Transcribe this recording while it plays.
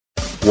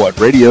What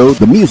radio?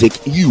 The music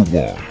you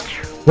want.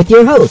 With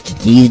your host,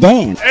 Keys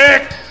Dan.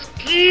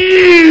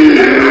 Excuse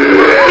me!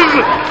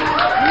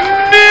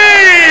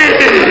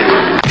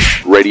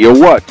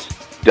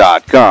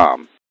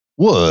 RadioWhat.com.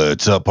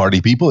 What's up, party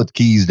people? It's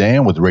Keys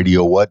Dan with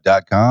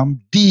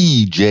RadioWhat.com,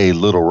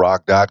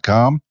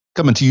 DJLittleRock.com,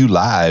 coming to you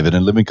live and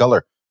in living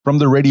color from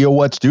the Radio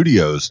What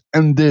studios.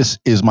 And this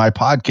is my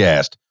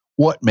podcast,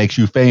 What Makes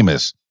You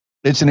Famous?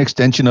 It's an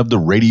extension of the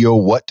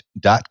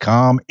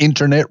RadioWhat.com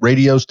internet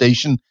radio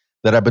station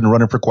that I've been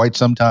running for quite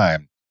some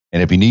time.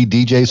 And if you need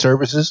DJ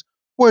services,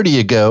 where do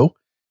you go?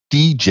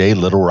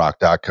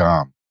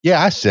 DJLittleRock.com. Yeah,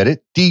 I said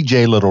it,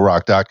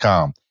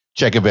 DJLittleRock.com.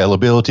 Check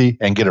availability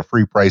and get a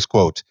free price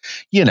quote.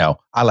 You know,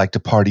 I like to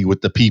party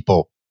with the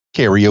people.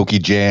 Karaoke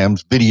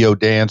jams, video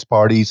dance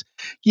parties,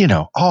 you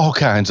know, all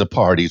kinds of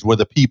parties where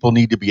the people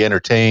need to be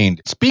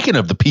entertained. Speaking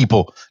of the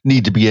people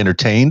need to be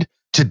entertained,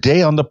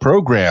 today on the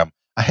program,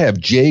 I have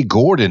Jay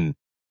Gordon.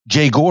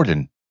 Jay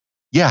Gordon.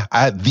 Yeah,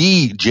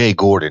 the Jay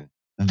Gordon.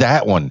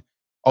 That one.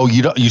 Oh,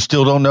 you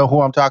still don't know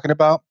who I'm talking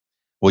about?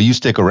 Well, you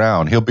stick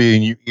around. He'll be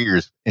in your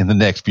ears in the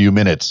next few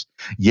minutes.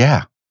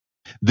 Yeah.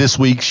 This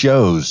week's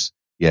shows.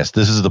 Yes,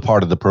 this is the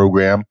part of the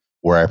program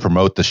where I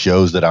promote the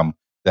shows that are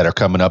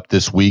coming up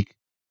this week,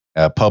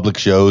 public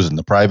shows and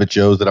the private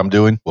shows that I'm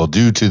doing. Well,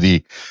 due to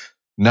the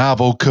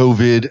novel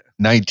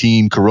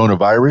COVID-19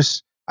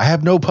 coronavirus, I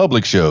have no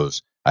public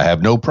shows. I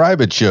have no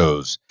private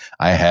shows.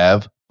 I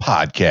have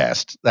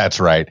podcasts. That's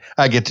right.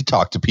 I get to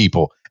talk to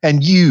people,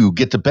 and you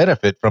get to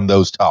benefit from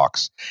those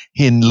talks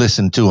and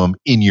listen to them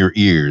in your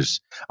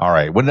ears. All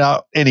right.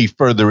 Without any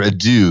further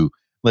ado,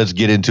 let's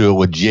get into it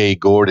with Jay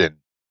Gordon.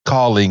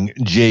 Calling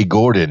Jay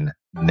Gordon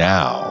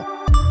now.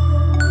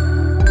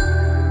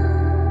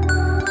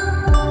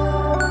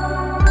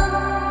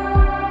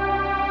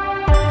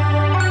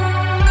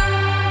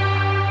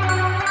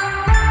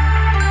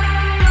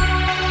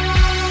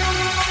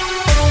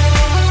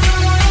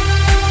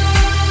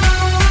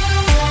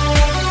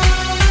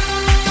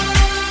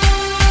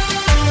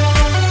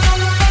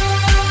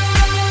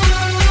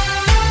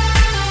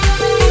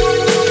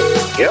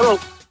 Hello.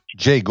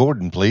 Jay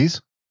Gordon,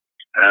 please.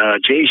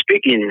 Jay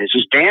speaking. Is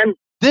this Dan?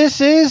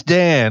 This is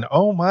Dan.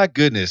 Oh, my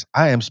goodness.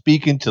 I am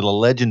speaking to the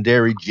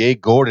legendary Jay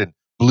Gordon,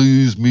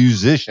 blues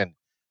musician.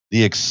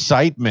 The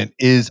excitement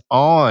is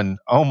on.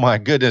 Oh, my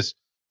goodness.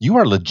 You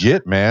are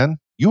legit, man.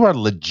 You are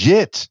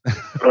legit.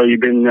 Oh, you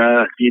did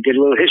a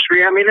little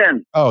history on me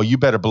then? Oh, you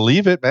better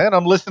believe it, man.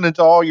 I'm listening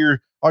to all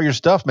your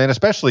stuff, man,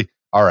 especially.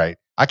 All right.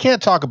 I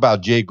can't talk about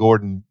Jay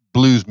Gordon,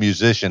 blues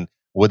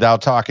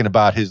without talking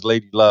about his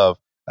lady love,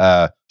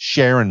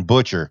 Sharon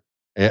Butcher.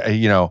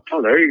 You know,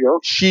 oh, there you go.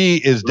 She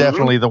is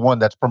definitely the one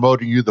that's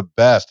promoting you the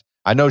best.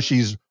 I know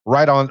she's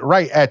right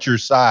at your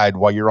side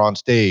while you're on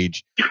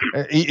stage.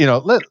 You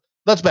know,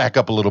 let's back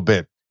up a little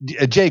bit.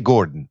 Jay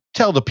Gordon,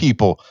 tell the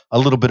people a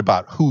little bit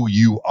about who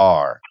you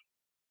are.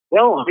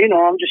 Well, you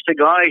know, I'm just a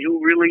guy who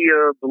really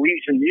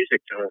believes in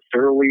music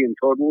thoroughly and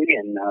totally,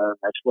 and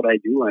that's what I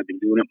do. I've been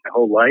doing it my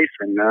whole life,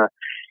 and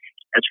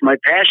that's my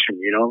passion.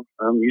 You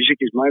know, music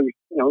is my,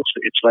 you know,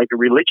 it's like a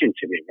religion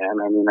to me,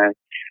 man. I mean, I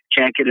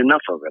can't get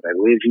enough of it. I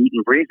live, eat,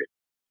 and breathe it,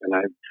 and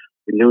I've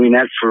been doing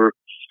that for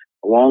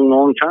a long,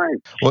 long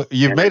time. Well,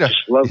 you've made I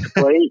just love to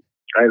play.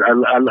 I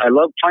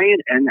love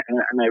playing, and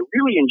I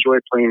really enjoy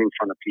playing in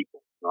front of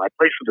people. You know, I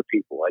play for the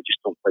people. I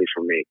just don't play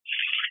for me.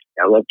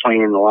 I love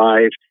playing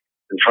live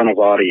in front of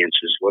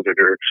audiences, whether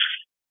they're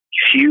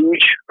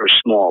huge or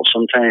small.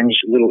 Sometimes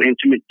little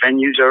intimate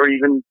venues are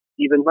even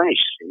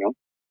nice. You know.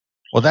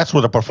 Well, that's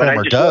what a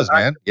performer does,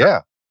 man.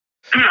 Yeah.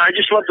 I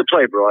just love to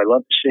play, bro. I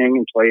love to sing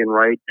and play and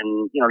write,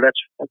 and you know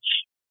that's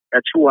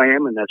who I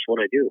am, and that's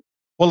what I do.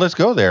 Well, let's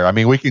go there. I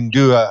mean, we can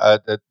do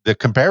the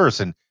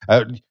comparison.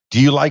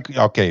 Do you like?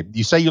 Okay,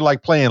 you say you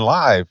like playing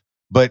live,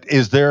 but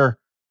is there?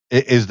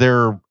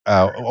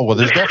 Well,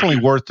 there's definitely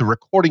worth to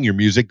recording your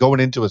music,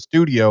 going into a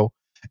studio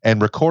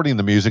and recording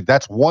the music.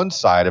 That's one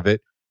side of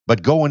it.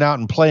 But going out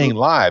and playing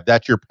live,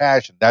 that's your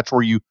passion. That's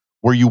where you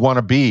want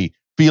to be,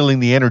 feeling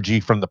the energy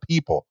from the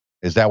people.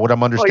 Is that what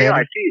I'm understanding? Oh,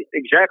 yeah, I see.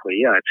 Exactly.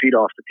 Yeah, I feed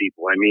off the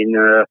people. I mean,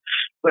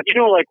 but you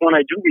know, like when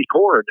I do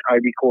record, I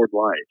record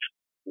live.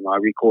 You know, I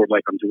record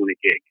like I'm doing a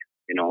gig.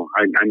 You know,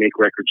 I make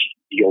records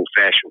the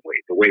old-fashioned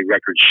way, the way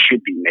records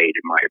should be made,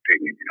 in my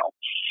opinion. You know,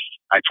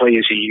 I play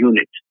as a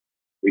unit.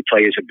 We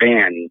play as a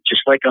band,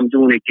 just like I'm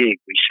doing a gig.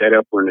 We set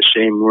up. We're in the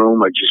same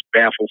room. I just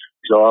baffle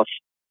things off,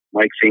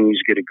 mic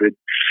things, get a good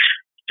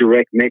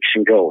direct mix,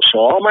 and go. So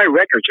all my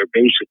records are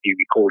basically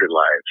recorded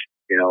live.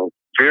 You know.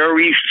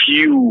 Very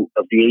few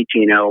of the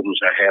 18 albums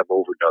I have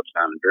overdubs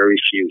on. Very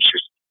few. It's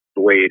just the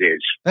way it is.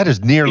 That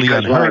is nearly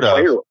unheard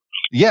of.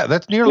 Yeah,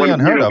 that's nearly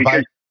unheard of.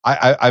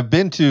 I've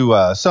been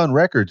to Sun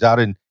Records out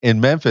in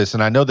Memphis,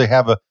 and I know they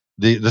have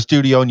the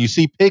studio, and you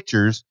see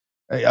pictures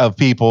of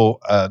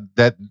people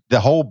that the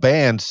whole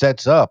band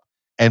sets up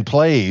and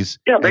plays.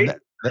 Yeah, go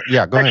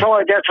ahead.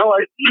 That's how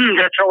I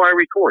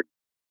record.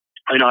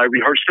 You know, I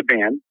rehearse the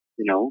band.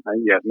 You know, I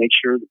make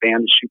sure the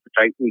band is super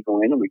tight when we go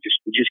in, and we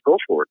just go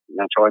for it. And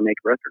that's how I make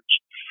records.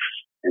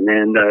 And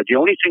then the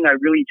only thing I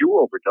really do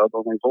overdub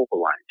are my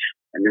vocal lines.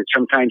 And then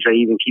sometimes I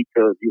even keep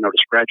the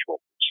scratch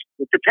vocals.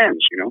 It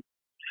depends,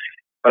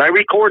 But I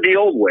record the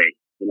old way,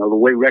 the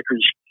way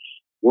records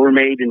were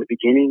made in the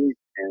beginning.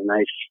 And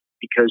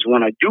because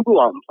when I do go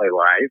out and play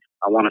live,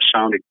 I want to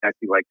sound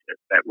exactly like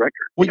that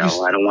record.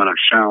 Well, I don't want to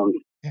sound,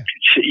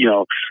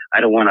 I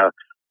don't want to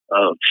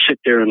sit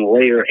there and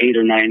layer 8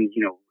 or 9,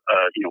 4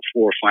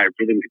 or 5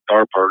 rhythm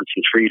guitar parts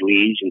and 3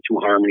 leads and 2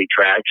 harmony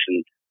tracks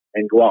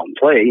and go out and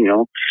play,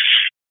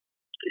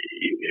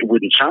 It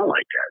wouldn't sound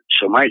like that.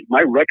 So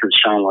my records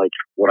sound like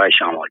what I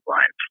sound like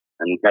live.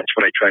 And that's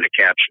what I try to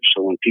capture.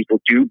 So when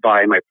people do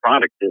buy my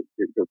product, they're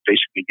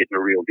basically getting a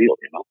real deal,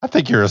 I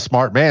think you're a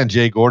smart man,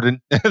 Jay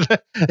Gordon.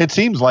 It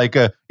seems like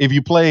if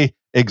you play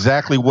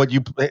exactly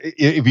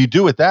if you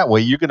do it that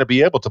way, you're going to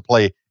be able to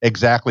play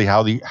exactly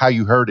how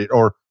you heard it,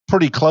 or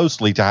pretty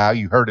closely to how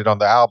you heard it on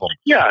the album.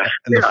 Yeah.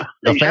 And the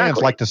exactly. fans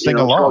like to sing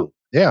along.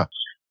 So, yeah.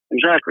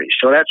 Exactly.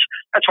 So that's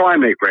how I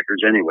make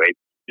records anyway.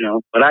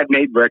 But I've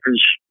made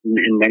records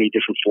in many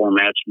different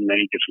formats, in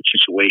many different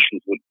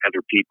situations with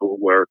other people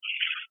where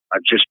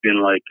I've just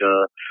been like,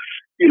 what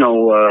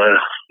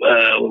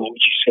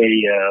would you say,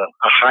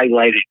 a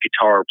highlighted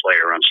guitar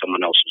player on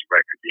someone else's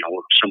record.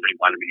 Somebody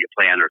wanted me to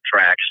play on their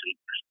tracks, and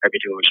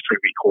everything was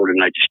pre-recorded,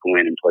 and I just go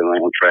in and play my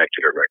own track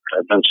to their record.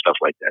 I've done stuff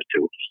like that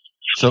too.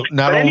 So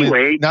not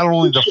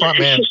only the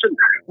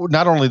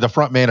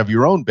front man of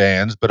your own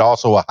bands, but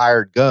also a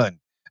hired gun.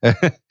 When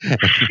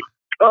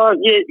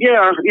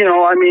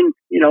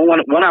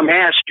I'm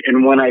asked,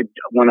 and when I,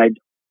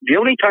 the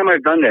only time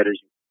I've done that is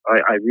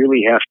I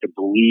really have to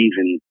believe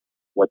in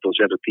what those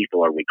other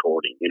people are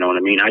recording. You know what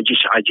I mean? I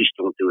just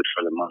don't do it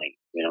for the money.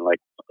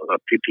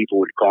 People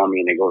would call me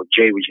and they go,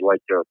 "Jay, would you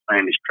like to play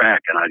on this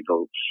track?" And I'd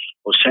go,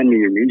 "Well, send me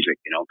your music,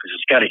 because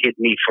it's got to hit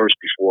me first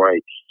before I,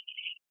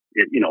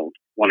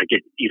 want to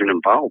get even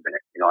involved in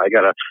it. I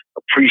got to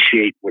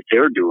appreciate what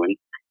they're doing,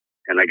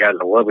 and I got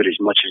to love it as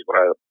much as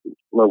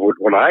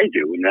what I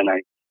do. And then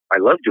I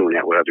love doing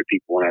that with other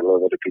people, and I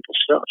love other people's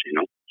stuff,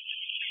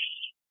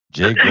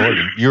 Jay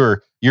Gordon,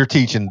 you're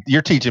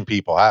teaching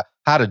people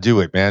how to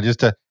do it, man,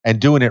 and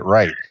doing it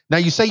right. Now,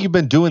 you say you've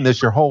been doing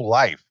this your whole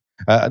life.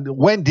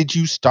 When did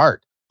you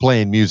start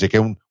playing music,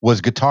 and was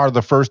guitar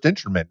the first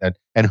instrument,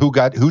 and who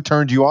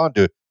turned you on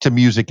to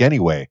music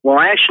anyway? Well,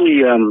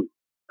 actually,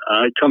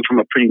 I come from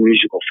a pretty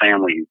musical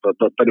family, but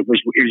it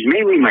was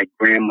mainly my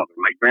grandmother.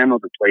 My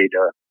grandmother played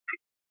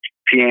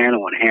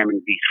piano and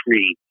Hammond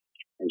B3,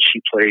 and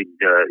she played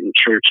in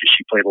churches.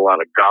 She played a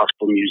lot of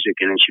gospel music,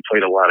 and then she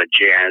played a lot of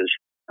jazz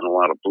and a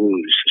lot of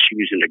blues. So she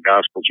was into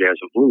gospel, jazz,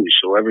 and blues.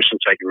 So ever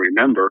since I can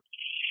remember,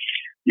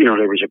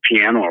 there was a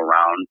piano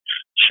around.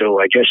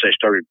 So I guess I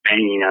started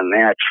banging on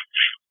that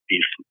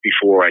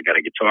before I got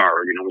a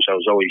guitar. So I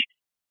was always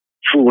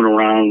fooling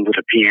around with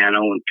a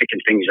piano and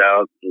picking things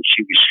out. And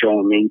she was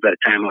showing me. By the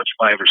time I was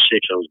 5 or 6,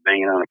 I was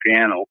banging on a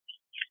piano.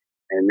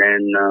 And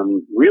then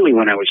really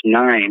when I was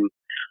 9,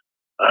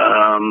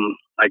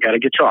 I got a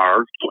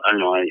guitar.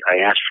 I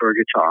asked for a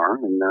guitar,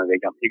 and they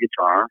got me a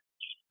guitar.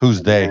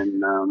 Who's they?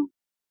 And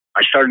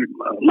I started,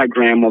 my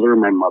grandmother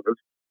and my mother.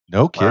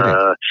 No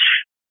kidding.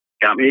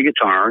 Got me a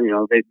guitar.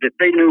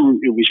 They knew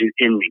it was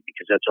in me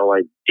because that's all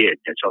I did.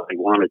 That's all I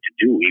wanted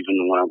to do.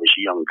 Even when I was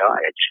a young guy,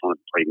 I just wanted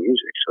to play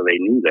music. So they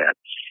knew that.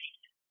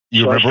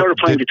 I started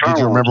playing guitar.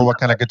 Did you remember what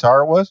kind of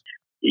guitar it was?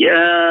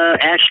 Yeah,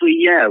 actually,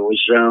 yeah. It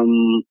was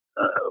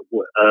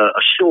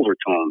a silver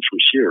tone from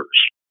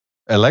Sears.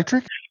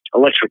 Electric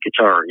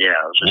guitar, yeah.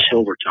 It was a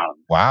silver tone.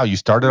 Wow, you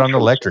started on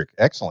electric.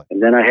 Excellent.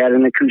 And then I had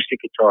an acoustic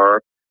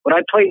guitar. But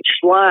I played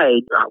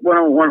slide. I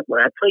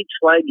played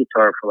slide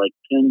guitar for like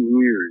 10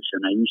 years,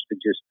 and I used to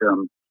just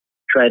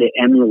try to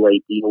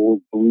emulate the old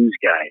blues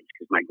guys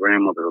because my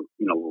grandmother,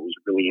 was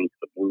really into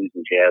the blues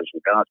and jazz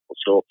and gospel.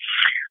 So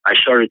I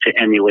started to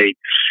emulate,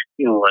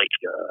 like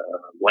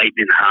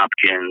Lightning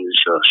Hopkins,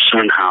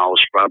 Son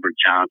House, Robert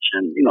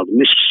Johnson, the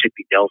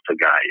Mississippi Delta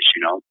guys,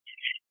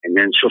 And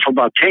then, so for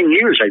about 10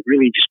 years, I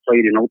really just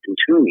played in open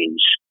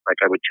tunings. Like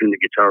I would tune the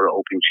guitar to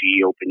open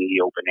G, open E,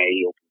 open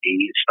A, open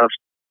D, and stuff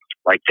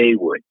like they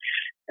would.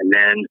 And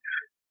then,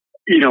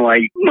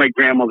 my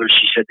grandmother,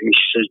 she said to me,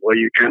 she says, "Well,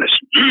 you're kind of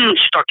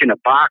stuck in a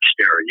box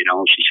there,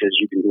 She says,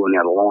 "You've been doing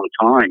that a long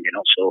time,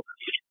 So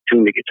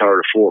tune the guitar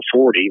to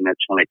 440, and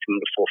that's when I tuned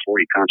the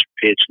 440 concert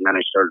pitch, and then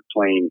I started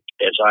playing,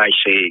 as I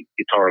say,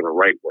 guitar the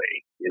right way.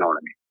 You know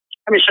what I mean?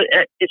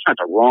 It's not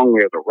the wrong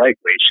way or the right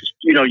way. It's just,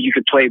 you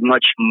could play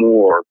much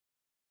more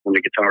when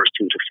the guitar is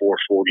tuned to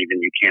 440 than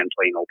you can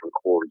play in open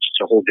chords.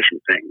 It's a whole different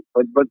thing.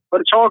 But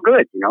it's all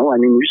good,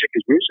 music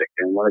is music,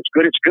 and when it's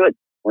good, it's good.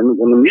 When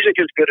the music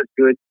is good, it's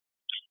good.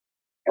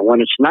 And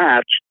when it's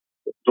not,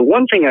 the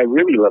one thing I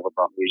really love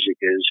about music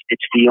is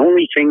it's the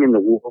only thing in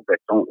the world that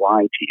don't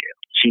lie to you.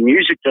 See,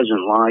 music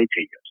doesn't lie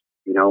to you.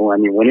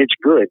 When it's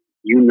good,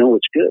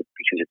 it's good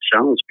because it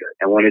sounds good.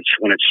 And when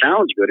it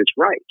sounds good, it's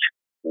right.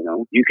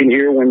 You can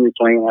hear when you're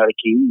playing out of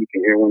key. You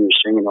can hear when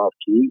you're singing off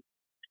key.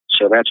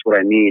 So that's what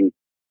I mean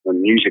when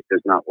music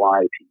does not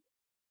lie to you.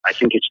 I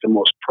think it's the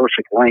most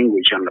perfect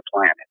language on the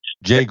planet.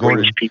 Jay that brings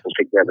Gordon, people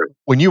together.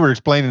 when you were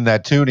explaining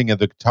that tuning of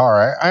the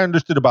guitar, I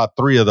understood about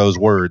 3 of those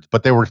words,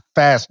 but they were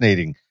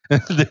fascinating.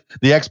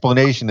 The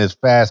explanation is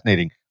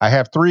fascinating. I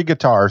have 3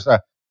 guitars. I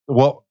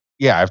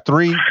have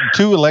 2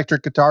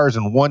 electric guitars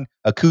and 1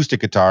 acoustic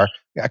guitar.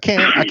 I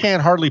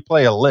can't hardly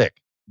play a lick,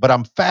 but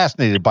I'm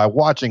fascinated by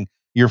watching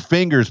your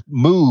fingers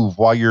move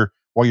while you're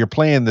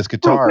playing this Oh,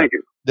 guitar. thank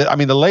you. I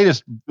mean, the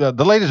latest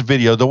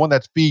video, the one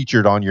that's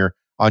featured on your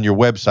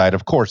website,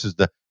 of course, is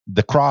the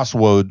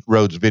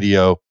Crossroads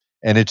video,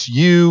 and it's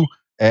you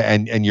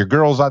and your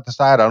girls at the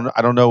side.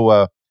 I don't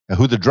know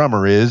who the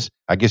drummer is.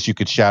 I guess you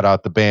could shout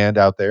out the band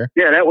out there.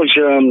 Yeah, that was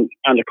on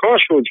the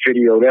Crossroads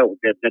video.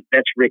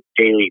 That's Rick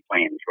Daly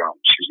playing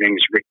drums. His name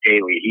is Rick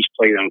Daly. He's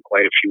played on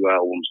quite a few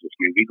albums with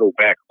me. We go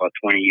back about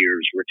 20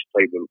 years. Rick's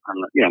played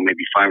on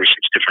maybe 5 or 6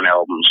 different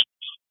albums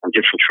on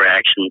different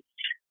tracks, and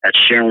that's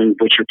Sharon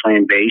Butcher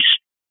playing bass,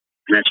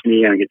 and that's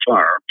me on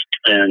guitar.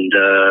 And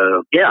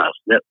that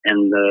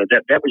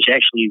was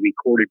actually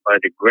recorded by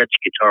the Gretsch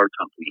Guitar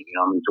Company.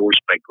 I'm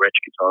endorsed by Gretsch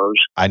Guitars.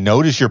 I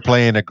notice you're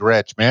playing a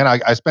Gretsch, man.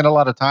 I spent a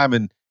lot of time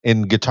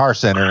in Guitar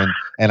Center,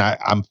 and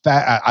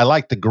I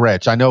like the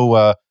Gretsch. I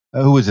know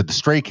who is it? The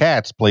Stray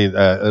Cats play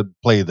the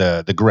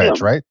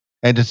Gretsch, right?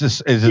 And is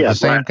it the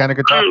same kind of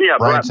guitar?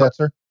 Brian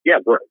Setzer?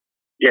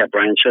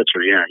 Brian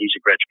Setzer. Yeah, he's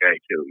a Gretsch guy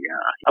too. Yeah,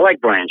 I like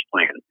Brian's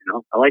playing.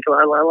 I like it.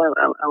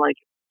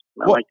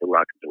 I like the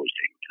rockabilly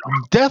thing.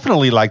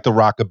 Definitely like the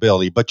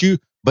rockabilly, but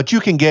you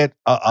can get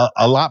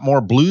a lot more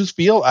blues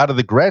feel out of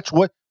the Gretsch.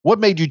 What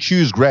made you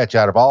choose Gretsch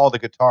out of all the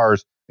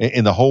guitars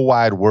in the whole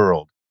wide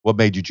world? What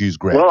made you choose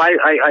Gretsch? Well, I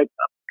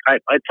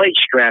played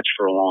Strats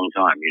for a long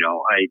time.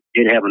 I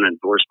did have an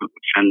endorsement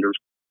with Fender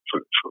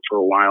for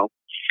a while,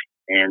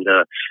 and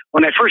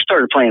when I first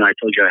started playing, I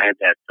told you I had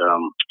that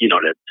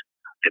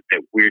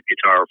that weird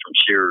guitar from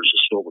Sears, the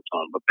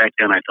Silvertone. But back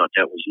then, I thought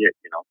that was it.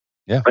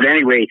 Yeah. But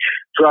anyway,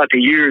 throughout the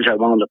years, I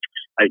wound up.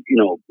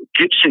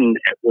 Gibson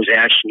was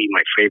actually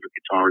my favorite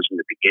guitars in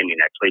the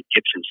beginning. I played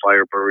Gibson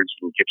Firebirds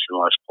and Gibson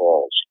Les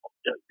Pauls.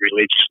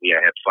 Religiously,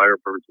 I had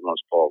Firebirds and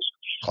Les Pauls.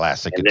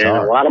 Classic and guitar.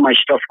 Then a lot of my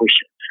stuff was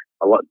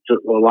a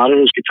lot of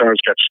those guitars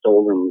got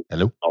stolen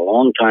a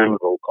long time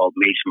ago. Called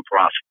Mason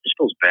Prophet. This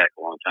goes back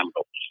a long time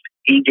ago.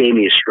 He gave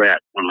me a Strat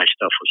when my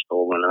stuff was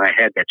stolen, and I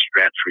had that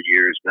Strat for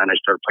years. And then I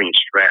started playing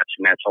Strats,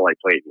 and that's all I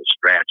played was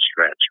Strats,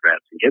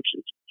 and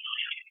Gibsons.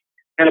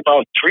 And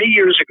about 3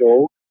 years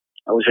ago,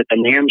 I was at the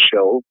NAMM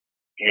show,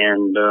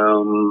 and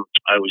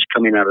I was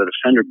coming out of the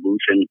Fender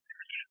booth, and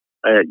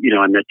I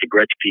met the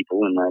Gretsch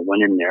people, and I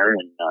went in there,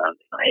 and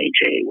hey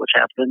Jay, what's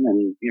happening?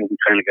 And we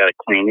kind of got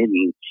acquainted,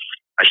 and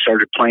I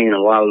started playing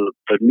a lot of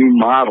the new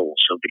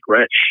models of the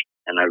Gretsch,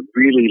 and I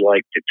really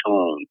liked the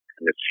tone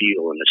and the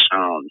feel and the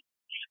sound.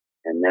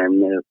 And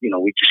then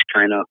we just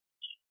kind of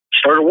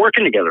started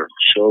working together.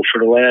 So for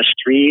the last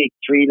three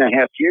and a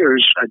half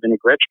years, I've been a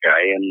Gretsch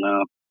guy, and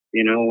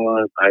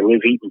I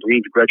live, eat, and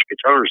breathe Gretsch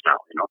guitars now.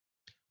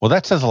 Well,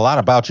 that says a lot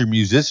about your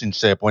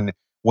musicianship when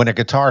a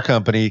guitar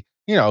company,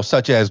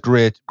 such as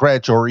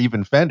Gretsch or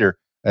even Fender,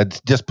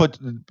 just puts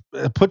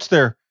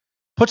their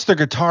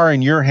guitar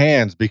in your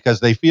hands because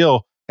they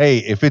feel, hey,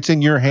 if it's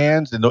in your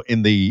hands,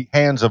 in the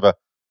hands of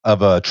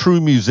a true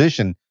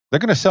musician, they're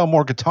going to sell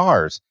more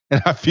guitars,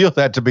 and I feel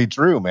that to be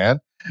true,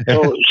 man.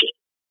 So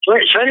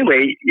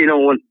anyway,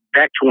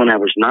 back to when I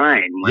was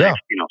 9, when I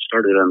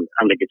started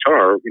on the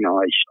guitar,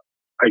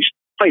 I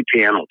played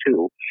piano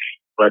too,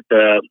 but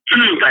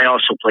I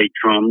also played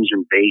drums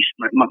and bass.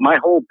 My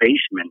whole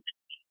basement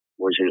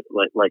was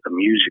like a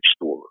music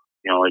store.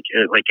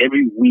 Like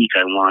every week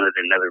I wanted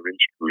another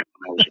instrument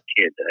when I was a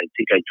kid. I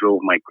think I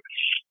drove my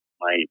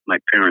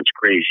parents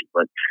crazy,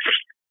 but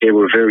they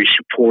were very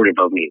supportive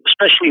of me,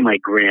 especially my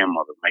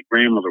grandmother. My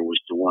grandmother was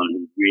the one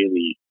who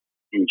really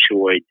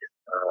enjoyed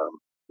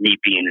me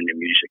being in the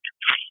music.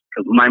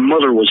 My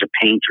mother was a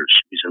painter.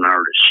 She was an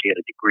artist. She had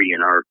a degree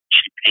in art.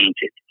 She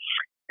painted.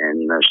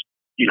 And,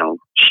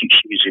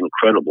 she was an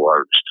incredible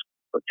artist,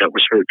 but that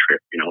was her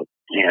trip,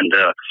 and,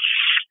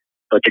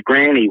 but the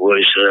granny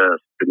was,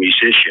 the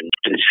musician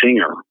and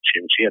singer,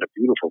 and she had a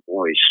beautiful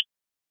voice.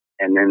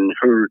 And then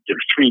the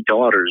 3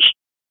 daughters,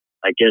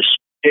 I guess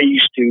they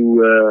used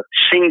to,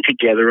 sing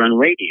together on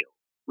radio.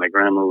 My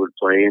grandma would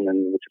play, and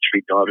then with the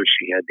 3 daughters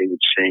she had, they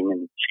would sing,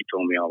 and she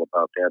told me all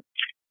about that.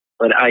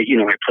 But I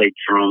played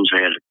drums.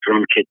 I had a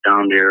drum kit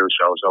down there,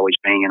 so I was always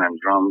banging on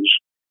drums.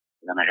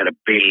 And then I had a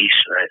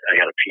bass, I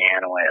had a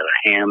piano, I had a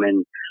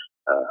Hammond.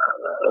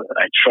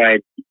 I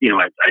tried,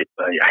 I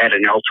had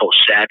an alto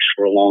sax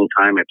for a long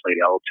time. I played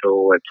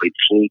alto, I played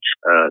flute,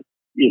 and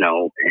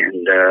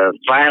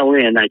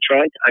violin. I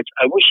tried.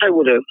 I wish I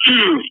would have,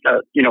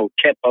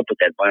 kept up with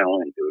that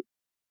violin, dude.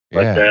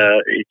 But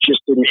it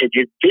just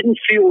didn't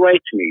feel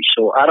right to me.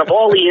 So out of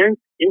all the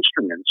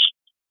instruments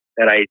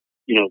that I,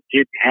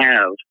 did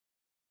have,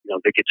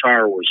 the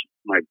guitar was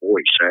my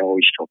voice. I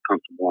always felt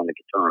comfortable on the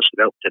guitar.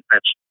 So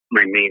that's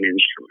my main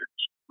instrument.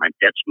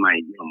 That's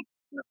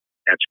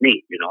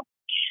me,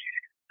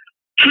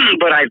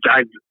 But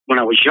when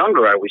I was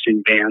younger, I was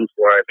in bands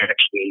where I've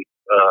actually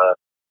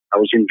I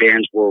was in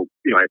bands where,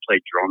 I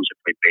played drums, I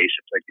played bass,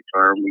 I played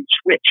guitar, and we'd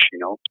switch,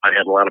 I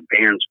had a lot of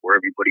bands where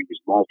everybody was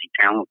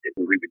multi-talented,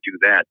 and we would do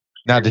that.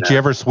 Now, and, did you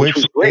ever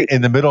switch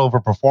in the middle of a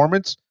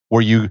performance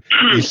where you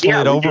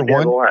slid over we did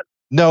one? That a lot.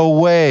 No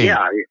way.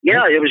 Yeah,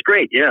 it was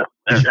great. Yeah,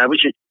 I was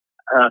just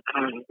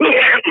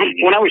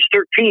when I was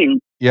 13.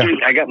 Yeah,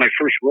 I got my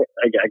first.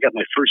 I got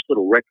my first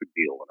little record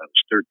deal when I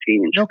was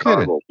 13 in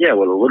Chicago. Kidding. Yeah,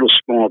 with a little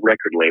small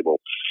record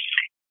label.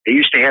 They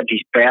used to have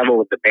these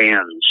battle of the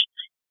bands,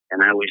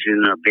 and I was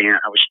in a band.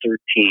 I was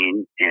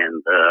 13,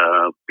 and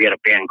we had a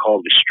band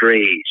called the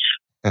Strays,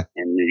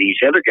 and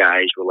these other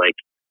guys were like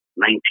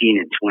 19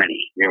 and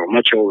 20. They were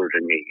much older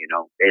than me,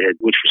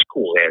 which was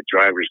cool. They had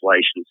driver's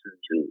licenses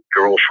and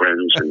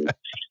girlfriends, and I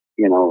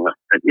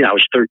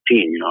was 13.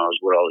 I was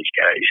with all these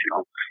guys.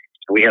 And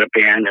we had a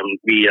band, and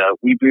we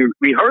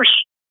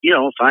rehearsed,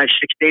 5-6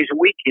 days a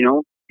week,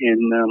 in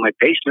my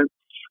basement,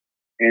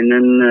 and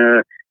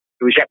then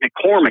it was at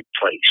McCormick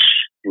Place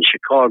in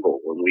Chicago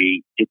when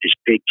we did this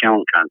big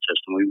talent contest,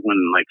 and we won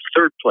like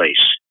third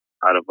place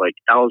out of like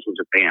thousands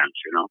of bands.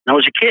 And I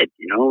was a kid,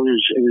 it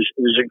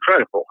was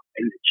incredible.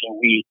 And so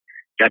we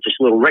got this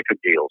little record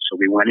deal. So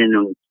we went in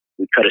and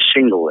we cut a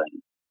single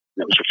in.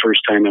 And that was the first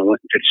time I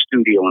went into the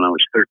studio when I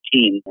was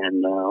 13,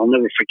 and I'll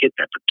never forget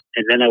that.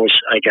 And then I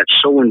got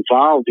so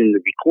involved in the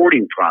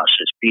recording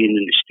process, being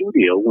in the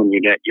studio when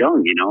you're that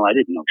young. I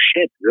didn't know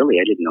shit really.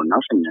 I didn't know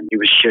nothing. And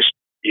it was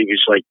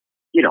like.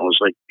 It was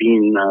like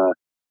being,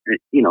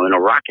 in a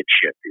rocket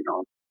ship,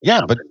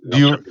 Yeah, but do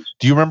you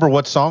remember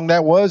what song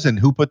that was and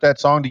who put that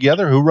song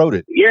together? Who wrote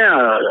it? Yeah,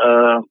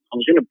 I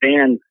was in a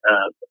band.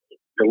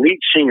 The lead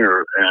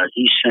singer,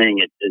 he sang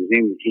it.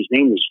 His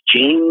name was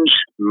James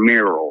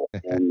Merrill,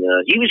 and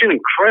he was an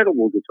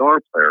incredible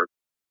guitar player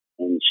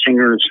and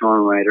singer and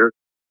songwriter.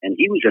 And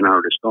he was an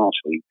artist also.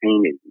 He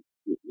painted.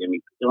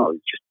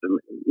 Just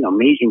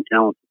amazing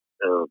talented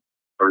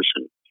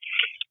person.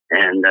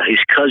 And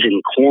his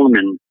cousin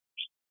Corman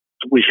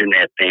was in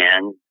that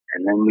band,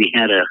 and then we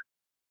had a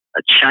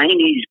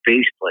Chinese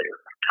bass player,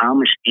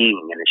 Thomas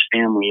Ng, and his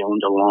family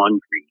owned a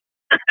laundry.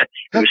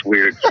 It was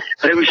weird,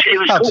 but it was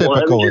How cool.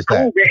 typical It was is a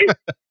cool that? day.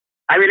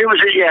 I mean,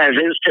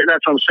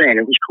 that's what I'm saying.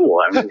 It was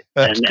cool. I mean,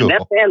 That's and cool.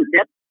 that band,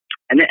 that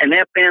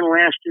band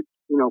lasted,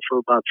 for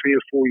about 3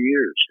 or 4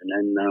 years,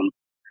 and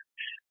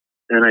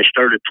then I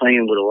started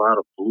playing with a lot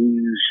of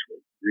blues,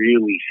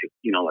 really,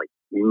 like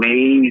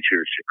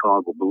major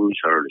Chicago blues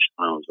artists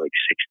when I was like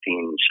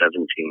 16,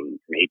 17, and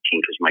 18,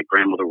 because my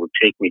grandmother would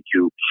take me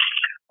to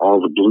all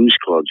the blues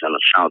clubs on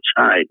the South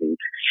Side. And,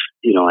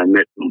 I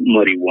met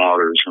Muddy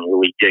Waters and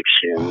Willie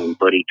Dixon and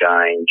Buddy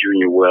Guy and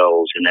Junior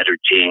Wells and Etta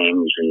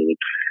James and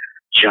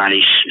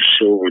Johnny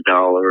Silver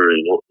Dollar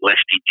and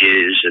Lefty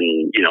Diz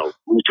and,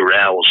 Luther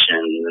Allison,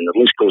 and the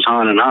list goes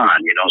on and on,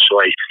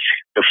 So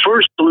the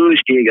first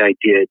blues gig I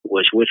did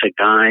was with a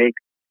guy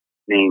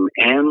named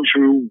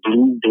Andrew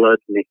Blue Blood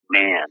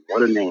McMahon.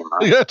 What a name,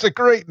 huh? That's a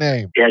great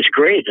name. Yeah, it's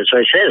great. That's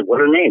what I said.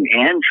 What a name.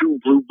 Andrew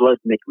Blue Blood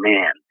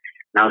McMahon.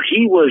 Now,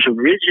 he was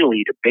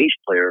originally the bass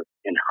player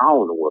in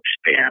Howlin' Wolf's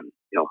band.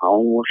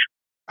 Howlin' Wolf?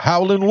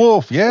 Howlin'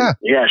 Wolf, yeah.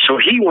 Yeah, so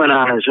he went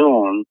on his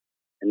own,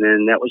 and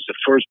then that was the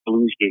first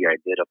blues gig I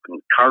did up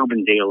in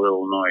Carbondale,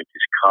 Illinois, at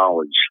this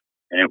college.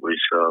 And it was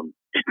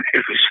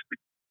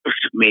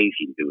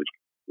amazing, dude.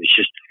 It was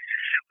just,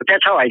 but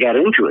that's how I got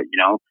into it,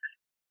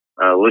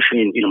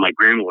 listening, my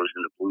grandma was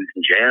into blues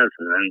and jazz,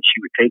 and then she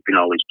would take me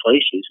to all these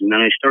places, and then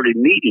I started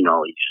meeting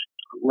all these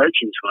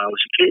legends when I was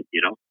a kid,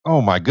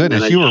 Oh my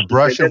goodness, you were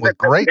brushing with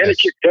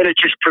greatness. Then it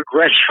just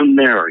progressed from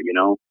there,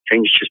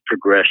 things just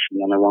progressed,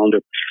 and then I wound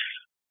up,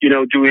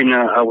 doing.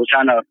 I was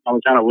on a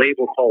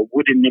label called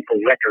Wooden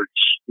Nickel Records.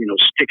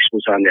 Styx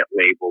was on that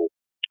label.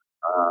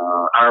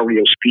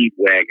 REO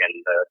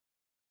Speedwagon.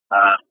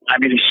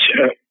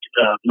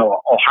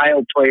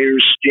 Ohio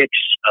Players, Styx,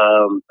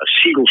 a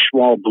Siegel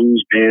Schwall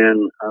Blues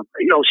Band.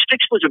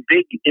 Styx was a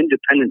big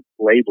independent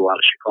label out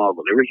of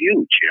Chicago. They were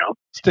huge,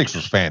 Styx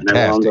was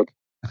fantastic.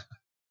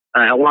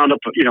 I wound up,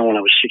 when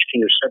I was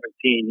 16 or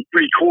 17,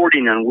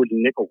 recording on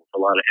Wooden Nickel with a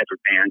lot of other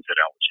bands that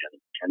I was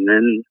in. And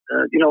then,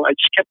 I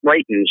just kept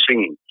writing and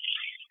singing.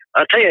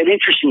 I'll tell you an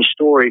interesting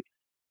story.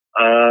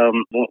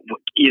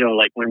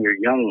 Like when you're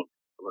young,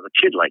 with a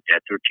kid like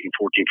that, 13,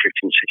 14,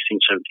 15, 16,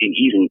 17,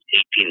 even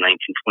 18,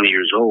 19, 20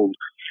 years old,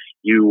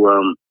 the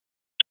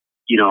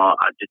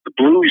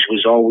blues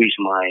was always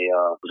my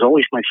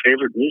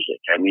favorite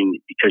music. I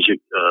mean, because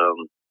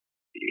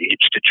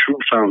it's the true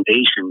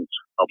foundation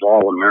of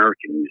all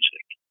American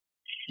music.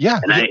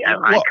 Yeah. And I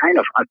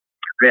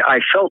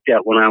felt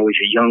that when I was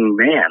a young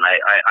man.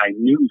 I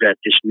knew that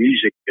this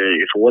music,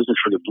 if it wasn't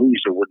for the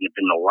blues, there wouldn't have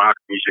been no rock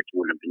music, there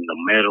wouldn't have been no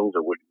metal,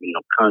 there wouldn't have been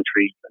no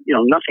country,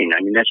 nothing.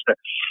 I mean, that's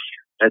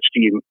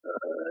the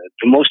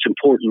most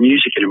important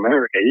music in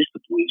America is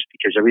the blues,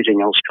 because everything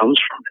else comes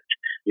from it.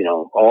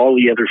 All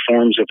the other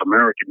forms of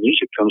American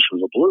music comes from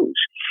the blues.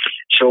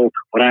 So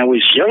when I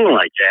was young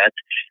like that,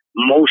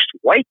 most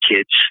white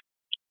kids,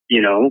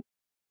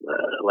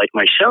 like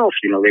myself,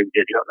 they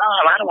did, no,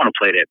 I don't want to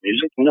play that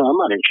music. I'm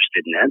not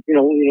interested in that.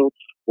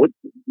 What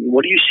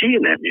do you see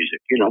in that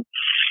music?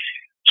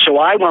 So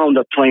I wound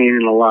up playing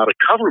in a lot of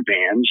cover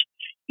bands,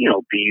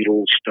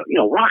 Beatles,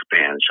 rock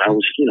bands. I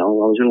was in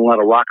a lot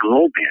of rock and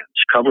roll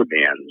bands, cover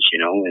bands,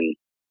 and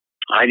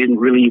I didn't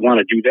really want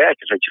to do that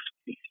because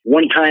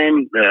one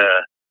time,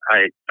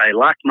 I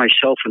locked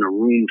myself in a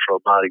room for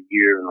about a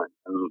year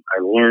and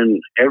I learned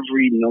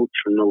every note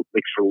for note,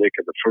 lick for lick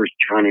of the first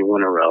Johnny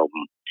Winter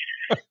album.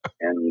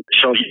 And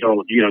so,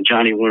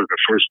 Johnny Winter, the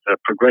first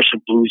progressive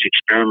blues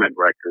experiment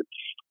record.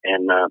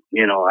 And,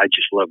 I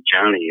just love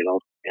Johnny,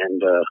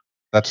 and,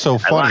 that's so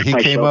funny. He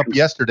came up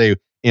yesterday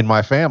in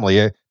my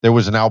family. There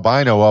was an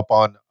albino up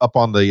on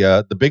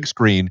the big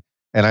screen.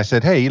 And I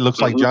said, hey, he looks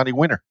like Johnny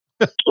Winter.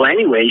 Well,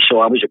 anyway, so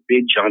I was a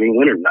big Johnny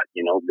Winter nut,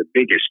 the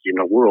biggest in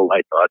the world,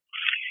 I thought.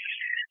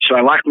 So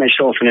I locked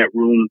myself in that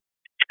room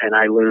and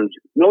I learned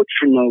note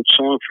for note,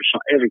 song for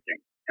song, everything.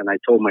 And I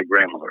told my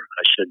grandmother,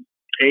 I said,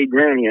 hey,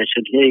 Granny,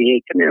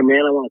 hey, come here,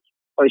 man, I want to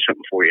play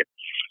something for you.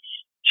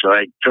 So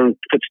I put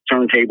the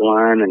turntable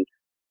on and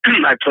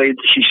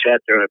she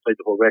sat there and I played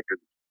the whole record.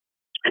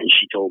 And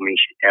she told me,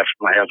 after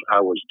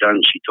I was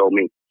done, she told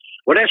me,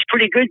 well, that's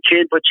pretty good,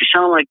 kid, but you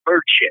sound like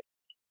bird shit.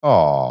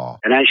 Oh.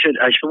 And I said,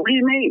 what do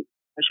you mean?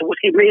 I said, what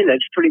do you mean?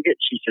 That's pretty good.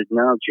 She said,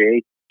 no,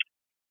 Jay,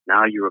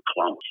 now you're a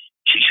clone.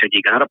 She said,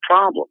 you got a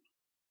problem.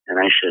 And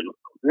I said,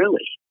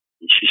 really?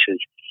 And she said,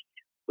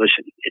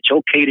 listen, it's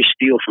okay to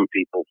steal from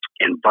people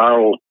and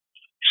borrow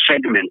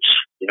segments.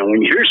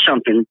 When you hear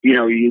something,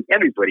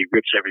 everybody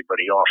rips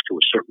everybody off to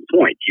a certain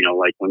point.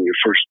 Like when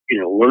you're first,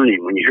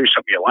 learning, when you hear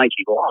something you like,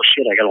 you go, oh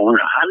shit, I got to learn.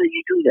 How did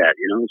you do that?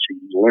 So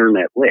you learn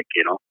that lick,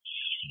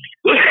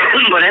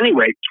 But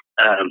anyway,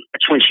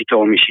 that's when she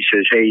told me, she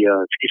says, hey,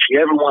 if you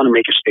ever want to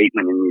make a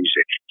statement in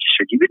music, she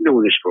said, you've been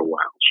doing this for a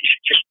while. She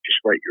said, just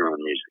write your own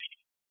music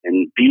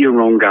and be your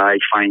own guy,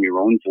 find your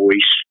own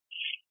voice,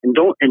 and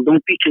don't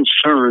be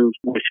concerned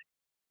with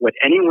what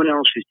anyone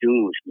else is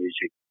doing with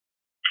music.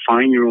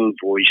 Find your own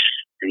voice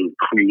and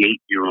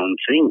create your own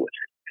thing with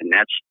it. And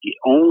that's the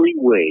only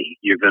way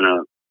you're going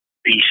to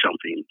be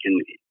something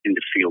in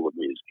the field of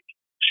music.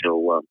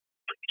 So,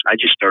 I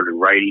just started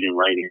writing and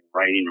writing and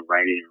writing and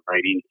writing and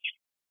writing.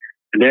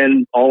 And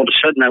then all of a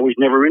sudden I was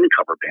never in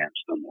cover bands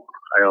no more.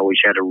 I always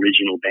had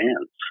original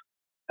bands.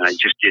 And I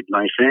just did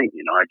my thing.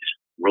 I just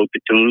wrote the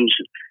tunes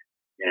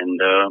and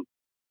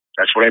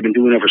that's what I've been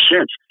doing ever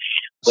since.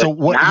 But so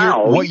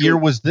what year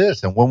was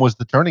this and when was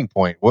the turning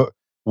point?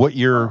 What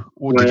year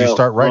did you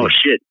start writing? Oh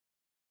shit.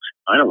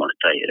 I don't want to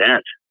tell you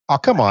that. Oh,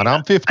 come on.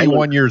 I'm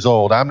 51 years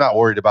old. I'm not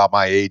worried about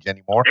my age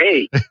anymore.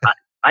 Hey,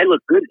 I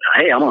look good.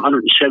 Hey, I'm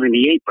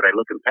 178, but I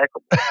look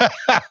impeccable.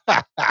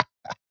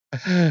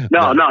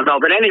 No.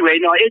 But anyway,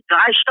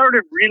 I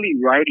started really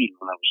writing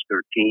when I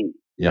was 13.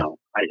 Yeah.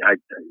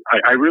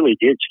 I really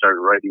did start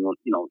writing.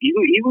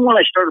 Even when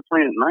I started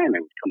playing at 9, I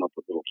would come up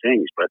with little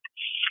things. But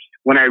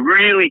when I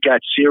really got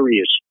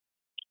serious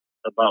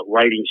about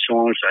writing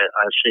songs,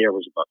 I'd say I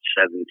was about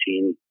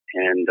 17,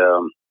 and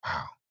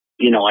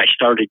I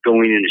started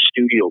going in a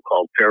studio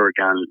called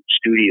Paragon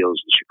Studios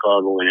in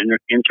Chicago and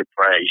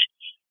Enterprise.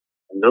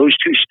 And those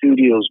two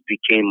studios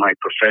became my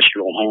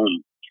professional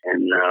home.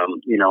 And,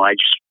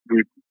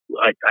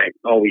 I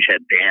always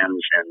had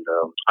bands and,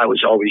 I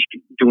was always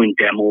doing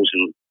demos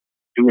and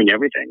doing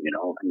everything,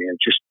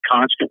 just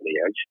constantly.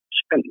 I just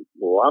spent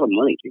a lot of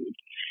money, dude.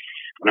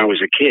 When I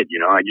was a kid,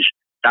 I just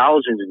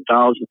thousands and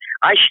thousands.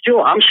 I'm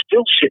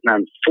still sitting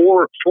on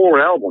four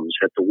albums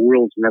that the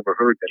world's never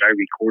heard that I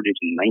recorded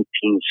in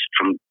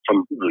from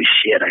holy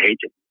shit, I hate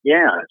it.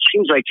 Yeah, it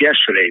seems like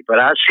yesterday, but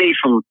I'd say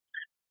from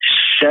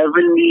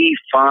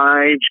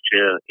 75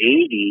 to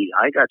 80,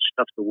 I got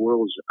stuff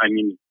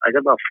I got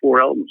about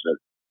 4 albums that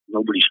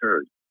nobody's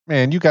heard.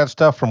 Man, you got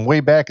stuff from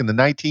way back in the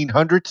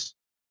 1900s.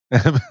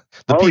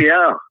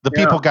 The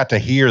people got to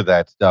hear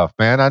that stuff,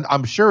 man.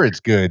 I'm sure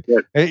it's good.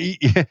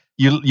 Yeah.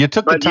 You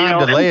took the time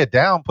to lay it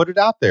down, put it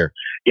out there.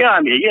 Yeah,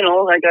 I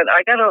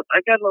got a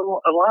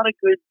lot of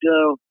good.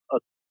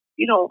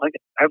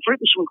 I've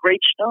written some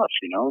great stuff,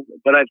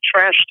 but I've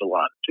trashed a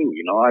lot too.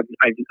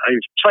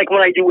 It's like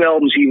when I do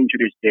albums, even to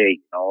this day,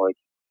 like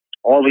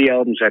all the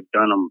albums I've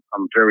done,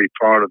 I'm very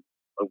proud of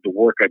the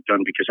work I've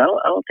done because I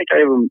don't think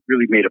I ever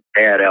really made a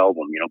bad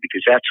album,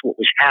 because that's what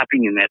was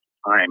happening in that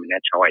time and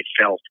that's how I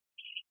felt.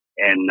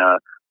 And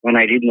when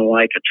I didn't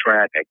like a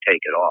track, I'd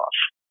take it off.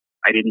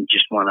 I didn't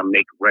just want to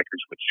make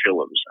records with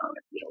fillers on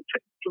it.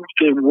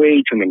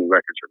 Way too many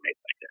records are made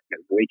like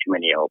that. Way too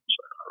many albums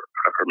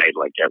are made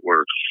like that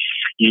where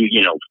you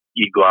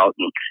go out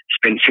and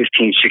spend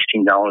 $15,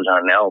 $16 on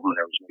an album.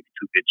 There was maybe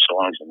 2 good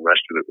songs and the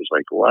rest of it was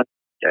like, what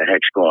the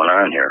heck's going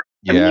on here?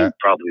 Yeah. I mean, you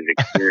probably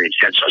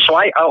experienced that. So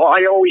I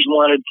always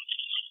wanted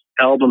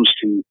albums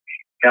to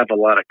have a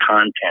lot of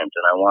content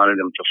and I wanted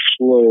them to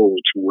flow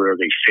to where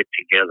they fit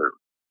together,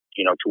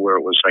 to where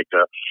it was like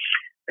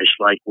it's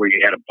like where you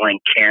had a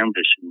blank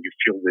canvas and you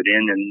filled it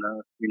in and,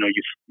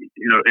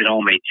 it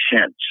all made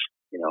sense,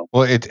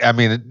 Well,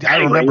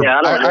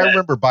 I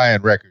remember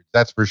buying records,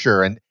 that's for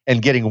sure. And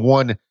getting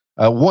one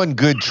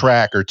good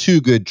track or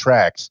 2 good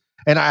tracks.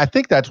 And I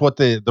think that's what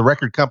the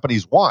record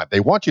companies want. They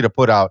want you to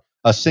put out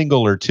a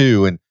single or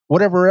 2. And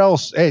whatever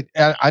else. Hey,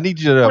 I need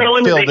you to well,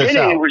 in the fill this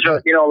beginning, out. it was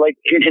like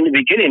in the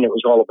beginning, it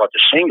was all about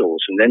the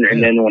singles, and then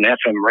when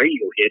FM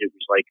radio hit, it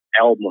was like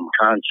album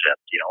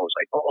concept. It was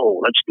like, oh,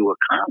 let's do a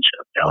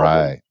concept album.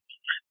 Right.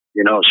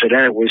 So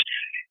then it was,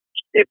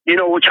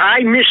 which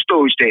I miss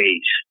those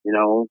days.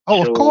 Oh,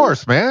 of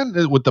course, man.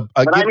 With the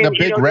getting a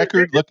big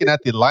record, looking at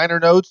the liner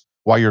notes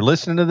while you're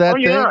listening to that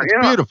thing,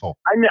 it's beautiful.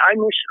 I miss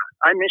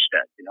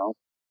that.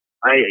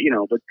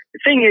 But the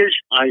thing is,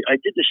 I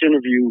did this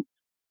interview,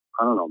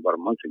 I don't know, about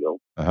a month ago,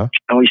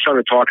 and we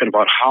started talking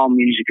about how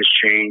music has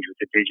changed with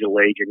the digital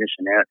age and this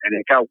and that, and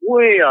it got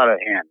way out of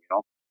hand,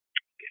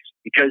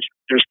 because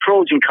there's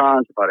pros and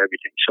cons about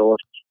everything. So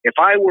if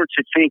I were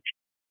to think,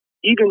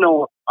 even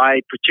though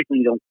I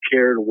particularly don't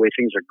care the way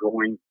things are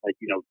going, like,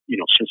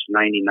 since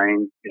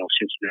 '99,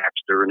 since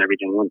Napster and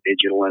everything went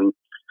digital, and,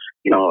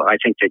 I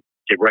think that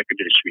the record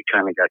industry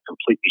kind of got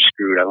completely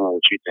screwed. I don't know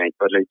what you think,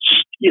 but it's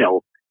just,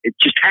 it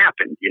just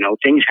happened.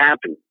 Things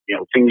happen.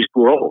 Things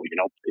grow.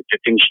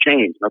 Things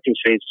change. Nothing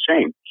stays the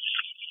same.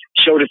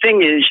 So the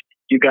thing is,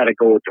 you got to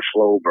go with the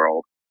flow,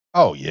 bro.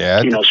 Oh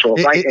yeah. So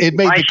it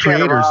made the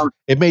creators.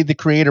 It made the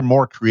creator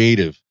more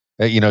creative.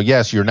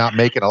 Yes, you're not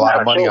making a lot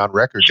of money on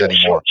records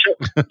anymore.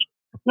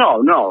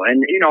 No,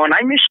 and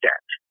I miss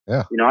that.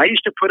 Yeah. I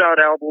used to put out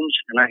albums,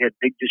 and I had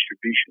big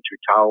distribution through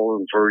Tower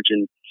and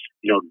Virgin.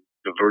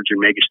 The Virgin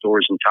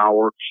Megastores in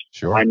Tower.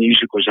 Sure. My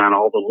music was on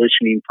all the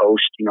listening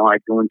posts. I'd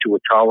go into a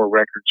Tower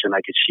Records and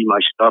I could see my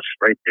stuff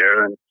right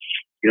there. And,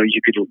 you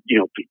could,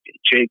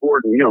 Jay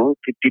Gordon,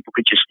 people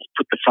could just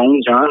put the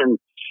phones on and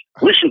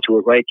listen to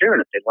it right there.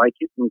 And if they like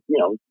it,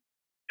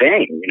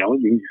 bang,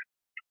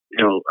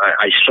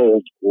 I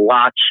sold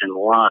lots and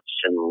lots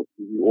and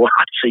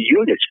lots of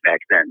units back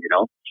then,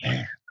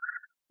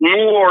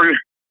 More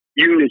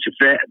units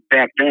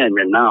back then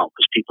than now,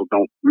 because people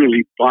don't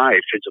really buy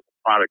physical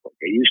product like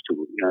they used to.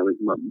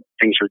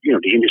 Things are,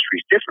 the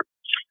industry's different.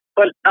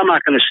 But I'm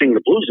not going to sing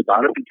the blues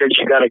about it, because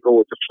you got to go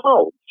with the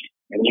flow,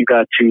 and you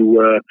got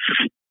to,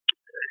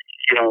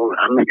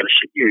 I'm not going to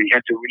sit here. You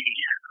have to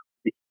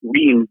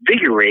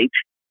reinvigorate,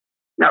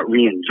 not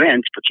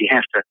reinvent, but you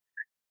have to.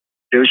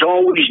 There's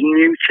always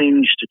new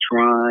things to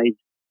try,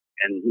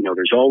 and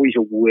there's always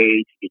a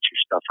way to get your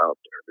stuff out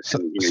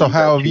there. So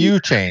how have you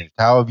changed?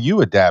 How have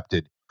you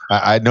adapted?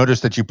 I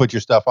noticed that you put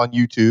your stuff on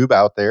YouTube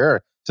out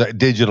there,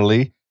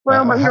 digitally.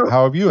 Well,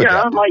 how have you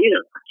adapted?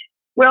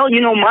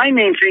 My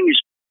main thing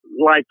is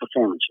live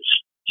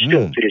performances.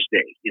 Still to this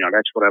day,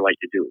 that's what I like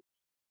to do.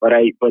 But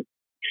I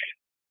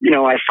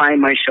find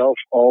myself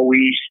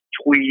always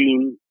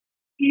tweeting,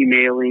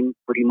 emailing,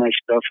 putting my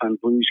stuff on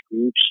blues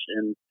groups,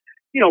 and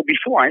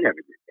before I never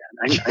did that.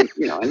 I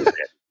never did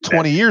that.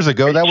 20 years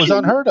ago, that was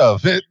unheard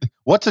of.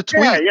 What's a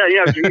tweet?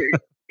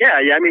 Yeah.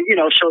 I mean,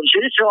 so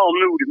it's all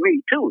new to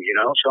me too,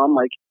 So I'm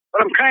like,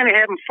 but I'm kind of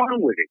having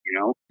fun with it,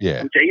 Yeah.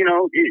 And,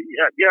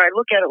 I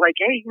look at it like,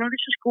 hey,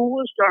 this is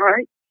cool. It's all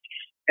right.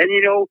 And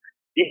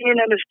the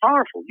internet is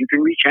powerful. You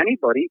can reach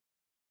anybody.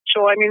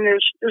 So I mean,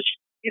 there's,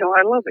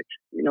 I love it.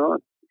 It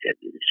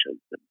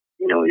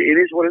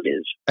is what it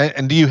is.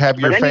 And do you have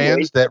your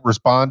fans that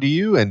respond to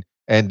you, and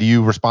do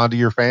you respond to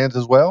your fans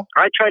as well?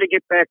 I try to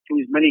get back to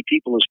as many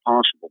people as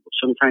possible, but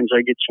sometimes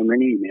I get so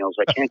many emails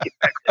I can't get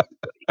back to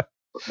everybody.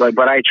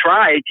 But I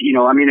tried,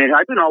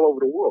 I've been all over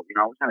the world.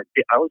 I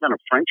was on a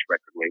French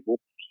record label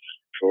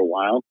for a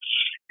while,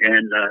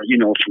 and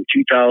from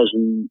 2000,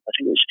 I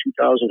think it was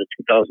 2000 to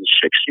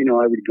 2006,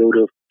 I would go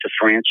to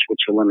France,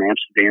 Switzerland,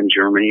 Amsterdam,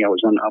 Germany. I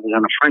was on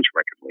a French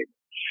record label,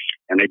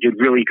 and I did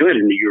really good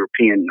in the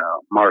European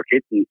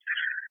market. And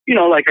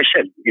like I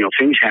said,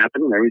 things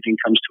happen and everything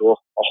comes to a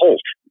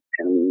halt.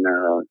 And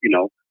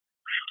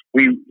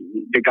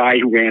the guy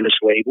who ran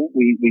this label,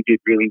 we did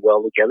really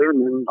well together,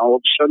 and then all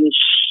of a sudden,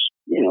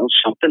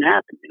 something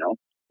happened.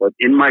 But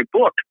in my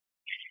book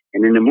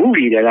and in the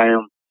movie that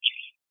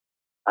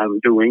I'm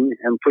doing,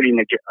 I'm putting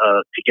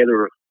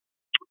together,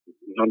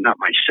 not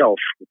myself,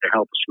 with the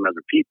help of some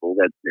other people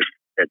that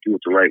do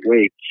it the right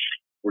way.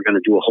 We're going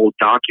to do a whole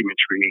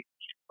documentary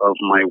of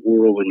my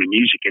world in the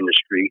music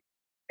industry,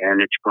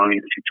 and it's going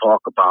to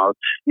talk about,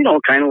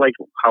 kind of like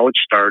how it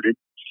started,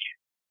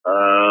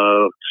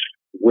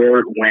 where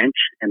it went,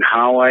 and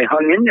how I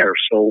hung in there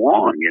so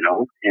long,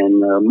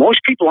 And most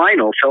people I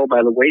know fell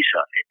by the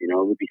wayside,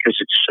 because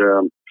it's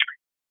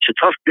a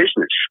tough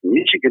business. The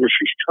music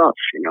industry's tough,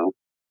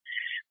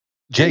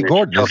 Jay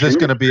Gordon, is this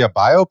going to be a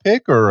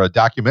biopic or a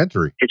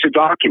documentary? It's a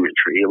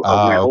documentary of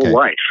my whole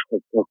life,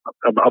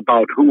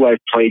 about who I've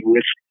played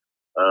with,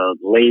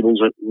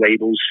 labels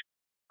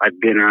I've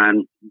been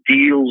on,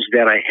 deals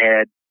that I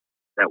had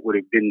that would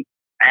have been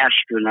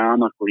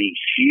astronomically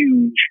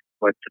huge,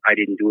 but I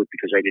didn't do it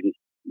because I didn't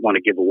want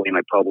to give away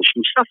my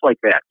publishing, stuff like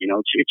that.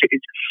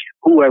 It's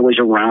who I was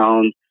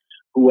around,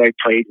 who I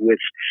played with,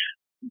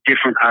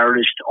 different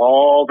artists,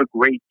 all the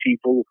great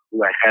people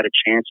who I had a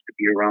chance to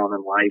be around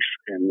in life,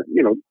 and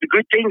the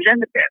good things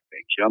and the bad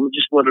things. I'm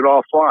just let it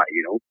all fly.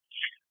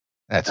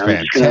 That's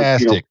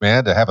fantastic,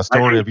 man. To have a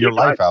story of your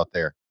life out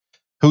there.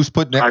 Who's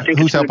putting that?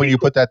 Who's helping you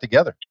put that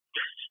together?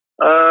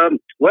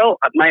 Well,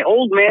 my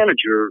old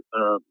manager,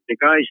 the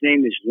guy's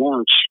name is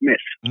Lawrence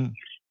Smith. Mm.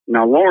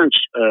 Now, Lawrence,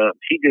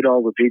 he did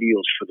all the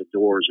videos for the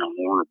Doors on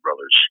Warner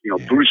Brothers. You know,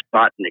 Yeah. Bruce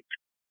Botnick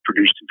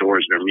produced the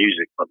Doors, their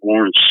music, but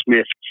Lawrence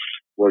Smith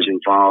was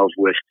involved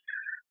with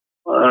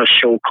a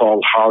show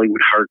called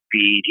Hollywood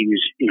Heartbeat. He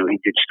was, you know, he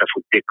did stuff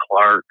with Dick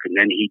Clark, and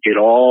then he did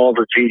all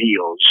the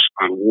videos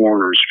on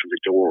Warner's for the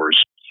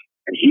Doors.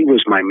 And he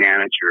was my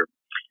manager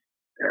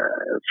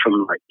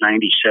from like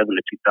 97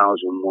 to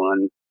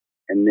 2001.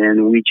 And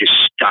then we just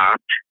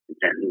stopped. And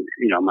then,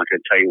 you know, I'm not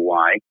going to tell you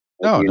why.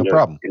 No, no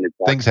problem.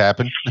 Things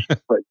happen.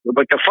 but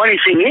the funny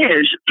thing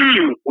is,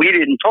 we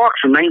didn't talk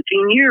for 19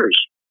 years.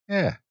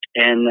 Yeah.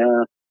 And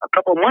a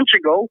couple of months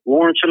ago,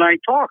 Lawrence and I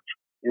talked.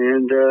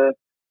 And,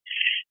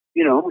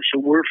 you know, so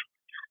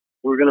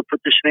we're going to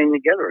put this thing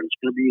together, and it's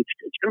going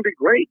to be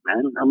great,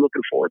 man. I'm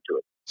looking forward to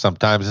it.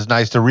 Sometimes it's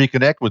nice to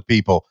reconnect with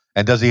people.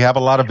 And does he have a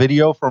lot of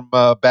video from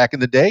back in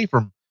the day,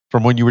 from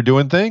when you were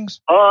doing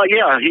things?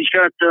 Yeah, he's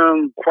got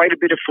quite a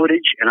bit of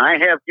footage, and I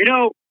have, you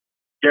know,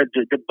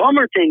 the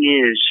bummer thing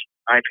is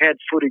I've had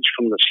footage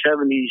from the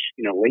 70s,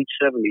 you know, late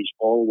 70s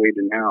all the way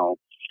to now,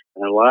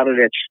 and a lot of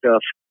that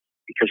stuff,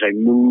 because I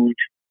moved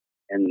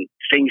and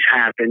things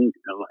happened,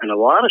 and a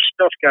lot of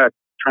stuff got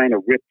kind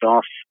of ripped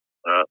off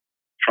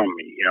from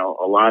me, you know,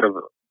 a lot of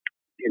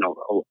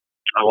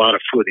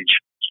footage.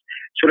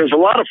 So there's a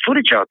lot of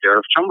footage out there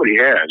if somebody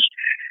has,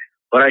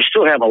 but I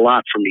still have a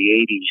lot from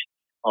the 80s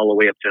all the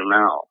way up till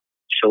now.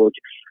 So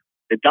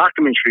the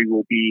documentary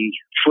will be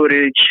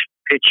footage,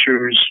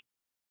 pictures,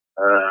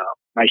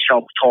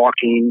 myself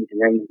talking,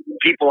 and then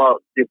people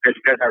out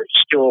that are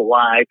still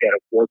alive that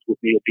have worked with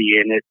me will be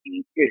in it.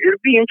 And it'll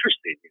be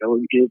interesting, you know.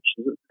 It's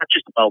not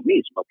just about me;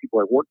 it's about people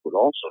I've worked with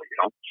also, you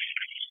know.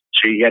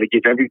 So you got to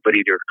give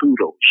everybody their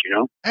kudos, you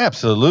know.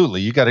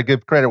 Absolutely, you got to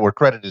give credit where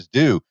credit is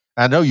due.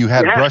 I know you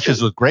had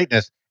brushes with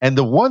greatness, and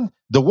the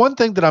one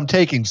thing that I'm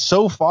taking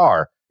so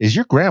far is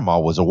your grandma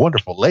was a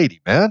wonderful lady,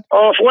 man.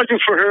 Oh, if it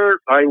wasn't for her,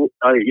 I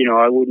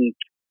wouldn't.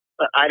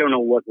 I don't know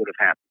what would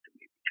have happened to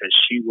me, because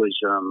she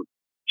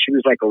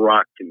was like a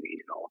rock to me,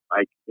 you know.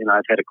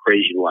 I've had a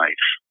crazy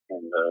life,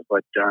 and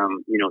but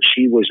you know,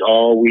 she was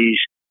always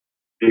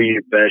do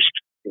your best,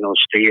 you know,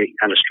 stay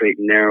on a straight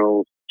and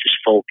narrow, just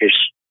focus,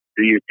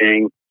 do your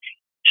thing.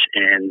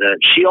 And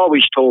she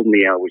always told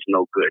me I was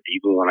no good,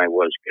 even when I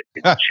was good.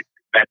 You know,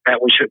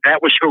 that was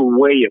her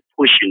way of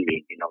pushing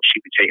me. You know, she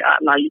would say,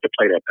 "No, you can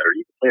play that better.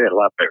 You can play that a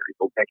lot better. You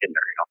go back in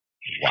there." You know.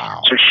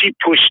 Wow. So she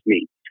pushed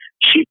me.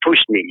 She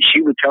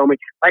would tell me,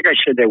 like I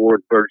said, that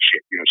word bird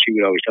shit. You know, she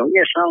would always tell me,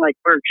 "Yeah, sound like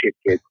bird shit,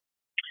 kid."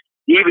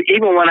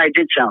 Even when I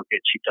did sound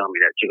good, she'd tell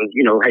me that. She goes,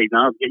 "You know, hey,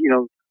 now, you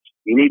know,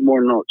 you need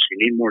more notes. You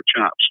need more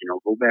chops. You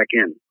know, go back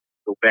in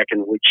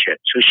the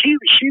woodshed." So she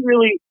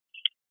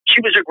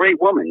was a great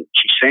woman.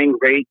 She sang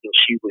great, and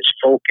she was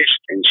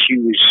focused, and she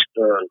was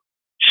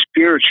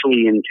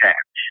spiritually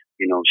intact.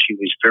 You know, she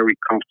was very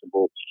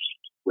comfortable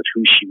with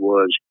who she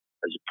was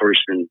as a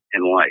person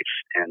in life.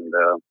 And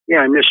yeah,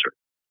 I miss her.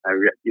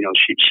 You know,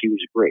 she was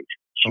great.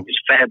 She was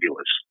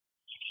fabulous.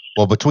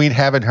 Well, between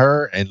having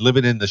her and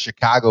living in the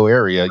Chicago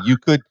area, you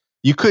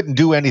couldn't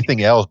do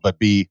anything else but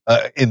be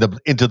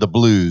into the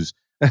blues.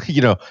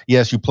 You know,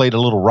 yes, you played a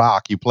little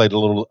rock, you played a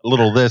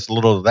little this, a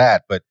little of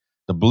that, but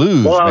the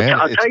blues, well, man.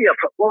 I'll tell you.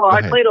 Well,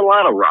 I played a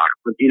lot of rock,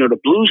 but you know, the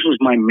blues was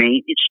my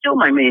main. It's still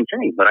my main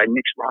thing, but I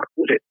mixed rock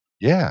with it.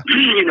 Yeah.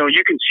 You know,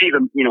 you can see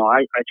them. You know,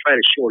 I try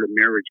to show the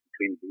marriage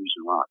between blues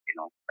and rock. You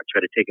know, I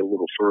try to take it a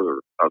little further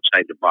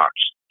outside the box.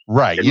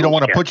 Right. You don't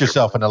want to put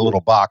yourself in a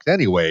little box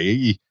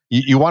anyway.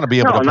 You want to be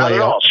able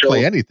to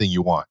play anything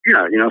you want.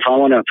 Yeah. You know, if I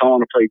want to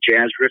play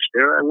jazz riffs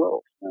there, I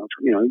will.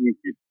 You know,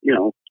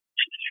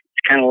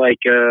 it's kind of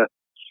like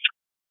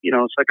you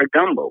know, it's like a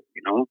gumbo.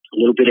 You know, a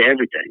little bit of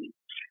everything.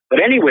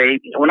 But anyway,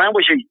 when I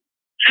was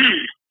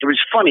it was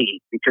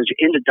funny because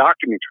in the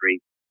documentary,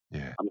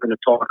 I'm going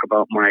to talk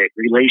about my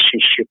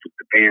relationship with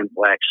the band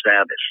Black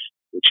Sabbath,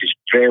 which is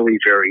very,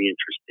 very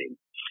interesting.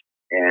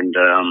 And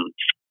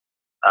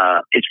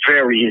it's a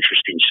very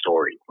interesting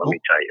story, let me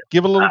tell you.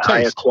 Give a little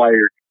taste.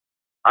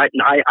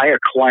 I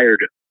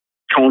acquired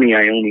Tony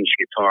Iommi's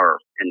guitar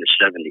in the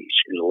 70s,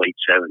 in the late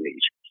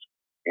 70s.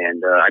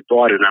 And I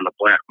bought it on the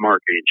black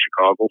market in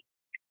Chicago.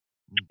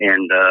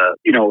 And,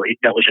 you know,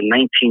 that was a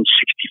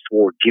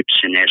 1964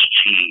 Gibson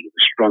SG. It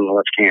was strung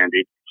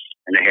left-handed,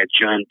 and it had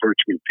John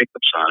Birchman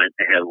pickups on it.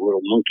 It had a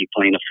little monkey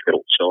playing a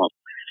fiddle. So,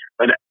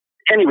 but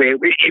anyway,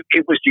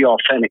 it was the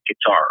authentic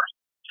guitar.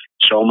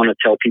 So I'm going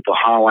to tell people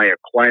how I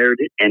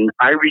acquired it, and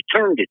I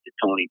returned it to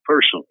Tony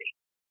personally.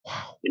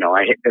 Wow. You know,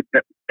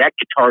 that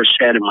guitar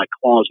sat in my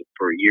closet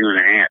for a year and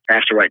a half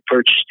after I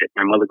purchased it.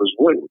 My mother goes,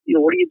 "What are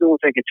you doing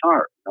with that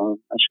guitar?" You know,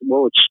 I said,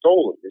 "Well, it's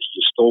stolen. This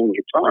is a stolen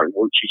guitar."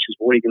 She says,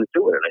 "What are you going to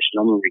do with it?" I said,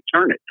 "I'm going to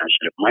return it." I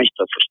said, "If my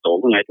stuff was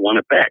stolen, I'd want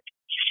it back."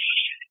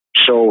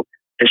 So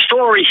the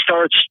story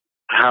starts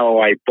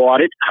how I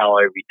bought it,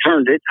 how I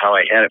returned it, how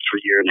I had it for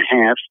a year and a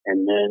half,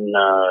 and then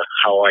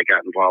how I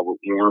got involved with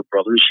Warner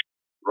Brothers.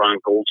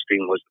 Ron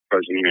Goldstein was the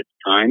president at the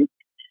time.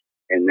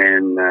 And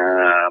then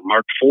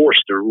Mark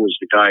Forster was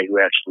the guy who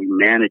actually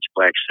managed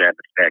Black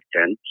Sabbath back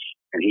then,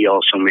 and he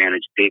also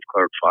managed Dave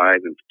Clark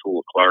 5 and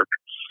Petula Clark.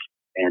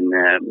 And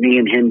me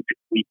and him,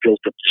 we built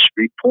up this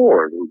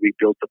rapport. We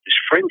built up this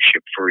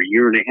friendship for a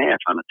year and a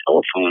half on the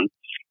telephone.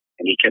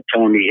 And he kept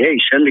telling me, hey,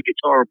 send the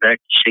guitar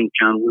back to St.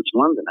 John Woods,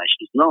 London. I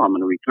said, no, I'm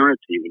going to return it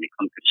to you when you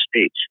come to the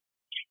States.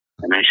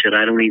 And I said,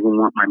 I don't even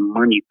want my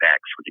money back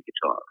for the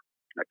guitar.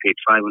 I paid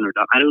 $500.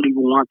 I don't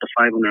even want the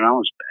 $500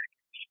 back.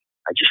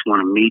 I just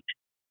want to meet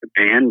the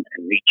band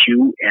and meet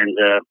you. And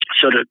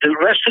so the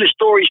rest of the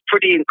story is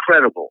pretty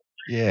incredible.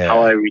 Yeah.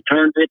 How I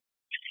returned it.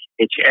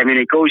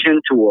 It goes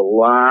into a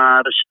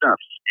lot of stuff.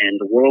 And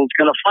the world's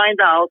going to find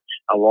out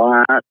a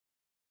lot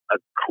of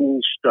cool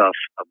stuff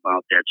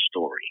about that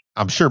story.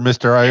 I'm sure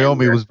Mr.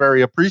 Iommi was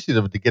very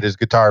appreciative to get his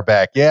guitar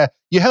back. Yeah,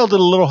 you held it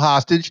a little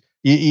hostage.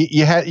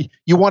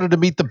 You wanted to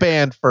meet the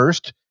band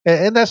first,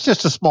 and that's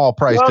just a small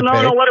price to pay.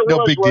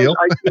 No big deal.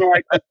 I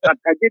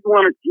did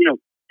want to,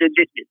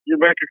 the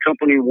record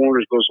company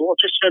Warner's goes, well,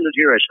 just send it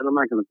here. I said, I'm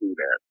not going to do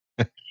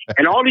that.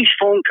 And all these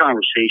phone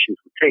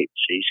conversations were taped,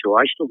 see, so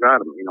I still got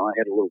them. I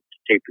had a little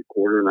tape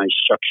recorder, and I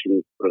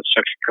put a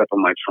suction cup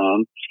on my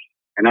phone,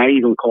 and I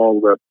even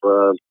called up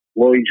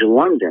Lloyd's of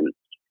London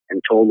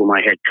and told them I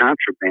had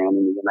contraband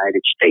in the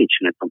United States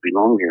and it don't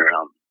belong here.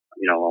 I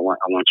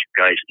want you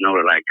guys to know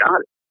that I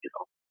got it.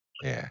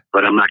 Yeah.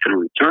 But I'm not going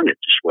to return it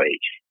this way.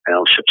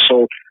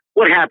 So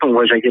what happened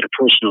was I did a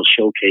personal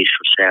showcase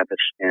for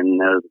Sabbath,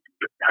 and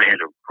I had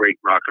a great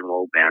rock and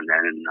roll band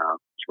then, and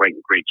was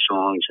writing great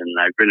songs, and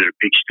I rented a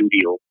big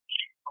studio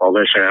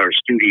called SIR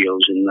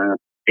Studios, and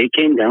they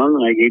came down,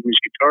 and I gave him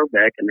his guitar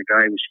back, and the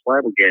guy was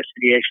flabbergasted.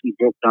 He actually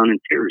broke down in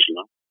tears,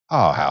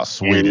 Oh, how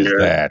sweet is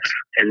that?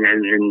 And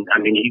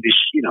he was,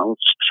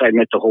 so I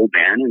met the whole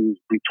band, and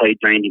we played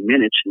 90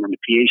 minutes, and then the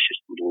PA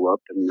system blew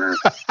up, and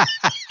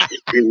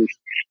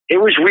it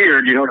was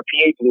weird, the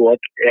PA blew up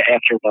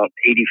after about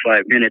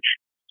 85 minutes,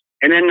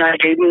 and then I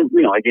gave him, the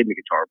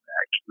guitar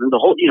back, and the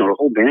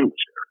whole band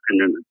was there, and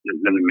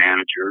then the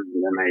manager,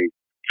 and then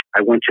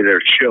I went to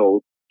their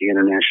show, the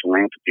International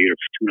Amphitheater,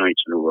 for 2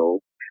 nights in a row.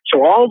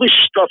 So all this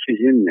stuff is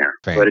in there,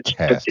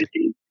 Fantastic.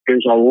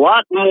 There's a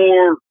lot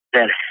more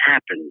that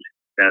happened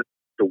that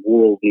the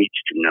world needs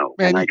to know.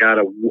 Man, and I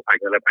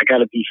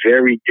gotta be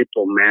very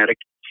diplomatic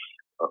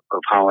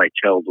of how I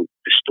tell the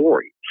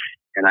story.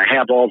 And I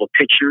have all the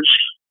pictures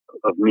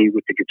of me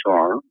with the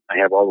guitar. I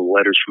have all the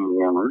letters from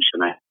Warner's,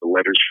 and I have the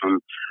letters from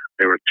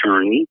their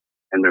attorney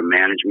and their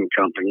management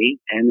company.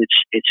 And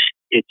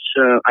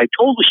I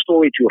told the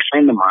story to a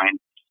friend of mine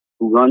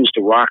who runs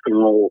the Rock and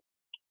Roll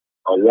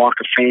Walk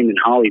of Fame in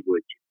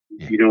Hollywood.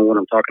 You know what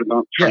I'm talking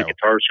about? Yeah.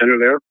 Guitar Center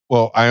there.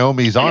 Well,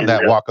 Iommi's on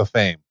that Walk of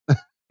Fame.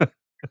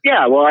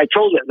 Yeah, well, I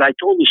told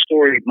the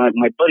story.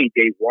 My buddy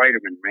Dave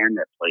Weiderman ran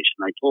that place,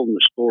 and I told him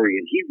the story,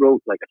 and he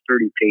wrote like a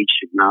 30-page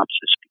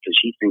synopsis because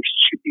he thinks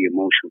it should be a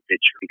motion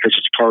picture because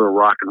it's part of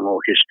rock and roll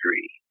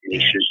history. And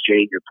he says,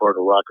 Jay, you're part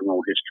of rock and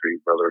roll history,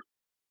 brother.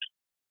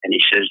 And he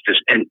says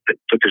this,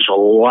 but there's a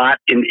lot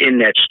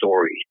in that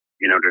story.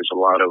 There's a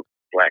lot of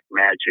black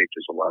magic.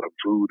 There's a lot of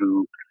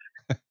voodoo.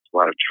 A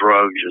lot of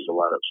drugs. There's a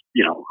lot of,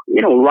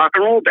 rock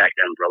and roll back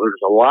then, brother.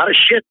 There's a lot of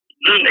shit.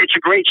 It's a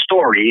great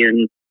story,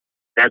 and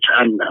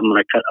I'm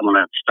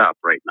gonna stop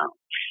right now.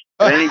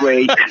 But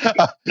anyway,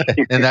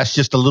 and that's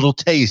just a little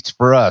taste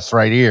for us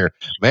right here,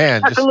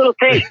 man. That's a little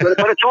taste, but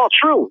it's all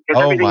true.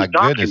 Oh my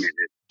goodness,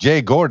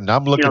 Jay Gordon,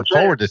 I'm looking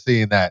forward to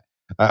seeing that.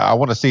 I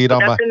want to see it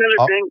on my.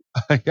 Another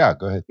thing. Yeah,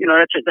 go ahead.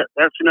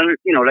 That's another.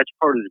 That's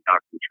part of the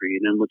documentary,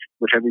 and then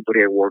with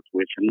everybody I worked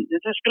with, and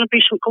there's going to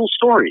be some cool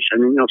stories.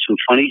 Some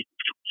funny.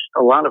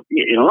 A lot of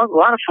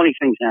funny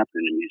things happen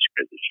in the music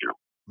business,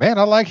 Man,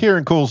 I like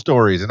hearing cool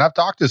stories, and I've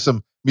talked to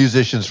some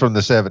musicians from the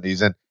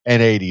 70s and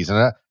 80s,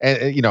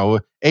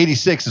 and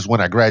 86 is when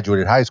I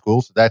graduated high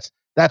school, so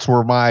that's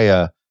where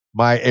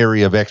my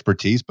area of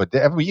expertise. But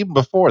even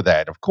before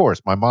that, of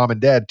course, my mom and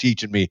dad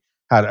teaching me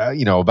how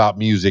to about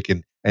music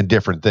and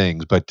different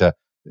things. But I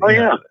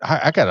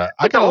got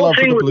a love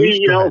for the blues.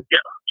 I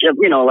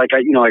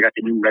got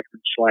the new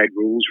record, Slide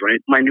Rules, right?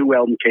 My new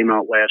album came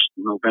out last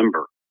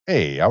November.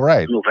 Hey, all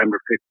right. November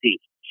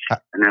 15th.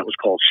 And that was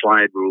called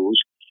Slide Rules.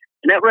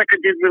 And that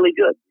record did really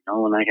good,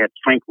 and I had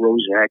Frank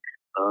Rozak.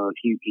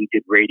 He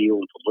did radio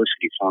and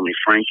publicity for me.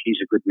 Frank, he's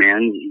a good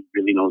man. He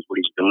really knows what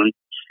he's doing.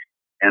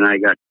 And I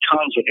got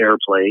tons of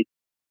airplay.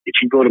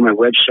 If you go to my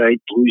website,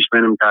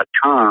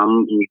 bluesvenom.com,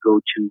 and you go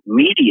to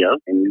media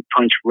and you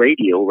punch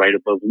radio right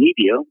above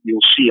media,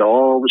 you'll see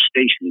all the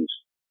stations.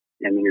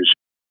 And there's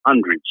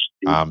hundreds.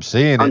 I'm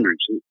seeing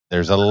hundreds.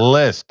 There's a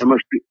list. There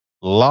must be.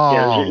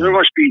 Long. Yeah,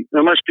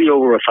 there must be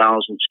over 1,000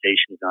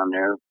 stations on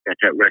there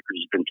that record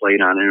has been played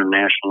on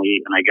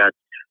internationally, and I got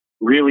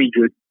really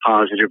good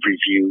positive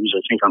reviews.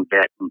 I think I'm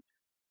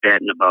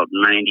batting about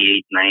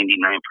 98,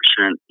 99%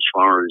 as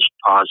far as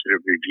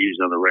positive reviews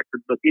on the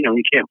record. But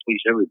you can't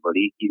please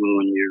everybody, even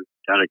when you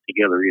got it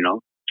together.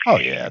 Oh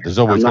yeah, there's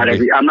always.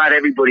 I'm not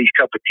everybody's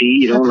cup of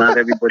tea. Not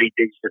everybody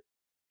digs it.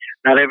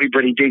 Not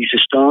everybody digs the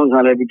Stones.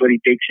 Not everybody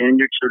digs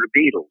Hendrix or the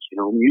Beatles.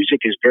 Music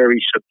is very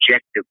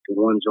subjective to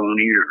one's own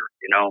ear.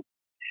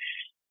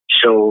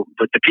 So,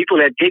 but the people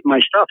that dig my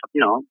stuff,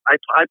 I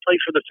play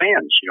for the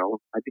fans.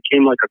 I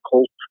became like a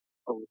cult.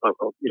 I don't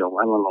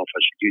know if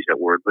I should use that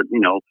word, but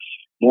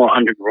more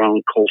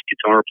underground cult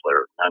guitar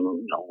player. I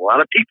mean, a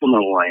lot of people know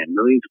who I am.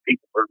 Millions of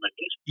people heard my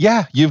music.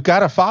 Yeah, you've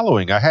got a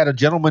following. I had a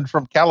gentleman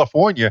from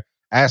California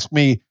ask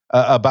me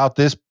about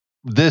this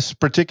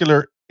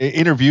particular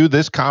interview,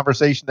 this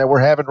conversation that we're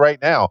having right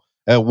now.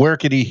 Where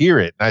can he hear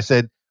it? And I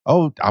said,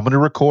 "Oh, I'm going to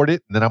record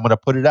it, and then I'm going to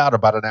put it out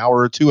about an hour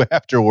or two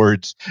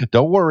afterwards.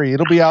 Don't worry,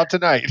 it'll be out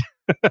tonight."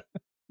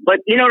 But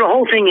the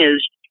whole thing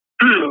is,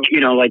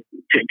 like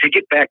to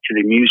get back to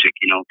the music,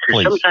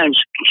 because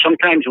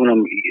sometimes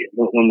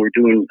when we're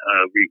doing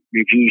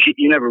reviews,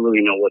 you never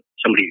really know what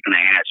somebody's going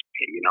to ask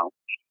you.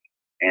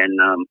 And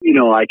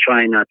I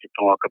try not to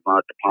talk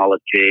about the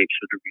politics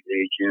or the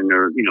religion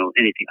or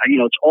anything.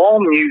 It's all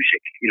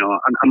music.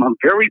 I'm a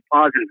very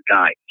positive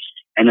guy.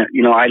 And,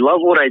 I love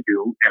what I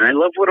do, and I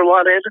love what a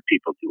lot of other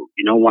people do.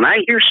 When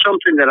I hear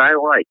something that I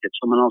like that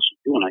someone else is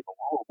doing, I go,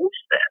 "Oh, who's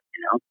that?"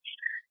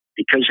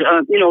 Because,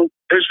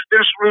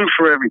 there's room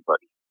for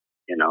everybody.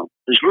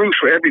 There's room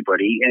for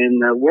everybody,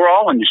 and we're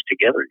all in this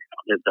together.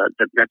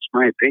 That's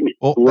my opinion.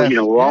 Well,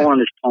 we're all on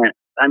this planet.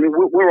 I mean,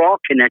 we're all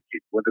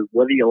connected,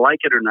 whether you like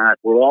it or not.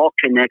 We're all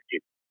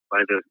connected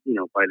by the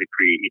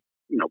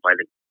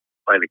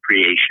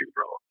creation,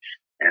 bro.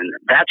 And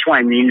that's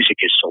why music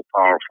is so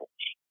powerful.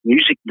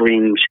 Music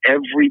brings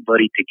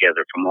everybody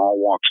together from all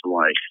walks of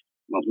life,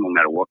 no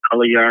matter what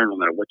color you are, no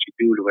matter what you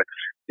do.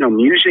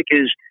 Music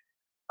is,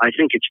 I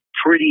think it's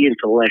pretty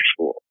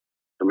intellectual.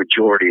 The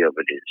majority of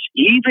it is.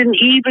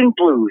 Even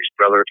blues,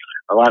 brother.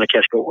 A lot of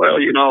cats go,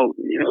 "Well, you're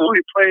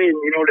playing,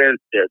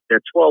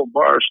 that 12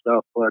 bar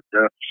stuff." But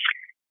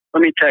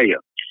let me tell you,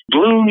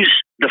 blues,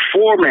 the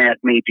format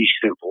may be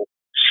simple,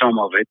 some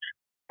of it,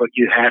 but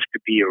you have to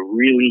be a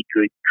really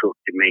good cook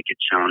to make it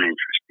sound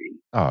interesting.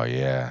 Oh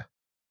yeah,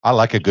 I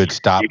like a good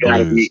stop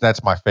blues.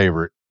 That's my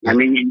favorite. I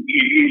mean,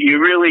 you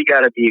really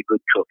got to be a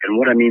good cook, and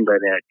what I mean by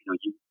that,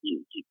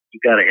 you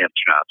got to have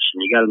chops,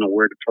 and you got to know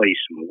where to place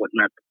them, what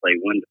not to play,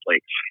 when to play,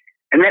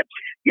 and that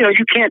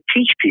you can't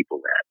teach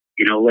people that.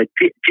 Like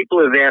people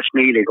have asked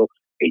me, they go,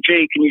 "Hey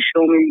Jay, can you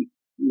show me,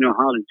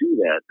 how to do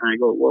that?" And I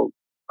go, "Well,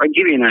 I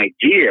give you an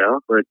idea,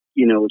 but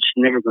it's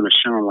never going to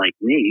sound like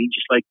me.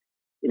 Just like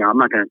I'm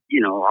not going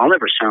to, I'll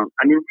never sound.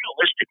 I mean,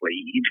 realistically,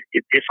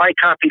 if I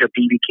copied a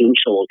BB King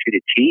solo to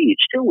the T, it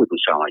still wouldn't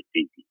sound like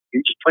BB.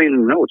 You're just playing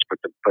the notes, but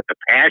the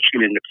passion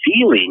and the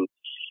feeling,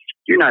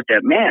 you're not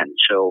that man.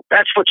 So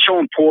that's what's so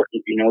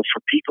important,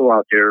 for people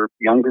out there,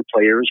 younger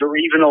players or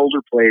even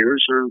older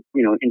players or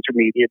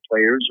intermediate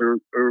players or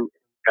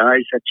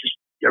guys that just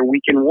are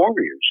weekend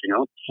warriors.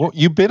 Well,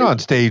 you've been on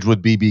stage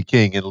with BB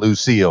King and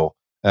Lucille.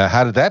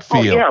 How did that feel?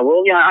 Oh, yeah.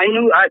 Well, yeah, I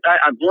knew. I've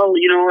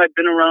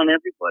been around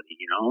everybody.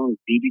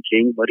 BB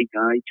King, Buddy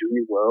Guy,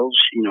 Junior Wells,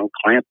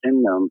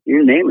 Clapton,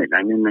 you name it.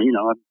 I mean,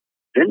 I've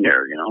been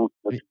there.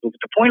 But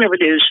the point of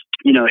it is,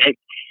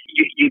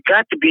 you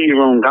got to be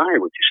your own guy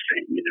with this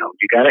thing.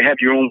 You got to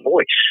have your own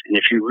voice, and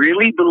if you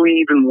really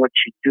believe in what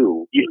you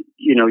do,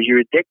 you're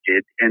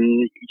addicted, and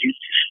you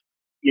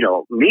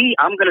just, me,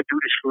 I'm going to do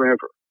this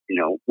forever.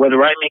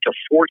 Whether I make a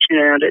fortune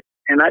at it,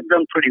 and I've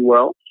done pretty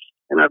well.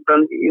 And I've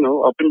done,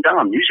 up and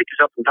down. Music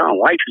is up and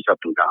down. Life is up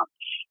and down.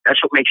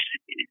 That's what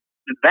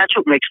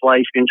makes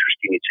life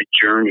interesting. It's a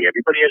journey.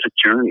 Everybody has a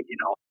journey,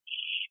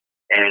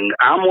 And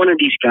I'm one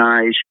of these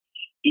guys.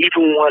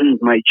 Even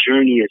when my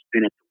journey has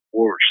been at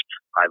the worst,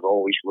 I've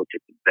always looked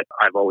at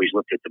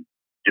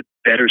the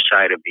better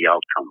side of the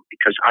outcome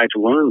because I've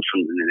learned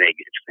from the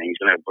negative things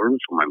and I've learned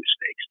from my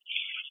mistakes.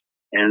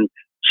 And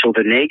so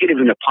the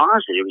negative and the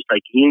positive is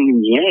like yin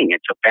and yang.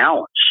 It's a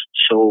balance.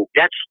 So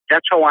that's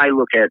how I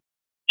look at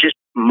just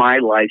my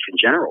life in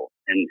general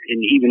and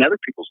even other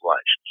people's lives.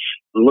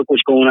 And look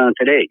what's going on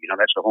today.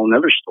 That's a whole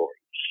nother story.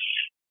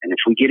 And if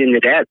we get into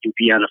that, you'll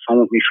be on the phone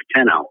with me for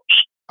 10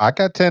 hours. I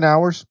got 10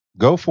 hours.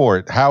 Go for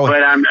it. How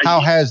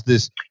has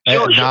this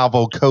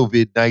novel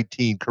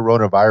COVID-19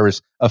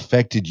 coronavirus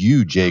affected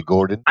you, Jay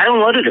Gordon? I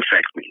don't let it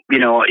affect me.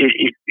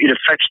 It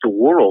affects the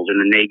world in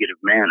a negative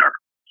manner.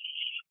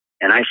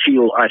 And I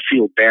feel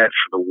bad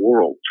for the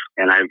world.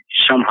 And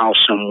somehow,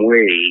 some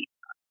way,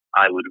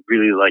 I would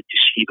really like to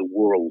see the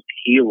world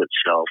heal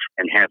itself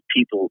and have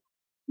people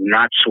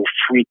not so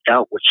freaked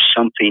out with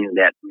something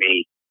that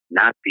may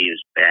not be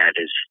as bad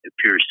as it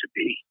appears to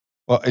be.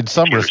 Well, in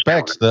some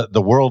respects,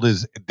 the world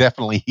is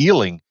definitely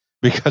healing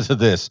because of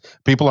this.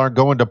 People aren't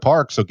going to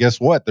parks, so guess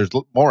what? There's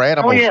more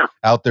animals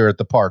out there at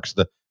the parks.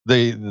 The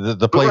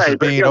place is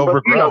being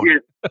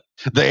overgrown.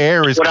 The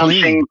air is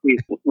clean.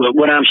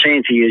 What I'm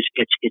saying to you is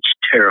it's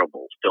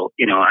terrible. Still,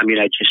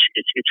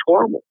 it's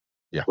horrible.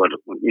 Yeah. What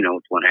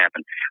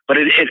happened, but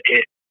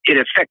it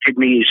affected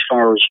me as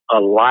far as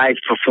live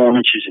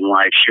performances and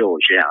live shows.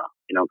 Yeah,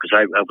 because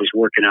I was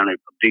working on a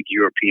big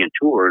European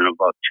tour, and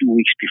about 2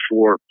 weeks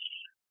before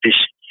this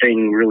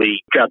thing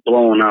really got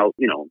blown out,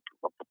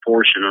 a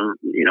proportion, or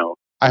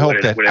I hope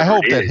whatever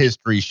it that is.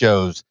 history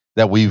shows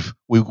that we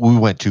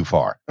went too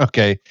far.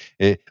 Okay,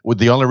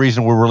 the only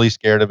reason we're really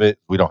scared of it,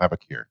 we don't have a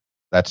cure.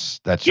 That's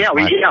Yeah, just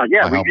we my just don't,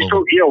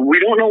 we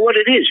don't know what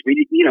it is.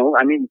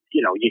 I mean,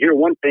 you hear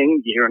one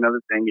thing, you hear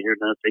another thing, you hear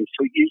another thing.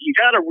 So you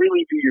got to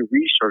really do your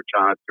research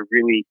on it to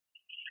really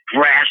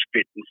grasp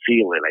it and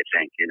feel it. I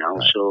think,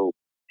 Right. So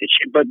it's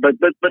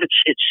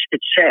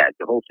it's sad.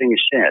 The whole thing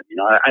is sad.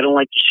 I don't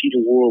like to see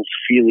the world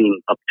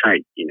feeling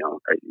uptight.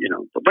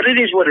 But it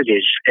is what it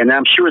is, and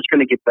I'm sure it's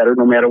going to get better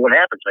no matter what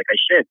happens. Like I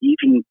said,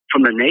 even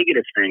from the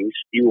negative things,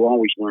 you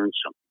always learn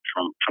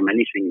something from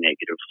anything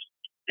negative.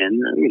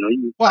 And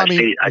Well, I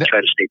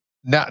try to stay.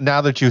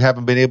 Now that you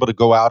haven't been able to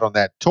go out on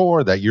that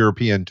tour, that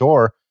European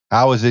tour,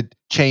 how has it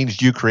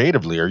changed you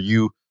creatively? Are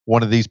you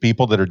one of these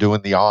people that are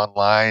doing the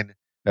online?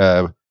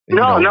 No.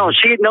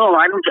 See, no,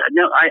 I don't.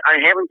 No, I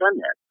haven't done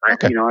that.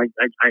 Okay.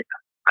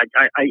 I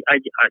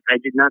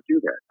did not do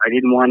that. I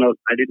didn't want to.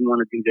 I didn't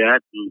want to do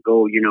that and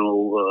go. It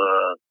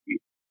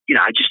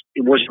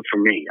wasn't for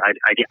me.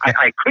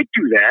 I could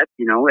do that.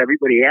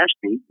 Everybody asked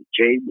me,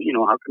 Jay,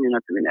 how come you're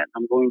not doing that?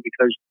 I'm going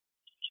because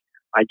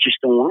I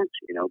just don't want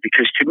to.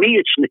 Because to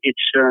me,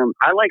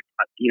 I like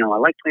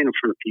playing in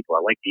front of people. I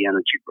like the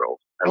energy, bro.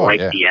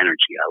 The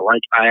energy.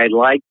 I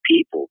like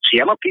people. See,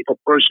 I'm a people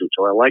person,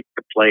 so I like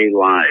to play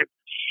live.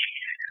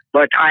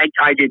 But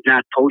I did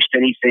not post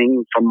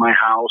anything from my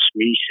house,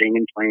 me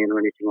singing, playing, or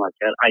anything like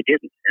that. I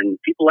didn't. And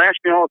people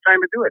ask me all the time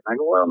to do it. And I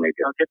go, well,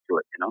 maybe I'll get to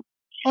it,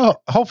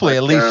 Well, hopefully,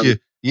 at least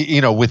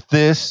with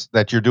this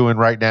that you're doing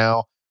right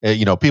now,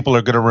 people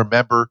are going to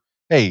remember.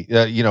 Hey,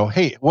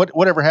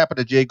 whatever happened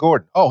to Jay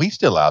Gordon? Oh, he's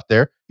still out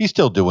there. He's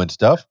still doing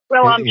stuff.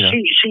 Well, I'm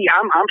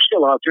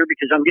still out there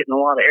because I'm getting a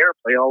lot of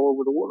airplay all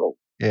over the world.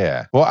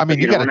 Yeah. Well, I mean,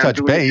 you got to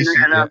touch base.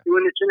 And I'm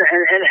doing this,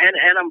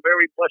 and I'm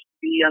very blessed to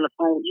be on the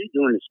phone with you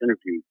doing this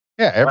interview.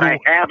 Yeah, but I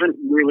haven't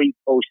really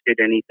posted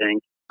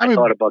anything. I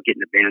thought about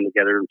getting a band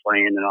together and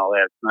playing and all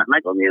that. And I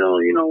go,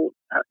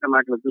 I'm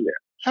not going to do that.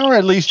 Or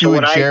at least you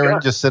and Sharon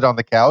just sit on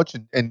the couch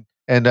and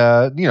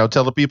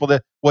tell the people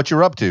that what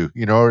you're up to,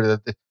 or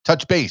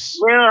touch base.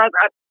 Well,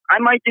 I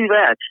might do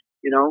that.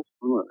 I'll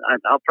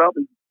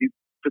probably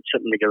put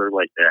something together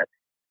like that.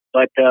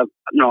 But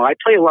no, I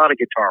play a lot of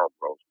guitar,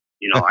 bro.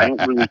 I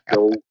don't really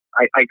go.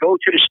 I go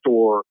to the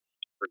store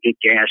or get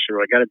gas,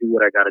 or I got to do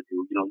what I got to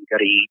do. You got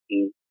to eat.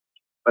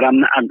 But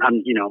I'm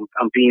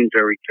being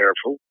very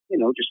careful.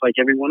 Just like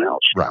everyone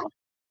else. Right.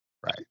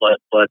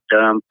 But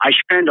I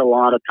spend a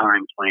lot of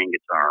time playing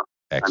guitar.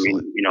 Excellent. I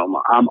mean,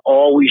 I'm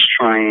always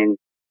trying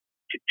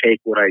to take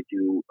what I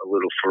do a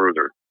little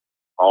further.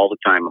 All the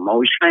time, I'm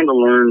always trying to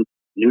learn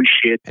new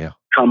shit. Yeah.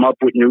 Come up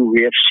with new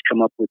riffs.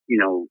 Come up with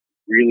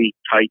really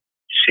tight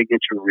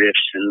signature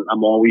riffs, and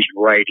I'm always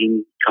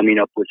writing, coming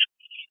up with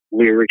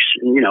lyrics.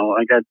 And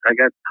I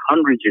got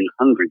hundreds and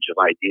hundreds of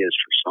ideas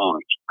for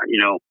songs.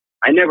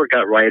 I never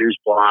got writer's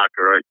block,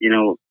 or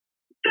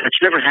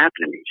that's never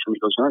happened to me. Somebody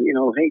goes, oh,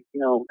 hey,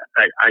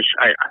 I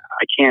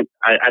can't.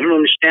 I don't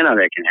understand how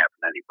that can happen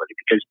to anybody,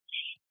 because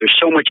there's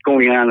so much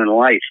going on in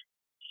life,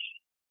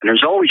 and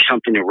there's always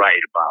something to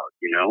write about.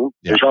 Yeah.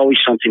 There's always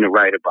something to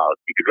write about.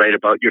 You could write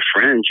about your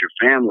friends, your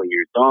family,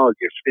 your dog,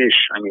 your fish.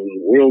 I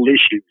mean, world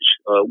issues,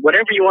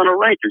 whatever you want to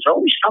write. There's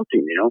always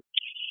something.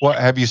 Well,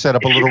 have you set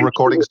up a little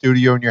recording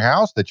studio in your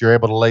house that you're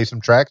able to lay some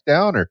tracks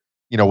down, or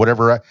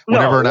whenever an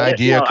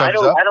idea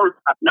comes up?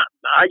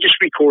 I just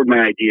record my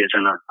ideas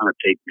on a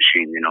tape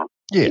machine.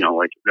 Yeah.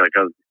 Like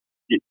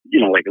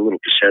a little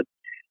cassette.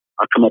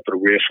 I'll come up with a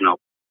riff and I'll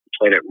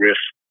play that riff.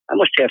 I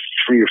must have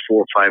 300 or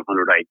 400 or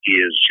 500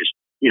 ideas. Just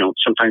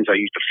sometimes I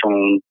use the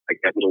phone. I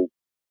got little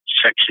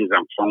sections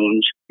on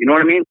phones. You know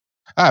what I mean?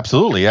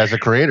 Absolutely. As a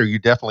creator, you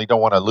definitely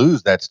don't want to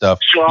lose that stuff.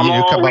 So I'm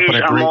always up with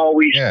a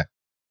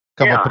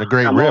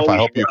great riff. I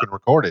hope you can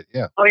record it.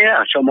 Yeah. Oh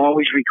yeah. So I'm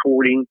always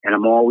recording, and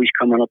I'm always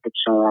coming up with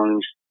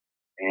songs,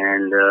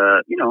 and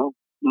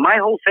my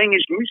whole thing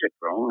is music,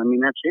 bro. I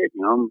mean, that's it.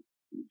 I'm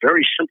a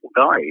very simple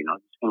guy.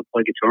 Just want to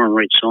play guitar and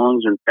write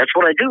songs, and that's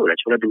what I do.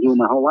 That's what I've been doing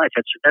my whole life.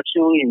 That's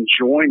the only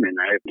enjoyment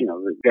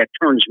that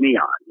turns me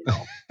on.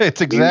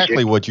 It's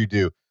exactly what you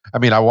do. I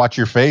mean, I watch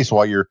your face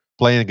while you're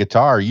playing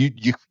guitar.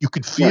 You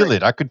could feel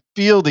it. I could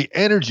feel the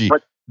energy,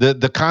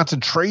 the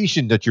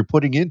concentration that you're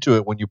putting into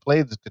it when you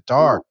play this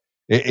guitar.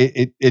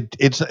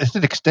 It's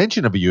an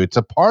extension of you. It's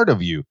a part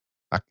of you.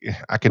 I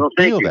can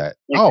feel that.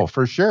 Oh,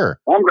 for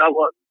sure. Well,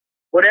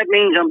 that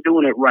means I'm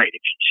doing it right.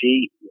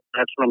 See,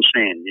 that's what I'm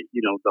saying.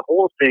 The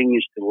whole thing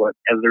is to let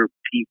other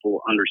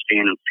people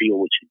understand and feel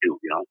what you do.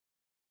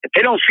 If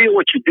they don't feel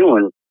what you're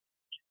doing,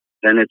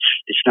 then it's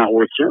not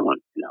worth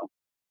doing.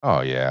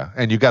 Oh yeah,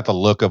 and you got the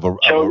look of a.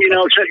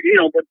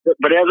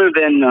 But other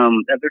than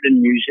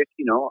music,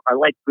 I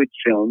like good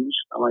films.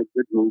 I like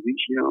good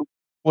movies.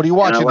 What are you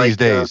watching these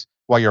days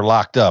while you're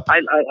locked up?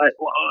 A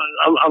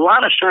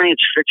lot of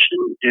science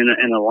fiction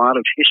and a lot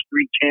of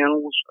history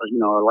channels. I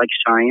like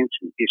science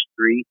and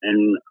history,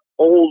 and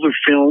older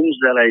films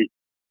that I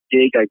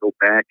dig. I go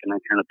back and I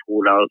kind of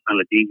pull it out on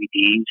the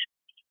DVDs.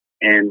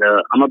 And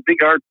I'm a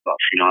big art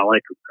buff. I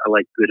like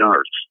good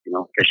art.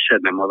 Like I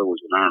said, my mother was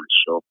an artist,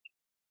 so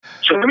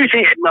So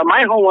everything,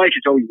 my whole life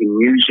has always been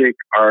music,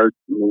 art,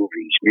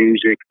 movies,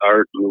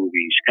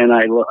 and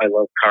I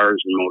love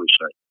cars and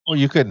motorcycles. Well,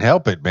 you couldn't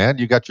help it, man.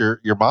 You got your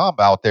mom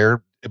out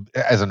there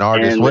as an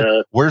artist.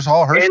 And Where's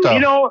all her and stuff? you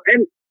know,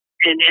 and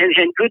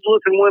good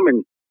looking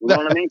women. You know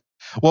what I mean?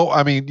 Well,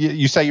 I mean,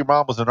 you say your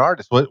mom was an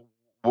artist.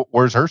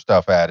 Where's her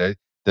stuff at?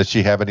 Does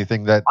she have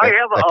anything that I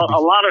have that could be... a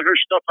lot of her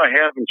stuff. I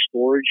have in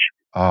storage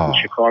in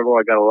Chicago.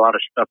 I got a lot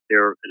of stuff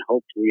there, and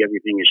hopefully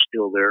everything is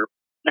still there.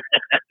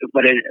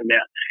 But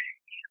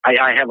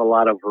I have a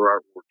lot of her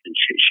artwork, and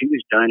she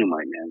was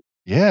dynamite, man.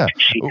 Yeah,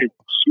 she could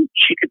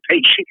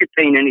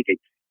paint anything.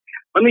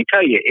 Let me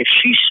tell you, if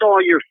she saw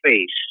your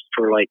face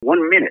for like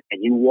 1 minute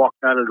and you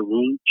walked out of the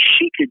room,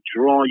 she could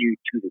draw you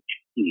to the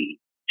T.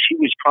 She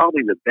was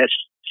probably the best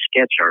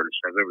sketch artist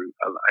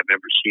I've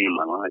ever seen in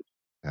my life.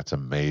 That's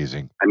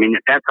amazing. I mean,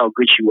 that's how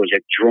good she was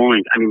at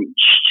drawing. I mean,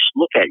 just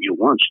look at you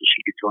once and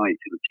she could draw you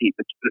to the T.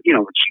 But you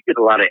know, she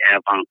did a lot of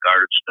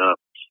avant-garde stuff.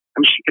 I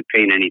mean, she could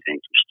paint anything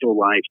from still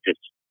life to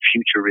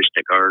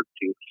futuristic art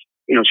to,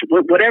 you know, so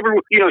whatever.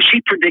 You know,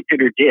 she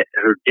predicted her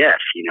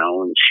death. You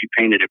know, and she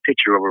painted a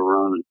picture of her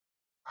own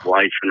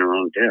life and her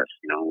own death.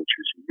 You know, which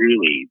was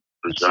really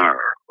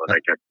bizarre. But I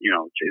got, you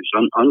know, it's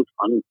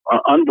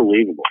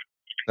unbelievable.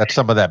 That's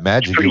some of that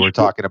magic you were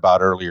talking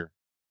about earlier.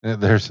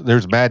 There's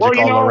magic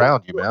all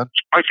around you, man.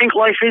 I think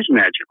life is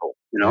magical.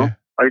 You know, yeah.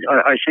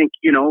 I think,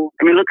 you know,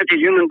 I mean, look at the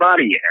human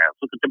body you have.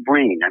 Look at the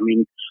brain. I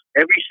mean,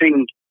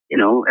 everything. You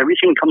know,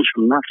 everything comes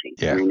from nothing.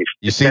 Yeah. I mean,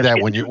 you see that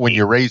when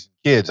you're raising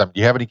kids. Do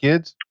you have any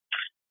kids?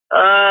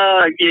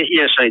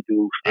 Yes, I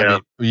do. Yeah. I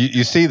mean,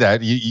 you see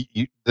that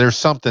you there's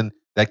something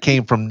that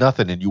came from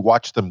nothing, and you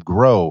watch them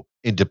grow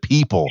into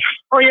people.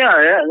 Oh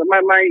yeah.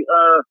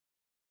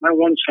 My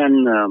one son,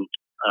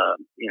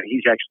 you know,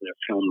 he's actually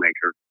a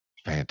filmmaker.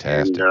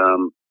 Fantastic.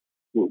 And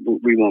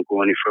we won't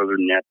go any further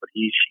than that. But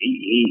he's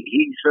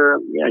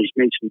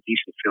made some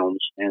decent films.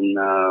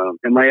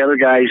 And my other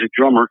guy is a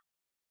drummer.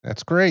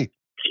 That's great.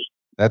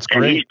 That's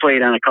great. And he's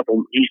played on a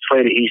couple. He's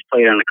played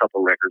on a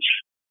couple records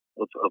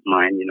of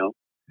mine. You know.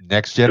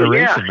 Next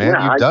generation, man.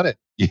 You've done it.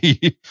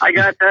 I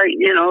got that.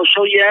 You know.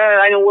 So yeah,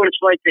 I know what it's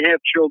like to have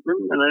children,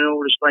 and I know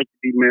what it's like to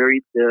be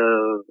married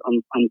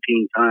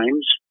umpteen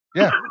times.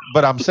 Yeah,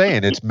 but I'm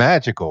saying it's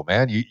magical,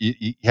 man.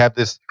 You have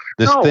this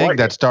thing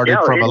that started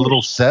from a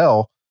little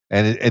cell,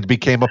 and it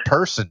became a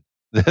person,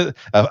 an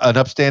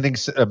upstanding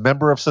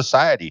member of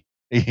society,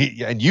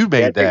 and you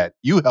made that.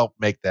 You helped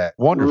make that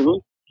wonderful.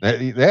 Mm-hmm.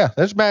 Yeah,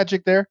 there's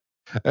magic there.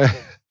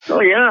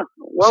 Oh yeah.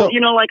 Well, so, you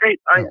know, like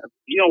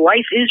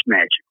life is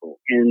magical,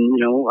 and you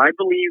know, I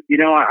believe, you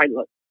know,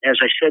 as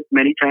I said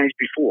many times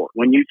before,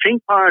 when you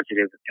think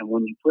positive and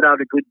when you put out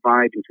a good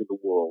vibe into the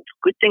world,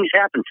 good things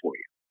happen for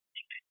you.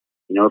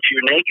 You know, if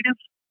you're negative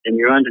and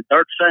you're on the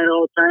dark side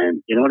all the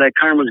time, you know, that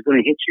karma's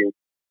going to hit you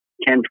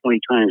 10, 20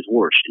 times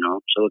worse, you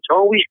know. So it's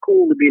always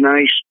cool to be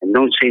nice and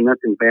don't say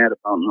nothing bad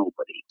about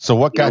nobody. So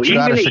what got you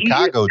out of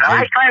Chicago, Jay?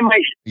 I find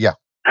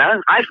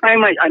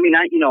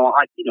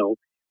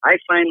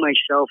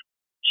myself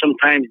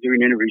sometimes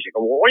during interviews, I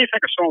go, well, what do you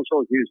think of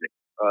so-and-so's music?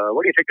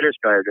 What do you think of this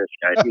guy or this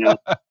guy? You know,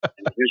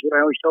 and here's what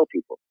I always tell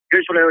people.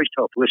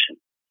 Listen,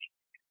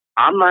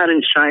 I'm not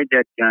inside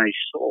that guy's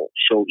soul.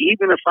 So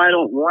even if I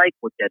don't like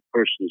what that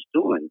person's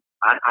doing,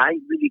 I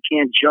really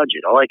can't judge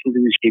it. All I can do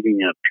is give you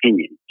an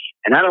opinion.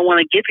 And I don't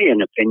want to give you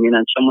an opinion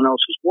on someone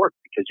else's work,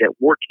 because that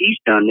work he's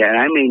done that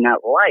I may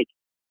not like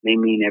may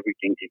mean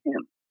everything to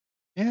him.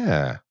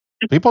 Yeah.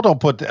 People don't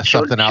put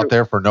something out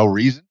there for no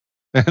reason.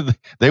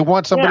 They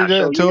want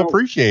somebody to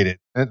appreciate it,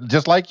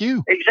 just like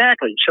you.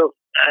 Exactly. So,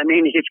 I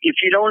mean, if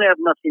you don't have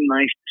nothing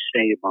nice to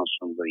say about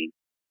somebody,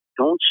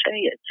 don't say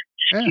it.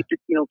 Just keep it,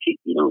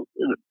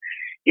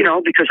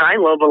 because I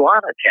love a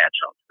lot of cats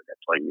out there that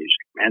play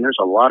music, man. There's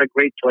a lot of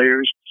great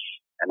players,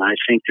 and I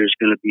think there's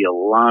going to be a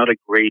lot of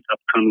great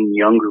upcoming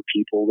younger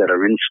people that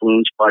are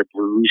influenced by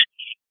blues.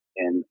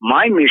 And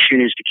my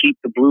mission is to keep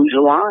the blues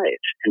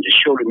alive and to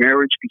show the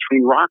marriage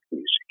between rock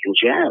music and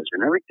jazz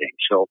and everything.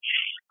 So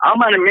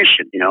I'm on a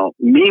mission, you know,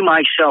 me,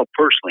 myself,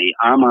 personally,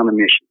 I'm on a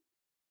mission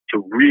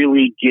to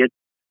really get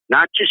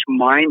not just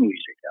my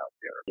music out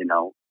there, you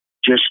know,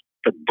 just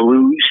the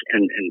blues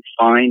and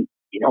find,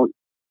 you know,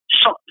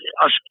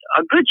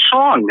 a good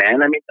song,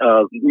 man. I mean,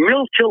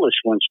 Mill Tillis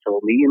once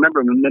told me, you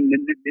remember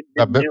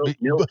Mill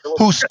Tillis?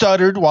 Who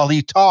stuttered while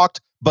he talked,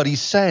 but he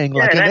sang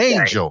like an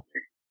angel.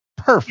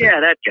 Perfect. Yeah,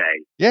 that guy.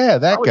 Yeah,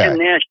 that guy. I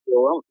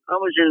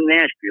was in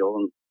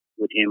Nashville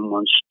with him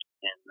once,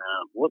 and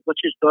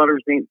what's his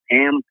daughter's name?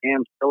 Pam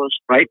Tillis,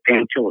 right?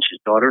 Pam Tillis'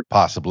 daughter.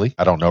 Possibly.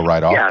 I don't know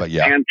right off, but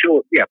yeah. Pam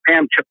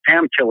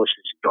Tillis'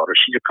 daughter.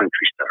 She's a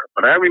country star.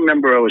 But I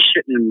remember I was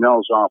sitting in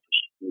Mel's office,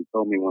 and he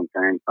told me one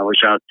time, I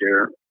was out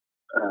there.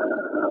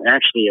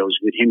 Actually, I was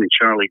with him and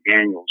Charlie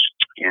Daniels,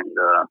 and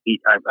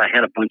I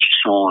had a bunch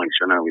of songs,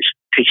 and I was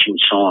pitching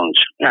songs.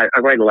 I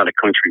write a lot of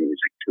country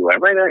music too. I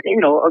write, a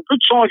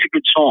good song is a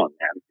good song,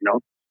 man. You know,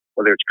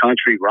 whether it's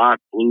country, rock,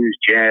 blues,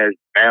 jazz,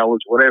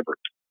 ballads, whatever.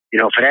 You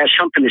know, if it has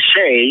something to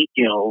say,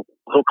 you know,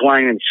 hook,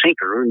 line, and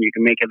sinker, and you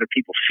can make other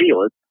people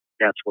feel it,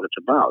 that's what it's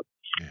about.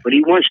 But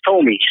he once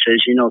told me, he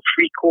says,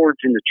 three chords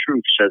in the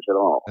truth says it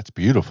all. That's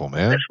beautiful,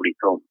 man. That's what he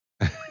told me.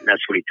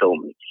 That's what he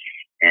told me.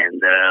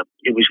 And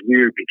it was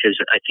weird because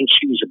I think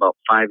she was about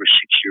 5 or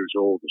 6 years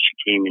old, and she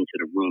came into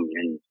the room,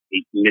 and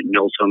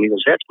Mill told me, he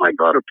goes, "That's my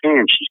daughter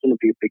Pam. She's going to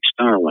be a big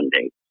star one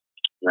day."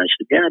 And I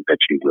said, "Yeah, I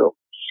bet she will."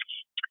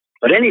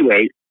 But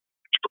anyway,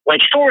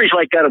 like stories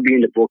like that will be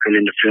in the book and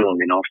in the film.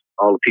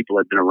 All the people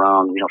I've been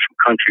around, from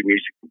country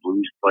music to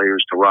blues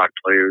players to rock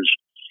players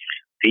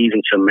to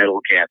even some metal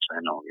cats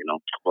I know.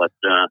 But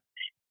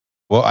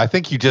well, I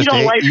think you just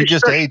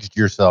aged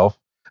yourself.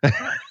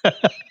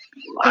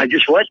 I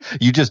just what?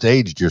 You just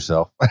aged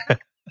yourself.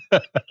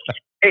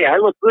 Hey, I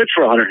look good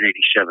for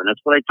 187. That's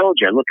what I told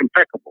you. I look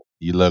impeccable.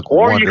 You look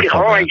or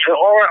wonderful. I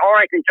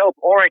can tell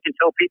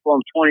people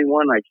I'm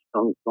 21. I just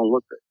don't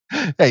look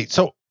good. Hey,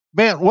 so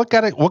man, what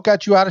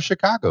got you out of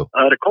Chicago?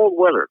 The cold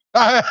weather.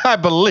 I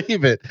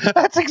believe it.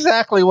 That's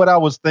exactly what I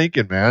was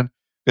thinking, man.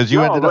 Because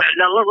you ended up.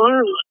 Now,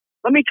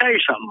 let me tell you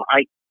something.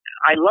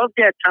 I love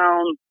that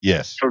town.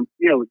 Yes.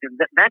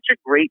 That's a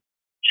great.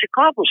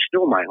 Chicago's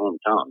still my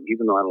hometown,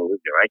 even though I don't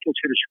live there. I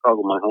consider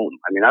Chicago my home.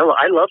 I mean, I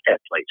love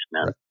that place,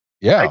 man. Right.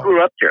 Yeah, I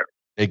grew up there.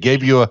 It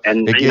gave you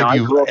energy. I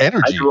grew up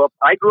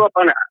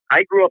on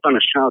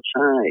the south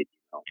side.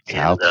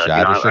 South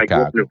side of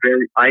Chicago.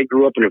 I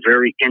grew up in a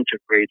very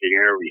integrated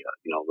area.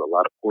 A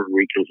lot of Puerto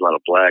Ricans, a lot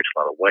of blacks, a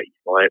lot of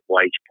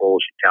whites,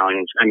 Polish,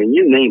 Italians. I mean,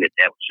 you name it,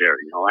 that was there.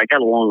 I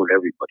got along with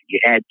everybody. You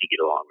had to get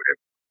along with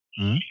everybody.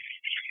 Mm-hmm.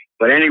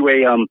 But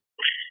anyway,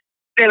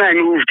 then I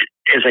moved.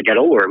 As I got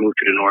older, I moved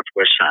to the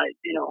northwest side.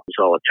 It was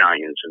all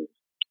Italians, and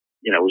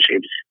it was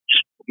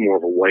just more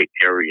of a white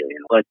area.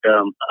 But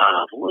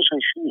what was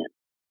I saying?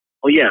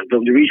 Oh yeah, the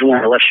reason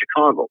why I left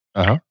Chicago.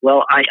 Uh-huh.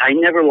 Well, I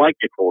never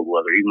liked the cold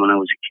weather, even when I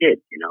was a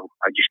kid.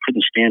 I just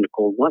couldn't stand the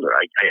cold weather.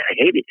 I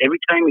hated it. Every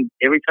time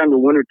the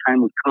winter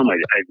time would come, I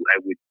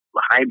would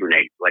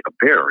hibernate like a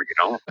bear.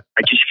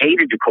 I just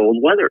hated the cold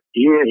weather.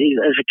 Even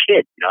as a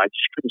kid, I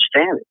just couldn't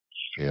stand it.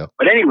 Yeah.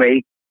 But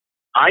anyway,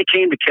 I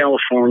came to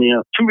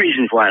California. 2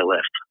 reasons why I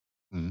left.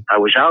 Mm-hmm. I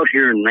was out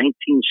here in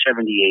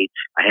 1978.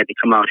 I had to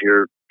come out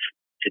here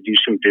to do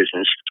some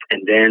business,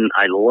 and then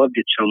I loved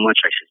it so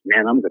much. I said,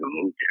 "Man, I'm going to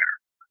move there."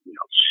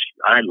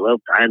 I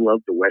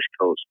love the West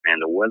Coast, man.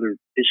 The weather.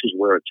 This is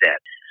where it's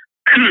at.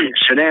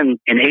 So then,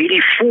 in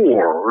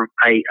 '84,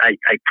 I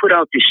put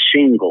out this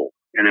single,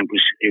 and it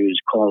was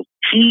called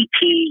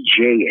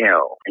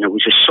TTJL, and it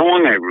was a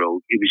song I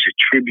wrote. It was a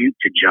tribute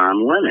to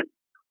John Lennon.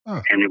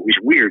 Huh. And it was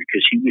weird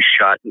because he was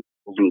shot and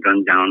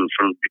gunned down in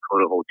front of the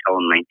Dakota Hotel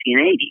in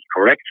 1980,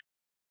 correct?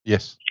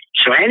 Yes.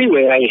 So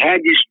anyway, I had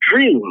this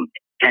dream,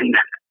 and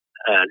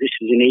this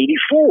is in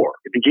 '84,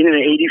 the beginning of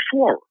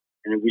 '84,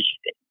 and it was,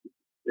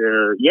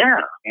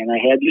 and I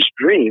had this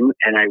dream,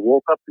 and I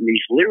woke up in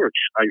these lyrics.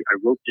 I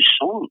wrote this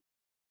song,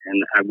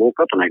 and I woke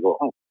up and I go,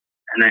 oh,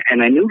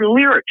 and I knew the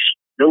lyrics.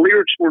 The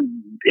lyrics were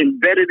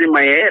embedded in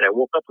my head. I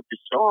woke up with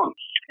this song,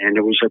 and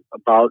it was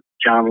about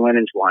John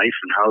Lennon's life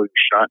and how he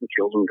was shot and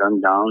killed and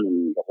gunned down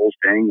and the whole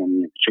thing.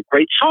 And it's a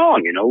great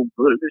song,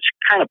 It's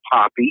kind of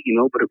poppy,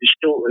 but it was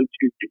still, it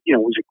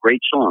was a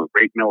great song,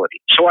 great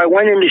melody. So I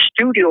went in the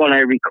studio and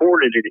I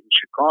recorded it in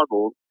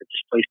Chicago at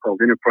this place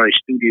called Enterprise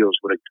Studios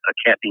with a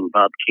cat named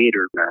Bob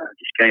Cater.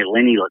 This guy,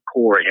 Lenny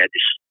LaCour, had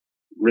this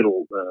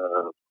little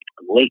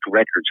Lake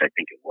Records, I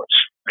think it was,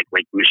 like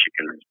Lake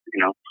Michigan,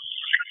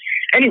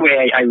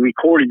 Anyway, I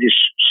recorded this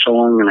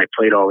song and I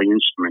played all the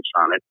instruments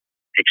on it,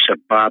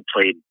 except Bob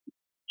played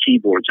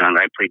keyboards on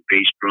it. I played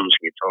bass, drums,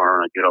 and guitar,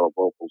 and I did all the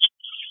vocals.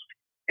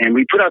 And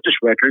we put out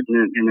this record,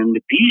 and then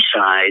the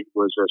B-side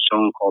was a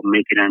song called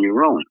Make It On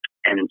Your Own.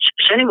 And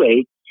so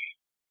anyway,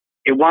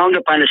 it wound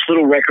up on this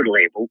little record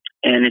label,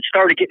 and it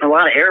started getting a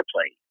lot of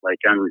airplay, like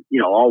on,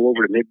 all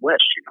over the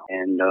Midwest,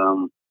 And,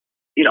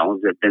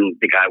 then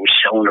the guy was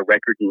selling a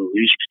record in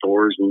music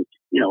stores, and,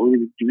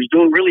 he was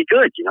doing really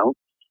good,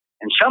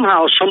 And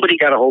somehow somebody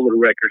got a hold of the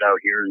record out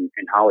here in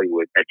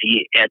Hollywood at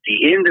the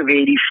end of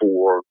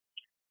 '84.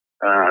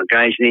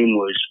 Guy's name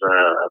was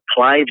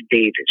Clive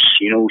Davis.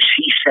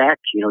 CSAC.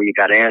 You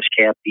got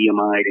ASCAP,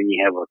 BMI, then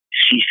you have a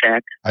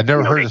CSAC. I've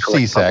never heard of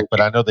CSAC, but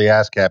I know the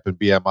ASCAP and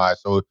BMI.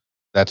 So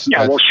that's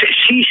well,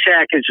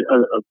 CSAC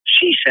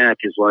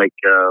is like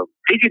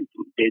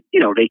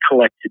they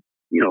collected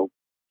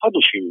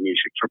publishing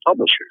music for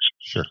publishers.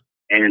 Sure.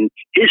 And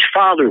his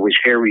father was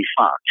Harry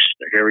Fox,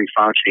 the Harry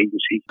Fox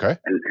Agency. Okay.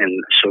 And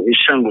so his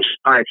son was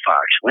Clive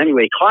Fox. Well,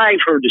 anyway, Clive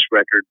heard this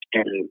record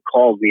and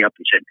called me up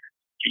and said,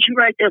 "Did you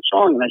write that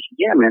song?" And I said,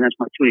 "Yeah, man, that's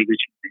my tune." He goes,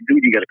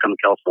 "Dude, you got to come to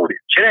California."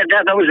 So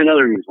that was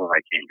another reason why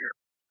I came here.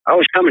 I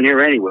was coming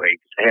here anyway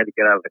because I had to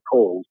get out of the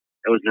cold.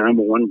 That was the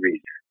number one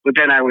reason. But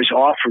then I was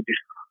offered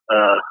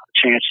a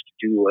chance to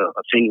do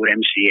a thing with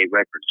MCA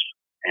Records.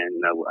 And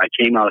I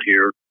came out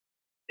here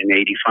in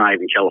 '85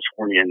 in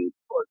California, and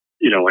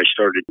I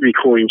started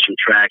recording some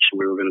tracks, and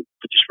we were going to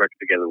put this record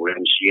together with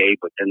MCA.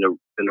 But then the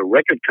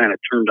record kind of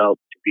turned out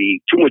to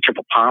be too much of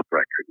a pop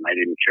record, and I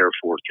didn't care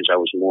for it because I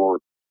was more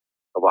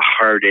of a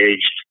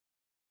hard-edged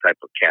type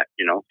of cat.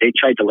 They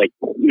tried to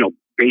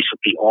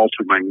basically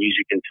alter my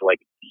music into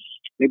like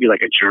maybe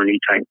like a Journey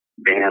type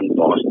band,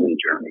 Boston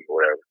Journey, or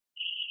whatever.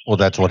 Well,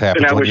 that's what And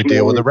happens I when was you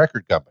deal more- with a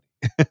record company.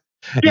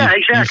 Yeah,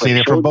 You've exactly. seen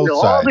it from both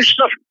all this sides.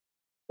 stuff.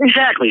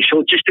 Exactly.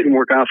 So it just didn't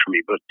work out for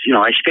me. But,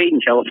 I stayed in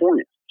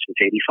California since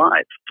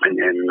 85. And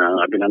then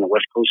I've been on the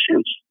West Coast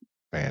since.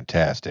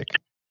 Fantastic.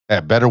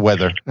 Better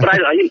weather. But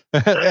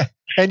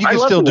and you I can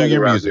love still the do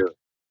your weather out music.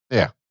 here.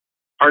 Yeah.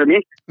 Pardon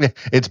me?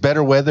 It's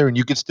better weather and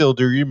you can still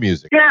do your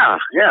music. Yeah.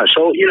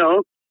 So,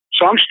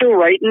 so I'm still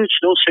writing,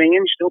 still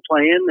singing, still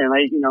playing. And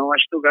I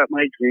still got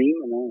my dream.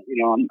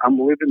 And, I'm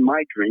living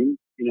my dream,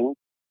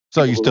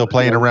 So you still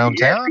playing around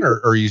town,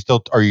 or are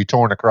you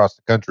touring across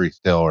the country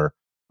still, or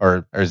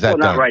is that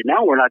not done? right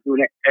now. We're not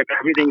doing it.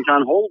 Everything's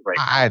on hold right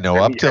now. I know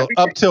up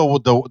till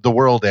the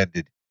world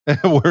ended.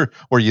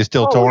 were you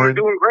still We touring? were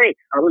doing great.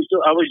 I was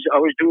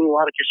doing a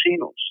lot of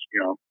casinos,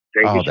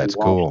 Vegas. Oh, that's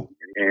cool.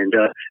 And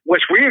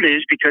what's weird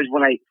is because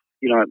when I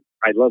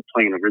love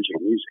playing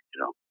original music,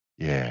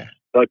 Yeah.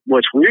 But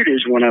what's weird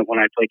is when I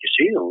play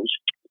casinos,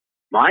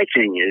 my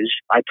thing is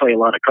I play a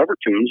lot of cover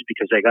tunes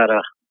because I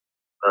gotta.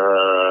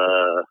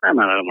 I don't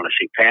want to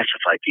say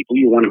pacify people.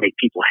 You want to make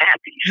people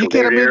happy. You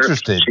get them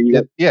interested. So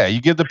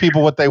you give the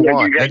people what they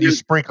want, and you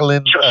sprinkle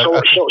in.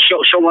 So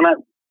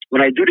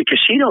when I do the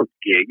casino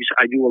gigs,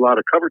 I do a lot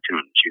of cover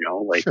tunes.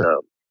 Like Sure.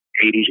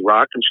 80s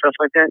rock and stuff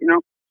like that.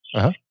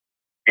 Uh-huh.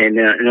 And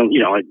a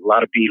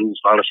lot of Beatles,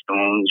 a lot of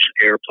Stones,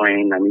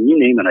 Airplane. I mean, you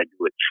name it, I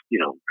do it.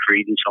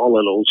 Creedence, all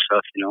that old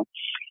stuff.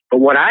 But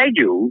what I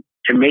do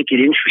to make it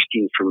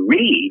interesting for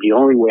me, the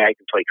only way I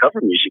can play cover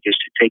music is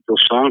to take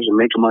those songs and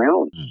make them my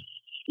own.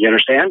 You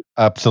understand?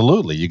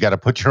 Absolutely. You got to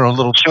put your own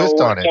little twist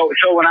on it.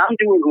 So when I'm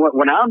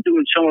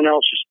doing someone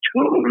else's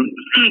tune,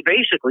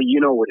 basically, you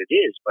know what it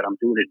is, but I'm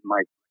doing it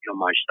in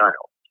my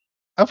style.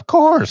 Of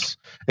course,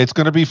 it's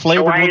going to be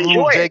flavored with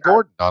little Jay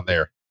Gordon on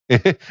there. So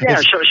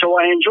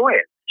I enjoy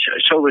it.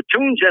 So the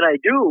tunes that I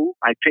do,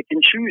 I pick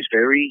and choose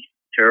very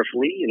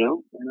carefully,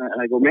 and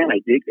I go, man, I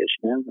dig this,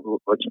 man.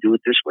 Let's do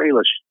it this way.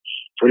 Let's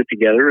put it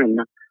together, and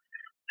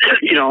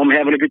I'm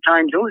having a good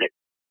time doing it.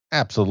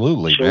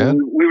 Absolutely, so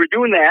man. We were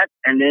doing that,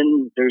 and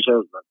then there's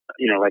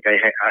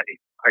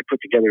I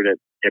put together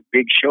that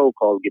big show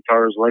called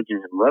Guitars,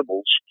 Legends, and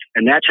Rebels,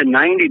 and that's a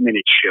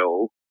 90-minute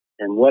show.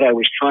 And what I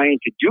was trying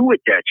to do with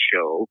that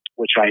show,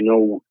 which I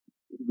know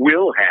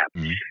will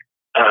happen,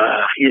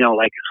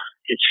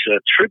 it's a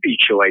tribute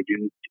show I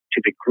do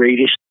to the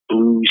greatest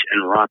blues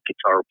and rock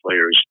guitar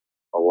players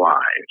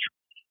alive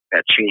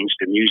that changed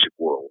the music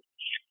world.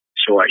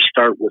 So I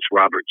start with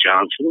Robert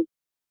Johnson,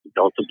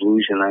 Delta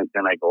Blues, and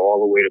then I go all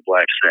the way to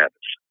Black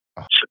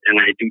Sabbath. And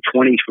I do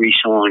 23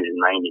 songs in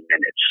 90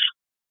 minutes.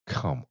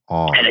 Come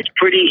on. And it's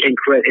pretty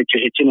incredible.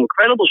 It's an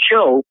incredible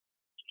show.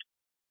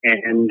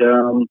 And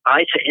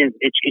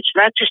it's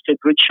not just a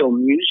good show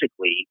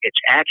musically, it's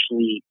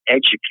actually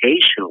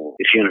educational,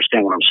 if you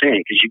understand what I'm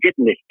saying, because you get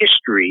into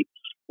history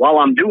while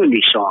I'm doing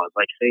these songs.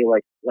 Like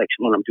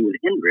when I'm doing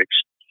Hendrix,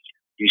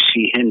 you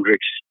see Hendrix,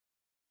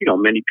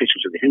 many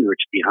pictures of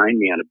Hendrix behind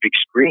me on a big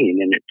screen,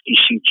 and you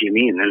see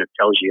Jimmy, and then it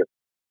tells you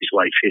his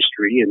life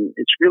history, and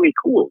it's really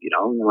cool,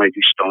 And when I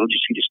do Stones, you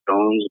see the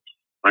Stones.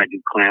 When I do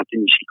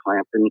Clapton, you see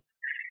Clapton,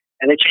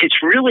 and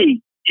it's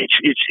really.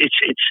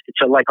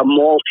 It's like a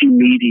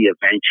multimedia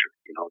venture.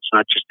 It's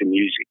not just the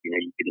music.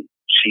 You can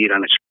see it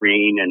on a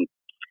screen, and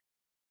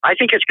I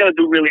think it's going to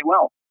do really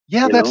well.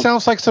 Yeah, that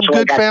sounds like some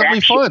good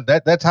family fun.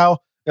 That's how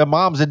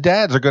moms and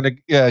dads are going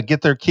to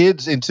get their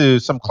kids into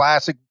some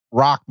classic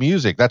rock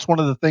music. That's one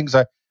of the things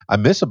I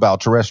miss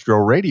about terrestrial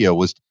radio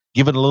was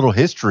giving a little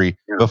history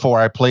before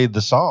I played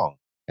the song,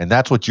 and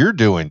that's what you're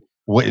doing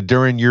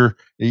during your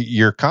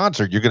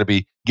concert. You're going to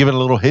be giving a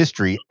little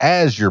history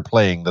as you're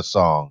playing the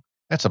song.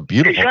 That's a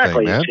beautiful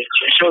thing, man.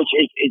 So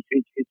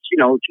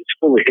it's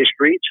full of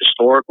history. It's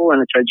historical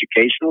and it's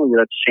educational, and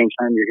at the same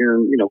time you're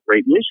hearing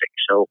great music.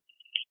 So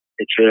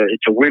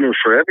it's a winner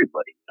for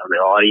everybody. The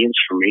audience,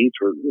 for me,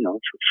 for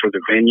the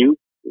venue.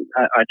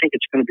 I think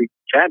it's going to be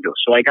fabulous.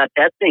 So I got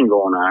that thing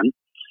going on,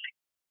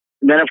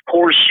 and then of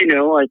course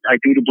I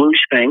do the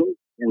blues thing,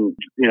 and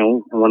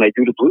and when I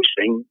do the blues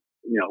thing,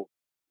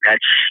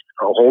 that's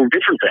a whole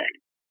different thing.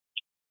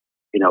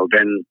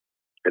 Then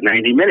the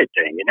 90-minute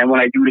thing. And then when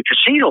I do the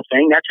casino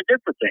thing, that's a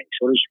different thing.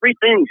 So there's three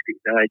things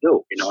that I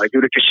do. I do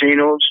the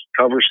casinos,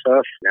 cover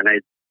stuff, and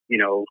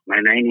my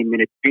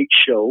 90-minute big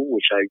show,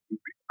 which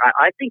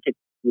I think it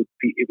would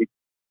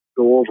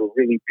go over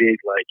really big,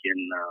 like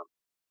in,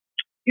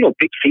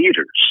 big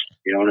theaters.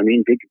 You know what I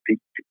mean?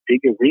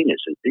 Big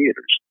arenas and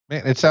theaters.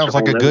 Man, it sounds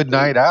like a good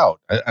night out.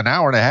 An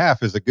hour and a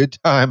half is a good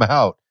time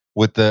out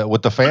with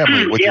the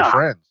family, with your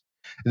friends.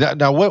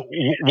 Now what?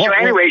 So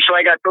anyway, so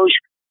I got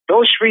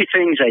those three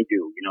things I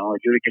do. I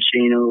do the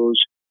casinos,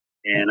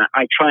 and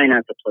I try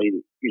not to play,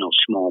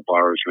 small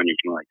bars or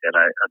anything like that.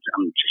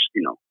 I'm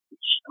just,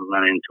 I'm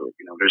not into it.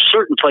 There's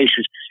certain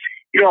places,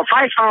 if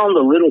I found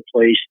a little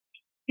place,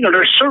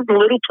 there's certain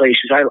little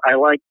places I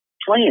like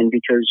playing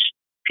because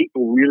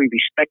people really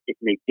respect it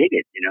and they dig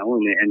it,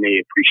 and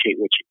they appreciate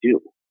what you do.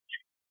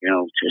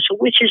 So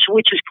which is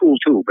cool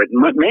too. But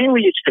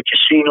mainly it's the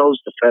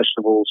casinos, the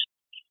festivals,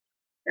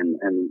 and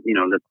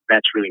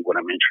that's really what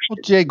I'm Well,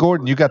 interested Jay in.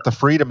 Gordon, you got the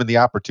freedom and the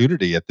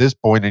opportunity at this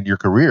point in your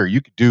career.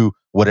 You could do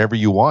whatever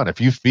you want.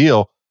 If you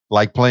feel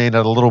like playing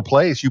at a little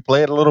place, you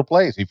play at a little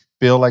place. If you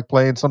feel like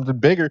playing something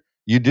bigger,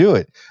 you do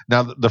it.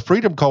 Now, the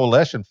Freedom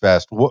Coalition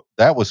Fest,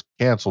 that was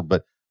canceled,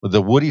 but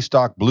the Woody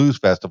Stock Blues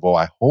Festival,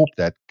 I hope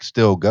that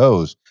still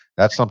goes.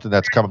 That's something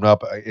that's coming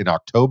up in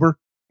October.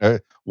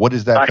 What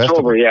is that October,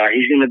 festival? yeah,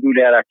 he's going to do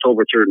that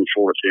October 3rd and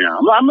 4th. Yeah,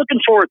 I'm looking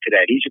forward to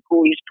that. He's a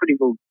pretty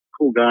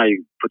cool guy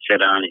who puts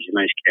that on. He's a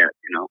nice cat.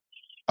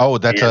 Oh,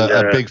 that's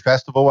a big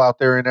festival out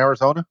there in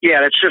Arizona? Yeah,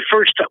 that's the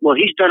first time. Well,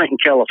 he's done it in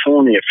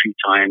California a few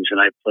times,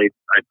 and I've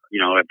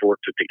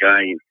worked with the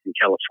guy in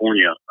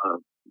California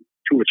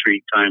 2 or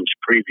 3 times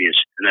previous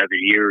in other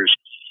years.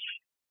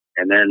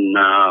 And then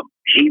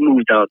he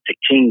moved out to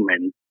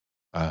Kingman,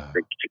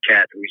 the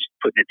cat who's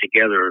putting it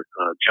together,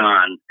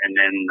 John. And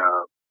then,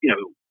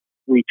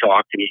 we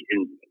talked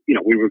and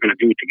we were going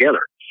to do it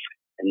together.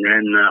 And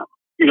then,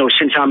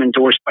 since I'm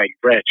endorsed by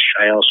Gretsch,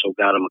 I also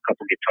got him a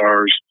couple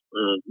guitars,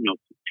 to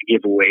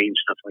give away and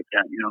stuff like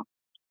that,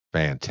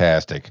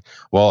 Fantastic.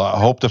 Well, I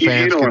hope the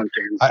fans you know can. what I'm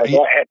saying.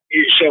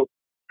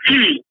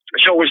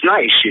 So it was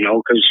nice,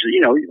 because,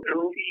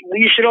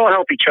 we should all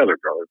help each other,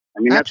 brother. I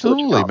mean, that's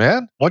absolutely,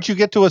 man. Once you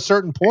get to a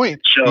certain point,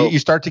 so, you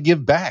start to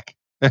give back.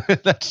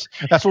 that's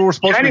what we're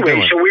supposed to be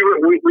doing. So we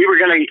were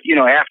going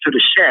to, after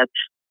the set,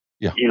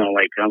 yeah.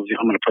 Like I'm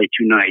going to play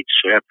 2 nights.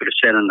 So after the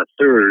set on the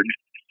 3rd,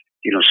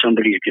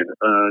 somebody's going to,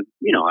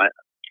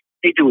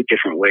 they do it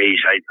different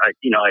ways. I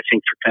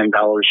think for $10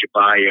 you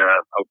buy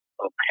a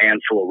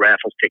handful of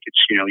raffle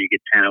tickets. You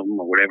get 10 of them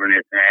or whatever.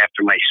 And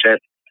after my set,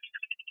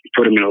 you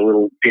put them in a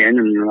little bin,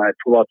 and I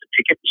pull out the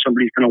ticket, and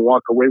somebody's going to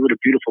walk away with a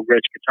beautiful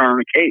Gretsch guitar in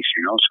a case.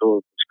 So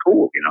it's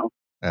cool.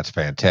 That's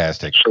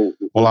fantastic. So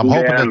well, I'm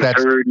hoping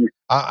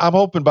I'm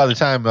hoping by the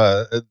time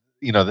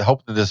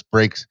hoping this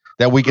breaks,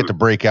 that we get to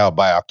break out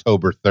by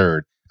October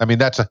 3rd. I mean,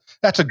 that's a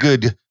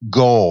good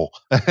goal,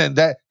 and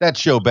that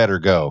show better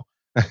go.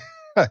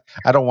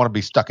 I don't want to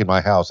be stuck in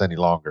my house any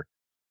longer.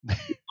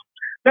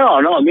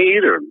 No, me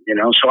either.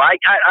 So I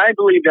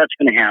believe that's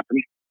going to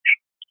happen.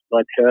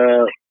 But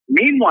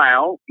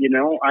meanwhile,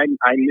 I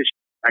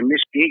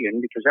miss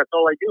gigging because that's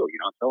all I do.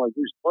 That's all I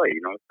do is play.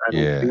 I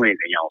don't do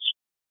anything else.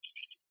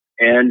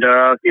 And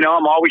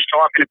I'm always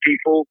talking to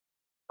people.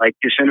 Like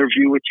this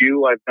interview with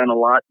you, I've done a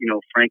lot.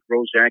 Frank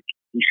Rozak,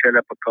 he set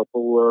up a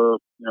couple.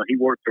 He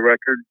worked the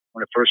record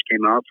when it first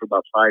came out for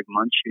about 5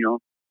 months.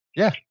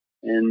 Yeah.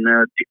 And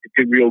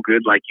did real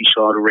good, like you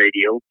saw the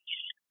radio.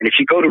 And if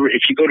you go to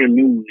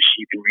news,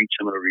 you can read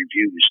some of the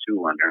reviews too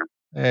on there.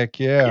 Heck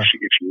yeah!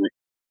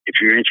 If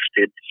you're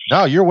interested.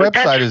 No, your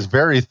website is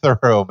very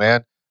thorough,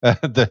 man.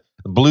 The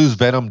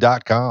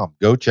bluesvenom.com.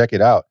 Go check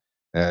it out.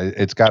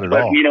 It's got it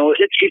all.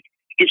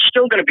 It's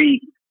still going to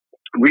be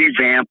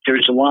revamped.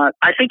 There's a lot.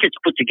 I think it's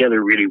put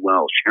together really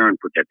well. Sharon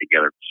put that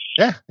together.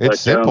 Yeah, it's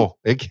simple.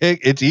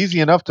 It's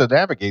easy enough to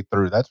navigate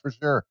through. That's for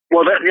sure.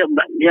 Well,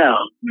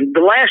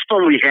 the last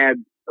one we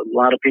had, a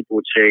lot of people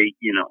would say,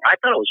 I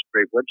thought it was a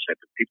great website,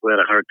 but people had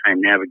a hard time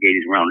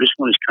navigating around. This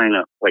one is kind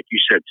of, like you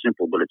said,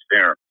 simple, but it's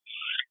there.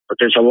 But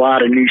there's a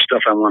lot of new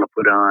stuff I want to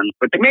put on.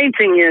 But the main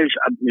thing is,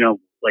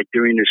 like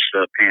during this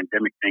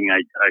pandemic thing,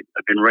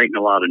 I've been writing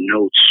a lot of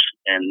notes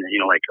and,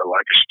 like a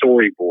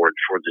storyboard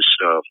for this,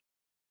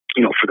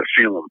 for the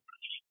film.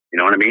 You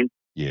know what I mean?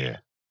 Yeah.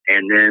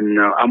 And then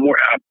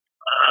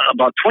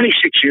about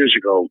 26 years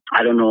ago,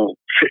 I don't know,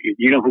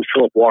 you know who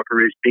Philip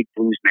Walker is? Big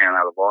blues man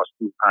out of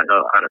Austin,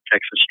 out of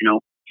Texas,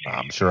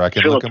 I'm sure I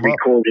can look him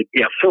recorded, up.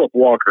 Yeah, Philip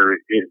Walker,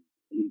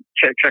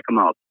 check him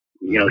out.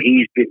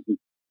 He's been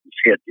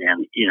shit,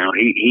 and,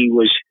 he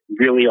was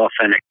really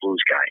authentic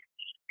blues guy.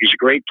 He's a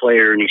great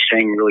player, and he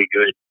sang really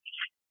good.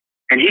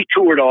 And he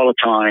toured all the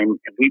time,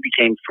 and we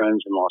became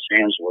friends in Los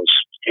Angeles.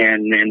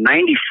 And in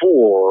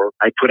 '94,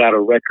 I put out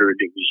a record.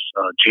 It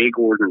was Jay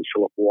Gordon and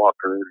Philip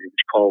Walker. It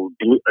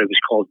was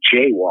called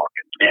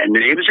Jaywalking, and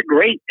it was a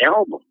great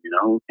album,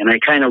 And I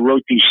kind of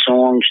wrote these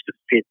songs to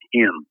fit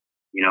him,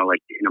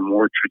 like in a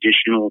more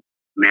traditional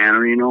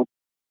manner,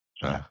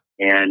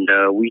 And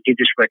we did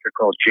this record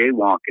called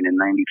Jaywalking in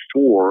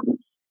 '94,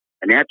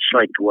 and that's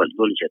like what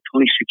is that?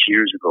 26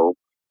 years ago,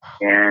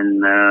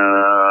 and.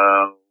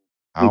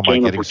 How am I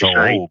getting so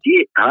old?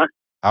 Huh?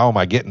 How am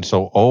I getting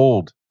so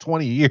old?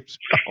 20 years.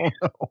 Oh,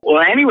 no.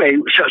 Well, anyway,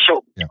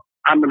 so yeah.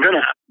 I'm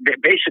gonna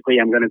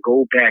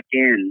go back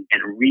in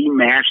and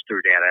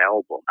remaster that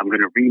album. I'm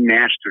gonna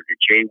remaster the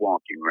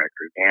Jaywalking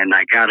record, and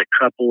I got a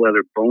couple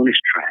other bonus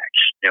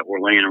tracks that were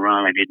laying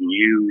around I didn't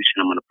use,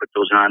 and I'm gonna put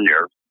those on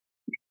there.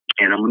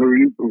 And I'm gonna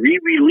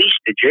re-release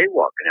the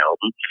Jaywalking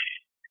album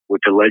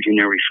with the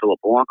legendary Philip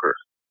Walker.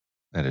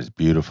 That is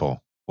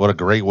beautiful. What a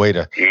great way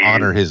to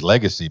honor his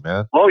legacy,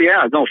 man. Oh,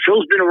 yeah. No,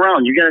 Phil's been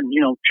around. You got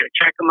to,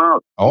 check him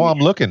out. Oh, I'm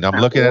looking at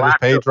his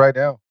page right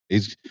now.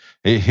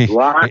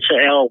 Lots of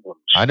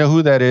albums. I know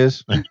who that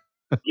is.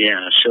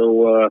 Yeah.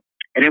 So,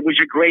 and it was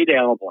a great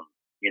album.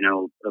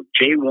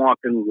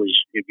 Jaywalking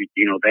was,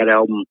 that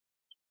album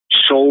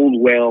sold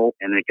well,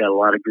 and it got a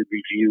lot of good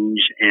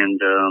reviews. And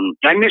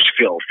I miss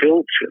Phil.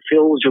 Phil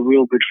was a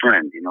real good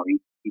friend. You know,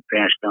 he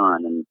passed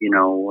on, and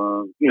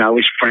I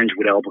was friends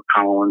with Albert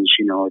Collins.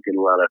 You know, I did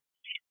a lot of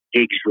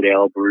gigs with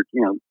Albert.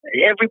 You know,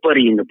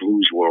 everybody in the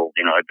blues world.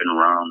 You know, I've been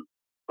around,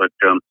 but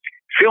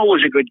Phil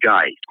was a good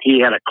guy. He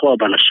had a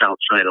club on the south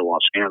side of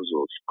Los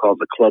Angeles called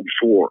the Club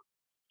 4.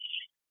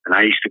 And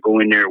I used to go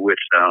in there with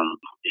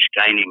this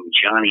guy named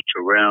Johnny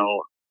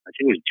Terrell. I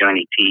think it was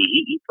Johnny T.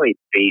 He played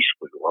bass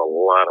with a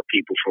lot of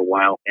people for a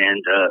while.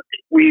 And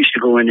we used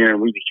to go in there and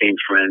we became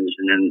friends.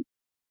 And then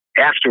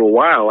after a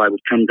while, I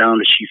would come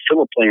down to see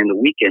Philip play on the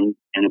weekend.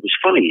 And it was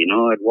funny, you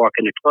know, I'd walk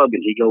in the club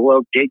and he'd go,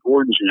 well, Jay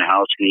Gordon's in the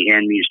house. And he'd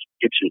hand me his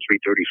Gibson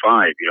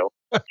 335, you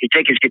know. He'd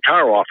take his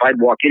guitar off. I'd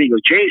walk in. He'd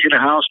go, Jay's in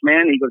the house,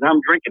 man. He goes, I'm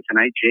drinking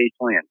tonight. Jay's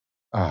playing.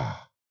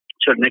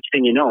 So the next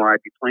thing you know, I'd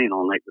be playing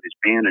all night with his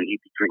band and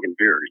he'd be drinking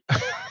beer.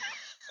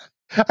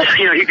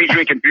 You know, he'd be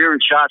drinking beer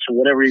and shots or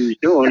whatever he was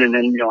doing. And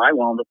then, you know, I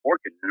wound up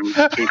working and we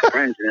became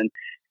friends. And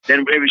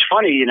then it was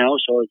funny, you know,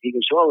 so he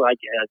goes, well,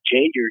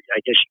 Jay, I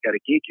guess you got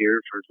a gig here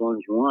for as long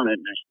as you want it.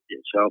 And I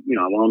said, so, you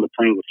know, I wound up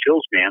playing with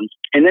Phil's band.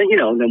 And then, you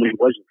know, then when he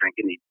wasn't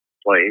drinking, he'd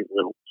play a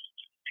little.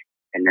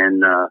 And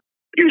then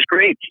he was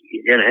great.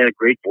 He had a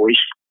great voice.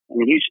 I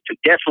mean, he's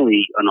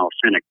definitely an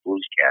authentic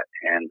blues cat.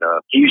 And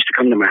he used to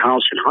come to my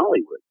house in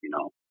Hollywood, you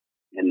know.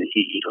 And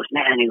he goes,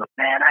 man,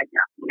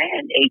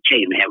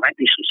 AJ, man, write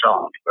me some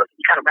songs.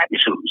 You got to write me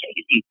some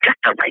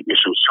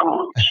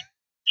songs.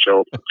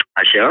 So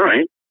I said, all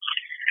right.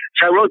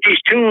 So I wrote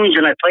these tunes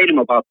and I played him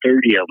about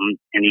 30 of them.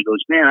 And he goes,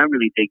 man, I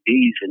really dig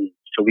these. And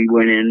so we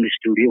went in the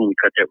studio and we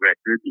cut that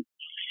record. And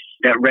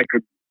that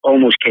record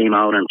almost came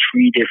out on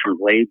 3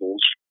 different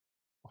labels.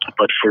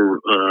 But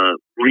for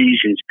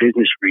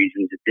business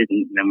reasons, it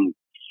didn't. And then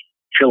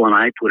Phil and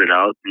I put it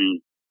out and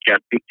got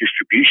big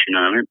distribution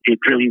on it. Did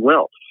really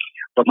well.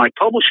 But my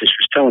publicist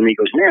was telling me,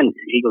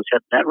 he goes,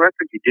 that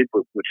record you did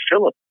with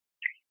Philip,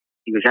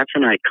 he goes, that's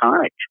an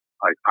iconic,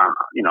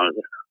 you know,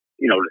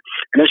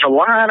 and there's a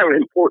lot of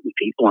important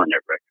people on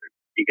that record.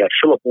 You got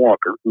Philip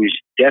Walker, who's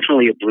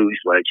definitely a blues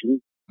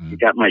legend. You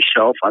got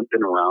myself, I've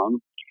been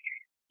around.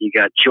 You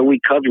got Joey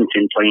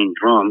Covington playing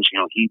drums. You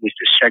know, he was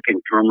the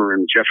second drummer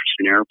in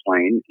Jefferson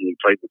Airplane, and he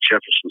played with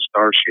Jefferson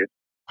Starship.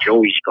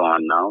 Joey's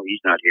gone now. He's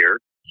not here.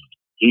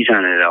 He's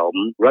on that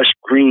album. Russ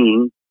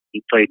Green,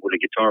 he played with a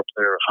guitar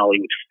player,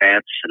 Hollywood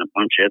Fats, and a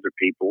bunch of other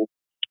people.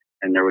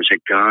 And there was a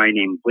guy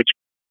named Butch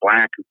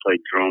Black who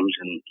played drums,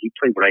 and he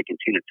played with Ike and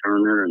Tina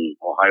Turner and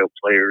Ohio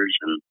Players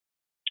and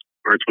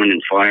Earth, Wind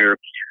and Fire.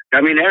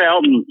 I mean, that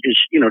album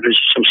is, you know, there's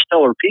some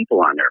stellar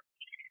people on there.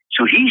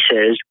 So he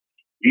says,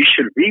 you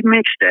should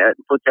remix that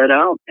and put that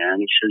out, man.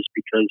 He says,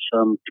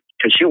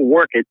 because he'll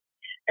work it.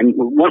 And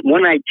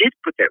when I did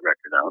put that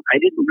record out, I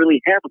didn't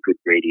really have a good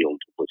radio and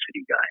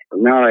publicity guy.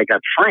 But now I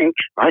got Frank.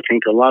 I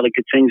think a lot of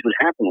good things would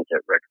happen with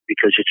that record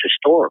because it's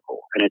historical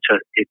and it's a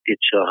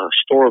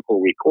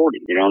historical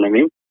recording. You know what I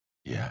mean?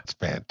 Yeah, it's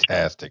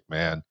fantastic,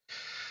 man.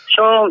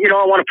 So, you know,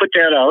 I want to put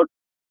that out.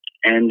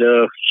 And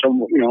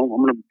so, you know,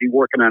 I'm going to be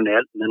working on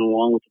that, and then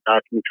along with the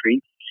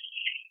documentary.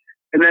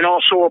 And then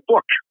also a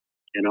book,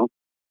 you know.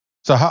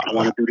 So I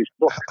want to do this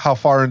book. How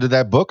far into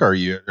that book are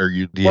you?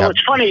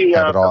 It's funny.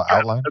 Have it all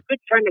outlined? A good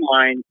friend of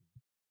mine,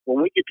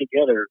 when we get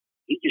together,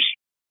 he just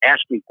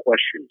asks me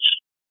questions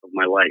of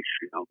my life,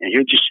 you know. And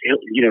he'll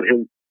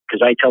because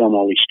I tell him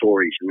all these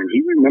stories, and then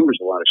he remembers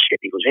a lot of shit.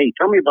 He goes, "Hey,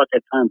 tell me about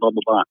that time, blah blah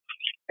blah,"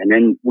 and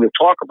then we'll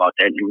talk about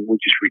that, and we'll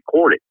just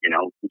record it, you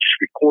know. We'll just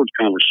record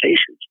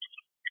conversations.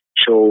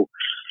 So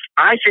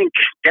I think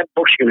that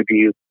book's going to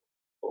be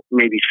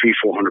maybe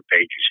 300-400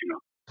 pages, you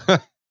know.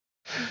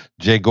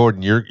 Jay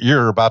Gordon,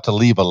 you're about to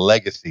leave a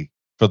legacy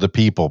for the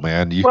people,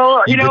 man. You've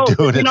been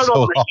doing it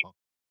so long.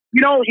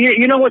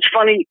 You know what's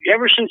funny?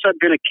 Ever since I've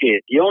been a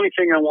kid, the only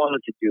thing I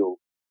wanted to do,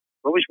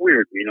 it was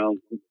weird, you know.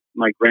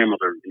 My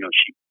grandmother, you know,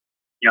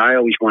 I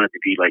always wanted to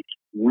be like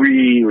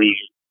really,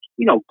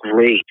 you know,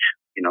 great.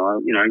 You know,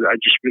 I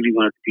just really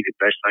wanted to be the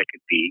best I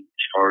could be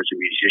as far as a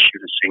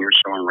musician, a singer,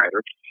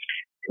 songwriter,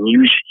 and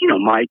use, you know,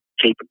 my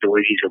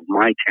capabilities of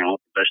my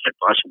talent the best I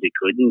possibly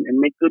could, and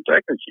make good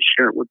records and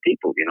share it with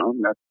people. You know,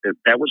 and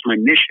that was my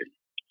mission.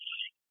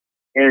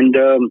 And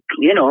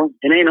you know,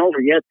 it ain't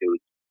over yet, dude.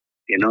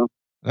 You know.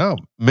 No,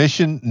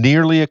 mission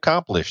nearly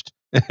accomplished.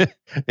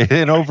 It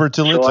ain't over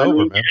till it's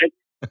over, man.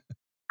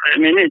 I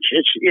mean,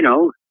 it's you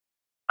know,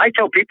 I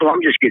tell people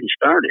I'm just getting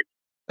started.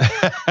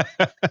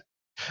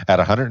 At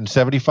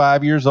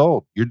 175 years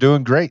old, you're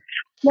doing great.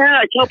 Yeah,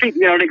 I tell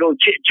people, you know, they go,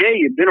 Jay,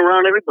 you've been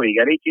around everybody. You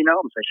got 18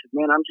 albums. I said,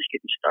 man, I'm just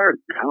getting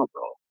started now,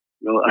 bro.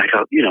 You know, I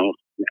go,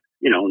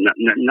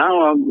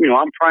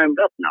 now I'm primed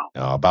up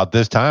now. About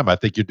this time, I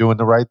think you're doing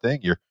the right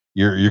thing.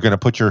 You're going to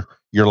put your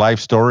life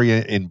story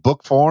in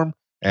book form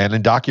and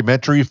in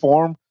documentary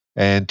form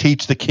and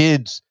teach the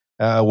kids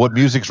what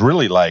music's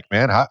really like,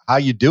 man. How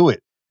you do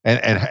it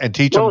and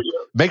teach them.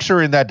 Make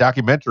sure in that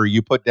documentary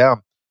you put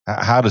down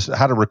how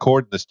to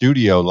record in the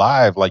studio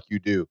live like you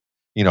do.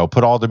 You know,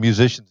 put all the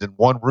musicians in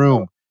one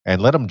room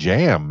and let them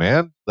jam,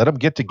 man. Let them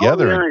get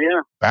together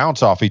and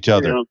bounce off each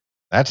other.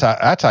 That's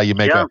how you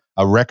make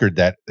a record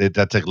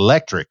that's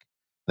electric,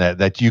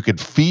 that you could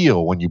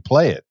feel when you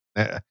play it.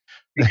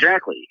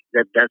 Exactly.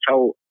 That's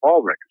how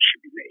all records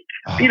should be made.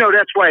 Oh.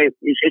 That's why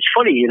it's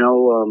funny.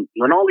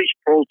 When all these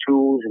Pro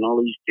Tools and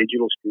all these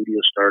digital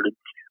studios started.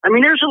 I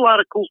mean, there's a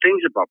lot of cool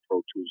things about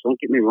Pro Tools. Don't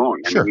get me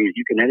wrong. Sure. I mean,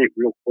 you can edit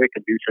real quick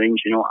and do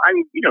things.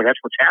 That's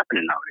what's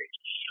happening nowadays.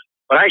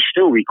 But I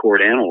still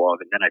record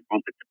analog, and then I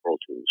bump it to Pro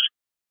Tools.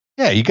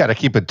 Yeah, you got to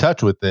keep in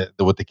touch with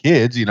the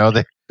kids.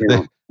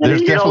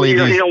 There's definitely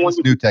this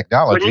new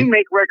technology. When you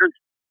make records,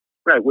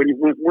 right? When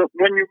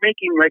you're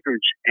making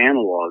records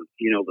analog,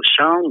 the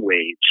sound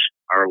waves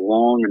are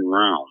long and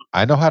round.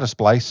 I know how to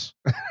splice.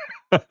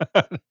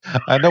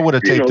 I know what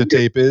a tape to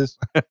tape is.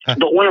 But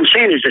what I'm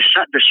saying is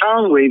the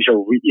sound waves are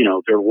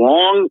they're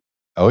long.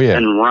 Oh yeah.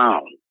 And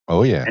round.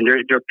 Oh yeah. And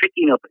they're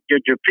picking up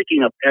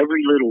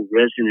every little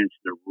resonance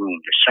in the room.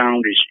 The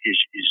sound is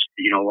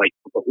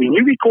but when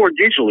you record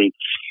digitally,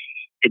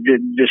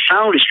 the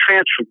sound is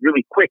transferred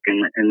really quick,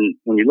 and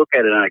when you look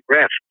at it on a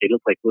graph, they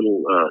look like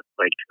little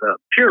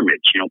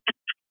pyramids.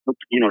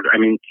 I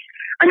mean,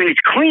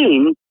 it's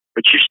clean,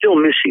 but you're still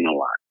missing a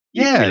lot.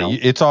 Yeah,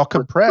 it's all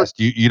compressed.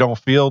 You don't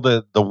feel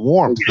the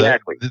warmth.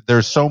 Exactly.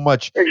 There's so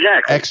much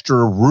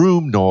extra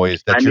room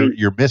noise that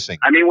you're missing.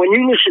 I mean, when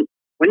you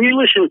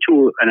listen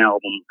to an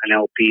album, an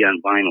LP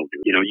on vinyl,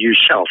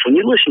 yourself, when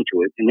you listen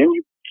to it, and then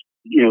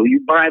you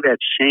buy that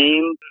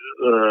same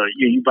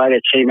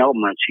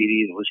album on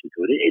CD and listen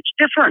to it, it's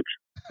different.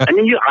 I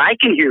mean, I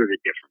can hear the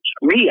difference.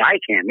 Me, I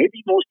can.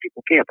 Maybe most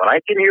people can't, but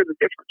I can hear the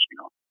difference.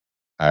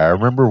 I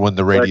remember when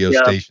the radio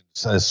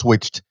stations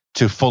switched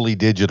to fully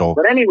digital.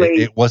 But anyway,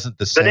 it wasn't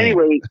the same.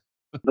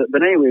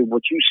 But anyway,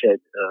 what you said,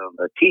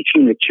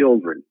 teaching the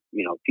children,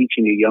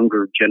 teaching the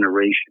younger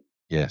generation.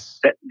 Yes,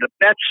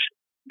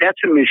 that's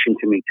a mission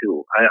to me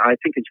too. I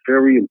think it's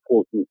very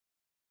important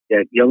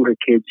that younger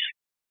kids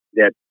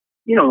that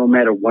no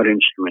matter what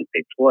instrument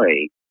they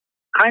play,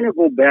 kind of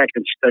go back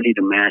and study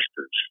the masters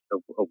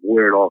of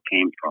where it all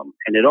came from.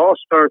 And it all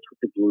starts with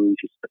the blues.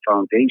 It's the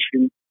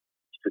foundation.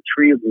 It's the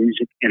tree of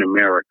music in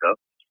America.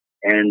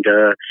 And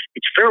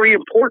it's very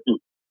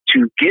important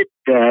to get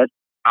that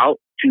out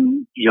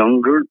to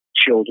younger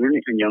children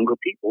and younger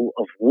people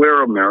of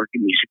where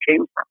American music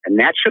came from. And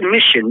that's a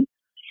mission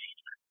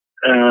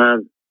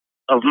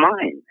of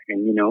mine.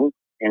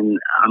 And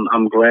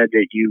I'm glad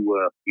that you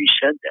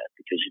said that,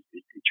 because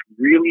it's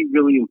really,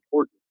 really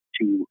important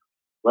to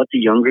let the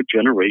younger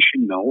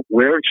generation know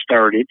where it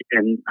started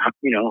and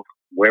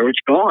where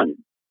it's gone.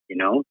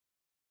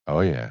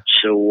 Oh yeah.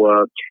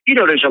 So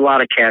there's a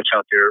lot of cats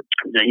out there.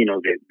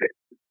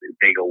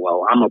 They go,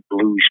 well, I'm a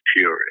blues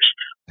purist.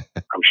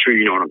 I'm sure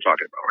you know what I'm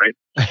talking about, right?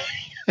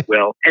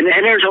 Well, and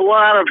there's a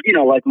lot of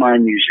like my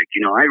music.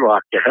 I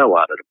rock the hell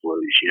out of the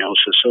blues.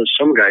 So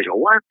some guys go,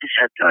 what is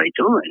that guy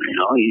doing?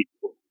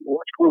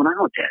 What's going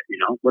on with that?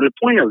 But the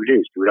point of it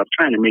is, dude, I'm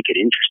trying to make it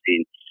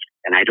interesting,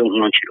 and I don't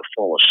want you to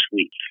fall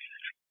asleep.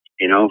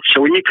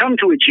 So when you come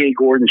to a Jay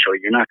Gordon show,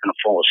 you're not going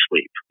to fall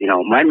asleep.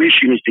 My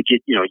mission is to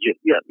get, I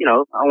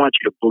want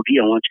you to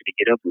boogie, I want you to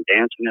get up and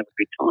dance and have a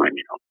good time.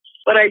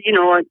 But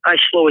I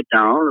slow it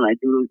down, and I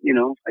do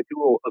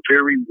a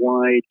very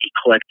wide,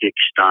 eclectic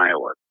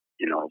style.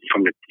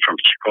 From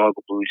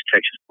Chicago blues,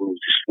 Texas blues,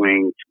 to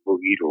swing, to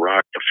boogie, to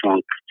rock, to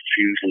funk, to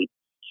fusion.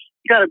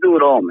 You got to do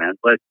it all, man.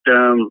 But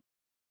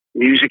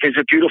music is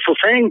a beautiful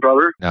thing,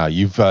 brother. Now,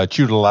 you've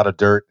chewed a lot of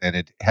dirt, and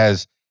it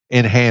has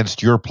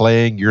enhanced your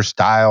playing, your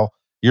style.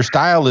 Your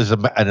style is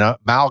an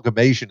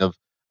amalgamation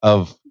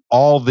of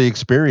all the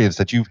experience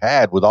that you've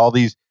had with all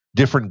these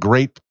different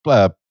great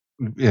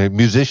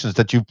musicians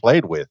that you've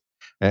played with.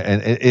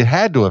 And it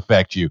had to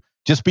affect you.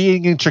 Just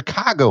being in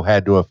Chicago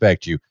had to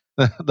affect you.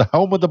 The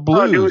home of the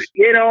blues. Oh,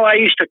 dude, I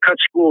used to cut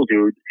school,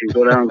 dude, and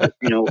go down.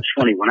 It's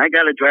funny when I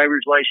got a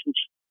driver's license.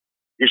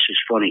 This is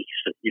funny,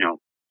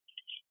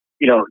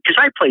 because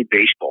I played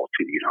baseball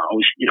too. I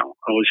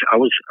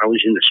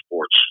was into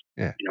sports.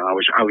 Yeah. I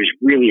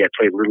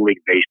played little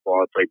league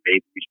baseball. I played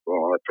baby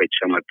baseball. I played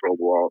semi-pro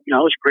ball. I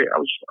was great. I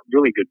was a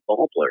really good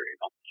ball player.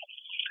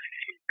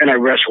 And I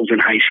wrestled in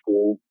high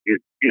school.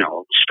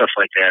 Stuff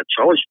like that.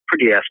 So I was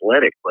pretty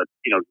athletic, but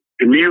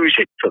the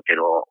music took it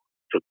all.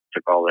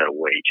 Took all that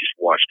away. Just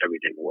washed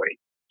everything away.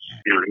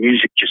 The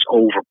music just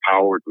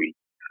overpowered me,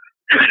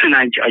 and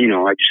I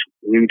just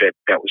knew that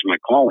was my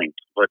calling.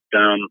 But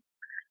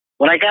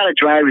when I got a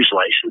driver's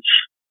license,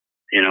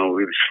 it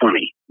was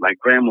funny. My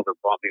grandmother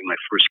bought me my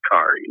first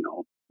car. It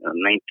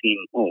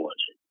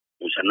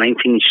was a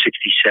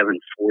 1967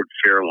 Ford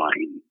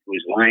Fairlane. It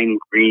was lime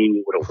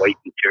green with a white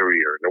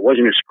interior. There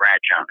wasn't a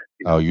scratch on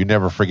it. Oh, you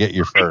never forget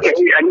your first.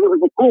 It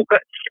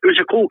was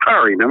a cool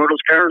car. Remember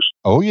those cars?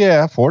 Oh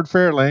yeah, Ford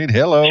Fairlane.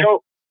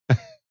 Hello.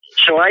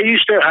 So I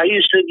used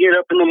to get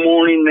up in the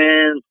morning,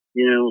 man.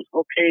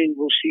 Okay,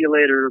 we'll see you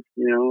later.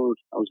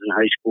 I was in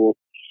high school,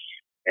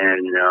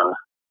 and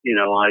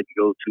I'd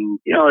go to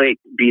they'd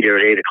be there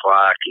at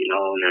 8:00,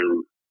 and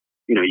then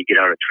you get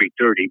out at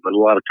 3:30. But a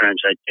lot of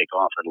times I'd take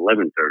off at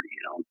 11:30,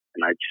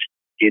 and I'd just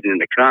get in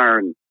the car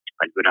and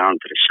I'd go down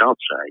to the south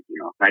side,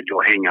 I'd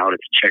go hang out at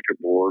the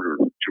Checkerboard or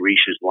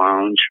Teresa's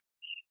Lounge.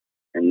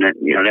 And then,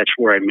 that's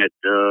where I met,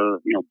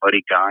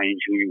 Buddy Guy and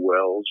Junior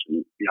Wells.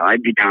 And,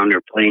 I'd be down there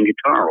playing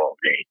guitar all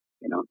day,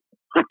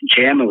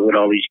 jamming with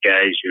all these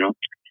guys, It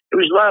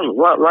was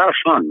a lot of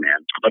fun,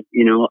 man. But,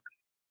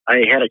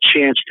 I had a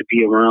chance to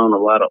be around a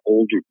lot of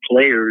older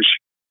players.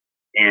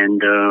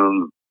 And,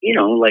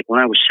 like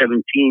when I was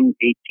 17,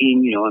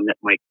 18, I met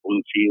Mike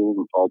Bloomfield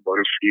and Paul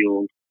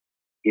Butterfield.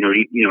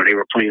 They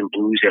were playing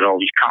blues at all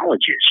these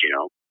colleges,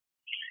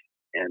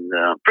 and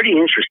pretty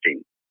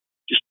interesting.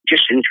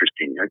 Just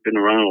interesting. I've been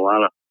around a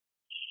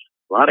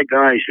lot of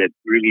guys that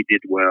really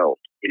did well,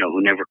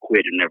 who never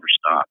quit and never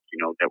stopped,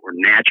 that were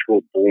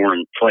natural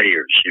born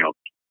players, you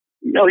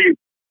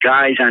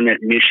guys on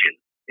that mission.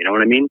 You know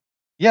what I mean?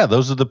 Yeah,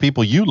 those are the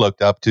people you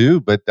looked up to.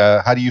 But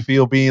how do you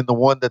feel being the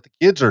one that the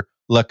kids are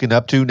looking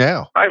up to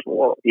now? I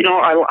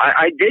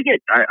dig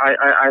it.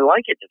 I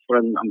like it. That's what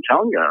I'm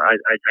telling you.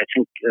 I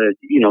think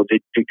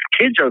the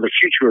kids are the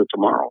future of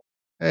tomorrow.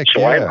 Heck so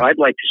yeah. I'd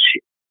like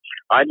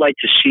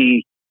to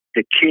see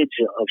the kids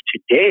of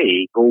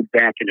today go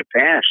back in the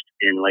past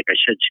and, like I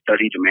said,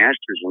 study the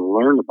masters and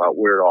learn about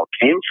where it all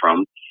came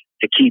from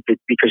to keep it.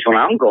 Because when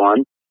I'm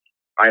gone,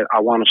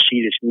 I want to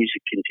see this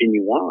music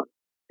continue on.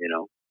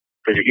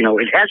 Because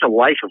it has a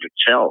life of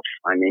itself.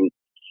 I mean.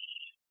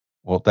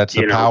 Well, that's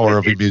the power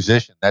of a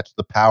musician. That's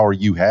the power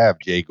you have,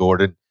 Jay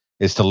Gordon,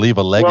 is to leave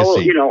a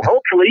legacy. Well,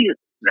 hopefully,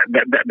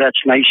 that's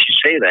nice you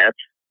say that.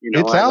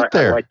 It's out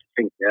there. I like to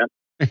think that.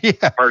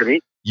 Yeah. Pardon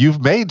me?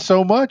 You've made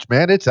so much,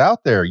 man. It's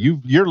out there.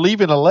 You're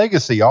leaving a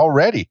legacy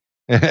already,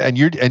 and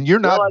you're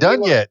not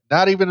done yet.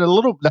 Not even a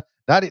little.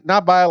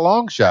 Not by a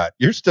long shot.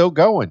 You're still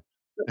going.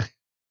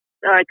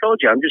 I told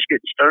you, I'm just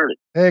getting started.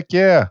 Heck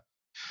yeah.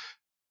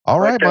 All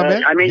right, my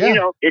man. I mean,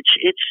 yeah.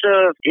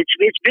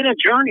 It's been a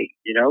journey.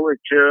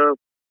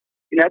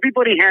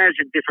 Everybody has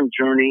a different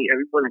journey.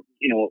 Everybody,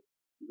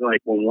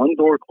 like when one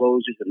door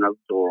closes, another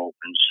door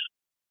opens.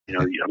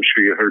 I'm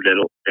sure you heard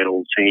that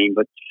old saying,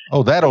 but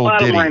that old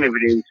ditty.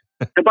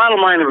 The bottom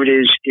line of it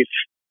is, if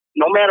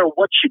no matter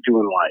what you do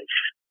in life,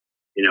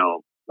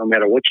 no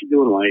matter what you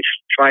do in life,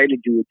 try to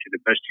do it to the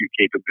best of your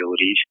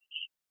capabilities,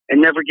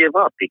 and never give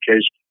up.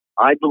 Because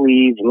I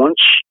believe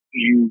once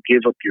you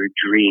give up your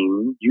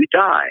dream, you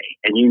die,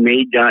 and you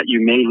may die.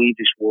 You may leave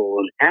this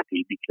world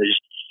unhappy because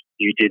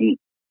you didn't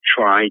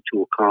try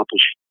to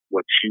accomplish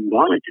what you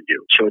wanted to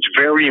do. So it's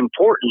very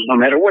important, no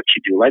matter what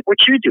you do, like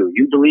what you do.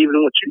 You believe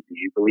in what you do.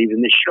 You believe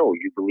in this show.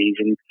 You believe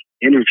in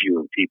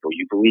interviewing people.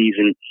 You believe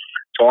in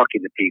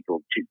talking to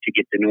people to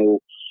get to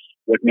know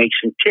what makes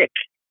them tick.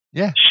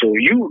 Yeah. So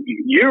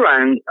you're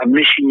on a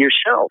mission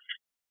yourself.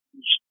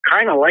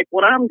 Kind of like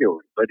what I'm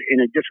doing, but in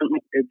a different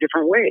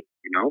way,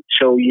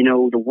 So,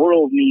 the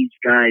world needs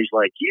guys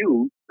like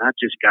you, not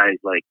just guys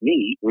like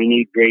me. We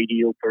need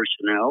radio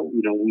personnel.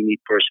 We need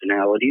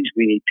personalities.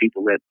 We need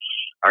people that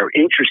are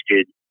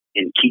interested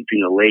in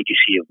keeping the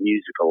legacy of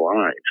music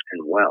alive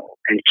and well,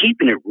 and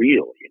keeping it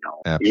real,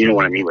 Absolutely. You know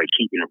what I mean? Like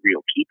keeping it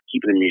real,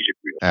 keeping the music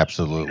real.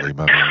 Absolutely,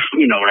 my man.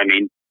 You know what I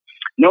mean?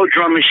 No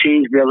drum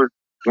machines, brother.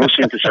 No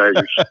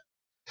synthesizers.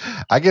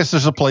 I guess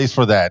there's a place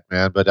for that,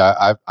 man. But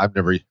I've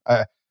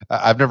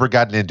never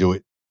gotten into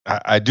it.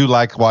 I do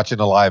like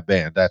watching a live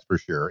band, that's for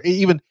sure.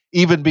 Even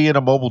being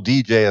a mobile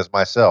DJ as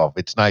myself,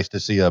 it's nice to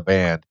see a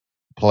band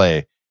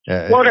play.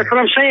 Well, that's what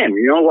I'm saying.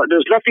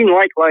 There's nothing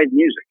like live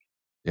music.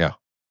 Yeah.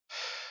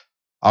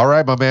 All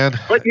right, my man.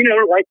 But like you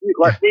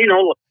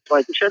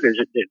said, there's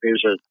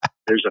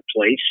a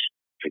place,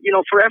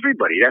 for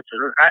everybody. I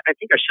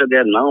think I said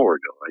that an hour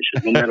ago. I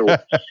said no matter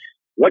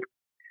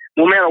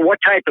no matter what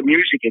type of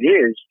music it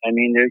is, I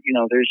mean, there's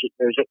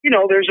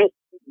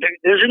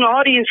an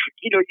audience.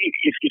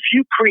 If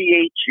you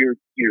create your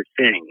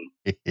thing,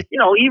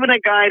 even a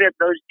guy that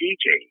does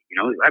DJ,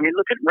 I mean,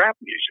 look at rap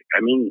music.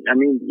 I mean,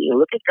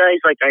 look at guys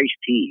like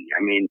Ice-T.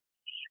 I mean,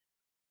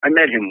 I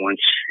met him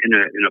once in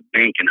a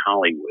bank in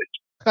Hollywood.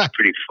 It's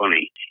pretty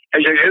funny.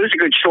 It was a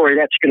good story.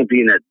 That's going to be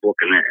in that book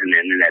and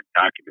in that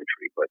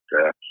documentary. But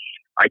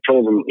I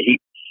told him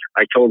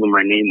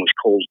my name was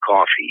Cold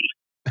Coffee.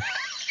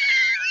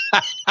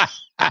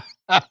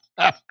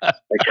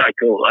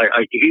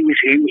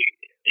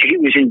 He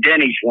was in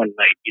Denny's one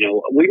night.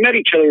 We met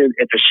each other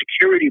at the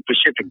Security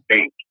Pacific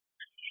Bank.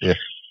 Yeah.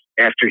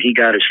 After he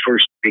got his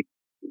first big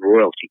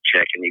royalty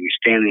check, and he was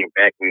standing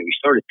back when we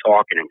started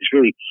talking. It was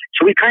really,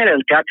 so we kind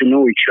of got to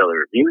know each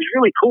other. He was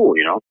really cool,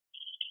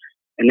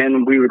 And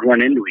then we would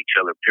run into each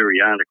other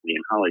periodically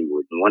in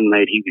Hollywood. And one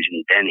night he was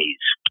in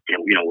Denny's,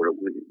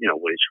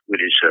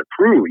 with his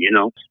crew, And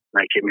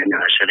I came in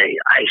and I said, "Hey,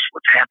 Ice,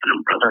 what's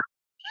happening, brother?"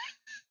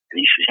 And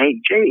he says, "Hey,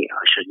 Jay."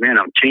 I said, "Man,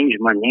 I'm changing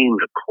my name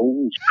to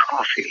Cold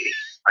Coffee."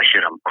 I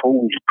said, "I'm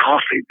Cold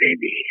Coffee,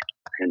 baby."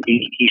 And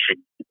he said,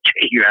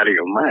 "Jay, you're out of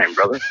your mind,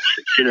 brother." I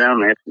said, "Sit down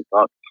and have some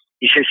coffee."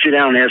 He said, "Sit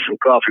down and have some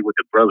coffee with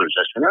the brothers."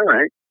 I said, "All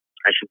right."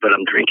 I said, "But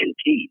I'm drinking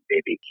tea,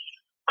 baby.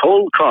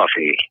 Cold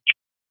coffee."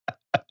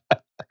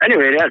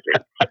 Anyway, that's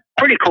it.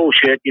 Pretty cool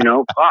shit,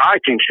 I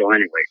think so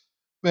anyway.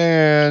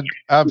 Man,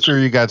 I'm sure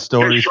you got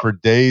stories for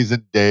days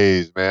and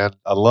days, man.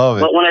 I love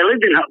it. But when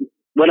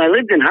I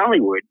lived in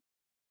Hollywood,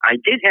 I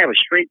did have a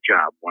straight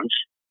job once.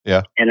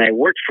 Yeah. And I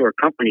worked for a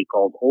company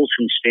called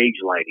Olson Stage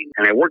Lighting,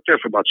 and I worked there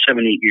for about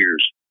 7-8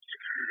 years.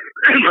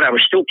 But I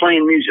was still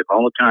playing music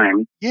all the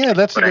time. Yeah,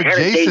 that's an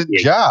adjacent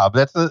job.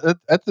 That's a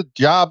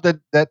job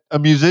that a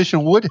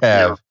musician would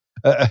have.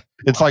 Yeah.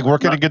 It's like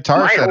working a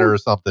guitar center or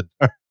something.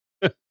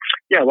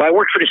 Yeah, well, I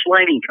worked for this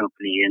lighting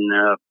company, and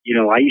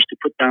I used to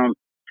put down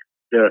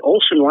the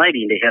Olson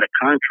Lighting. They had a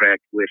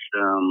contract with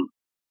the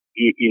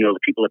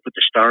people that put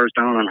the stars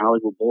down on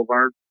Hollywood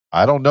Boulevard.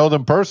 I don't know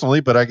them personally,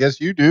 but I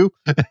guess you do.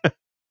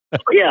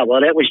 Yeah,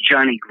 well, that was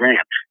Johnny Grant.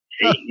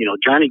 Huh.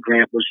 Johnny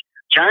Grant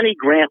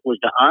was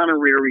the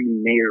honorary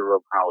mayor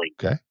of Hollywood.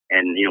 Okay.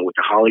 And, with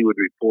the Hollywood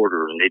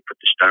Reporter, and they put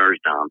the stars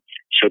down.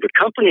 So the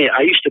company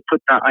I used to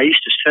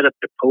set up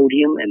the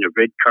podium and the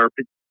red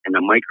carpet and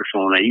the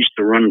microphone. I used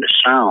to run the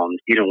sound,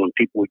 when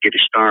people would get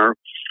a star,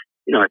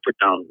 I put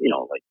down,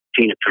 like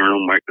Tina Turner,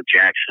 Michael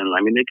Jackson.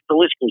 I mean, the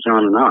list goes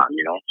on and on,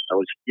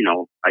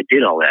 I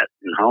did all that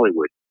in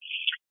Hollywood.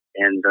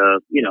 And,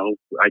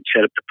 I'd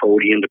set up the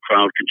podium, the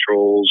crowd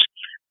controls,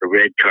 the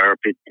red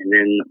carpet. And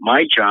then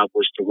my job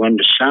was to run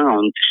the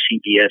sound to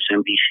CBS,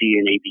 NBC,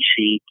 and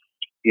ABC.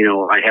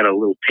 I had a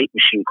little tape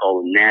machine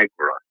called a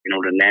Nagra. You know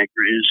what a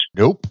Nagra is?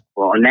 Nope.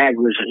 Well, a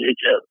Nagra is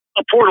it's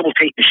a portable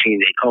tape machine.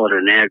 They call it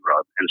a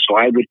Nagra. And so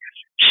I would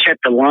set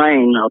the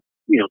line up,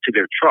 to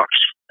their trucks.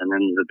 And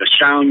then the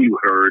sound you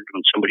heard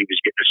when somebody was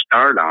getting a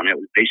start on it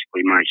was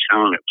basically my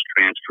sound. It was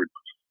transferred,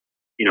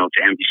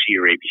 to NBC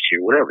or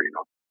ABC or whatever,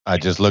 I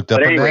just looked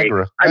up anyway, a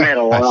Nagra. I met I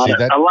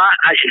met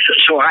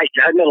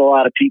a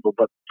lot of people.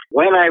 But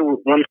when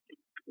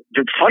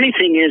the funny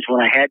thing is, when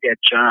I had that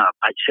job,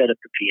 I'd set up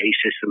the PA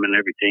system and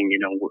everything,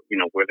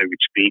 where they would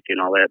speak and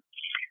all that.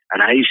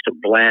 And I used to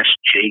blast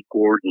Jay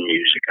Gordon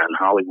music on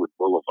Hollywood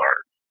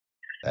Boulevard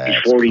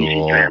before these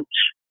events.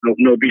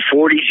 No,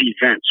 before these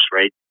events,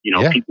 right?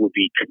 People would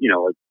be,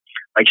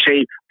 like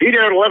say, be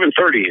there at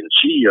 11:30 and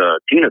see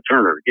Tina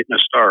Turner getting a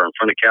star in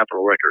front of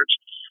Capitol Records.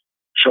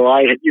 So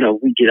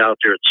we'd get out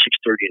there at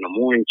 6:30 in the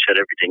morning, set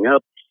everything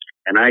up,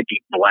 and I'd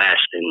be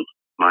blasting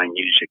my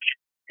music.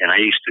 And I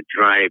used to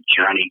drive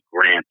Johnny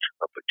Grant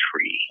up a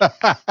tree.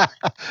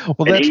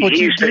 Well, that's what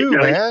you do,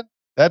 man.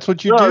 That's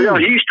what you do. No,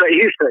 he used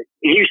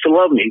to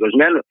love me. He goes,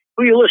 man,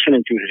 who are you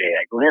listening to today?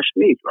 I go, that's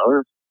me,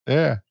 brother.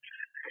 Yeah.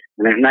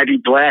 And I'd be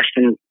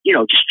blasting,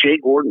 just Jay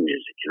Gordon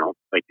music,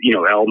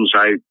 albums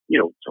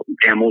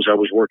demos I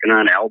was working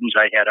on, albums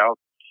I had out.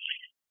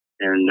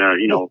 And,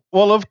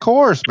 Well, of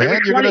course,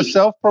 man. You're going to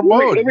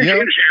self-promote. I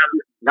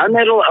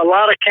met a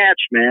lot of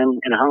cats, man,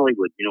 in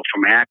Hollywood,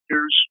 from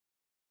actors,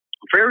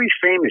 very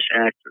famous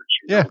actors.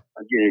 Yeah.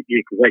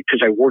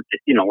 Because I worked,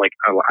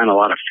 on a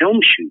lot of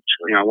film shoots.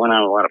 I went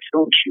on a lot of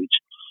film shoots.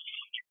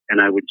 And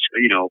I would,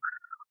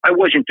 I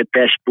wasn't the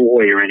best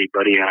boy or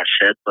anybody on a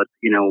set, but,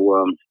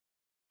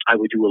 I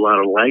would do a lot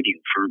of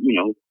lighting for,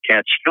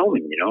 cats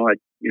filming, I'd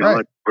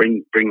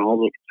bring all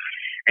the,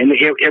 and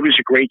it was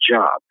a great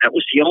job. That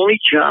was the only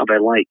job I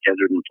liked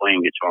other than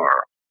playing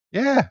guitar.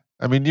 Yeah.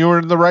 I mean, you were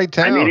in the right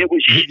town. I mean,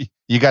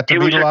 you got to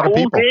meet a lot of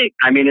people. Gig.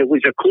 I mean, it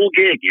was a cool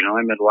gig.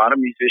 I met a lot of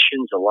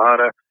musicians, a lot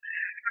of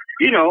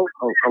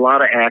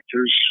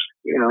actors,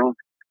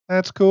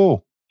 That's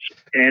cool.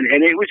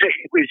 And it was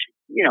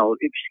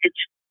it's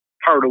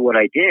part of what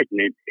I did.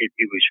 And it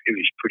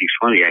was pretty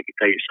funny. I could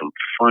tell you some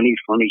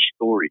funny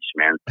stories,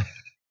 man.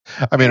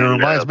 I mean, it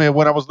reminds me of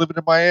when I was living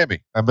in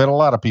Miami. I met a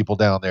lot of people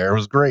down there. It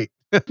was great.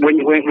 When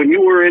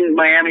you were in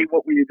Miami,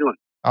 what were you doing?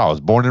 I was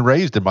born and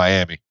raised in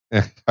Miami.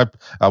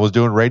 I was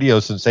doing radio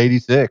since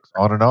 '86,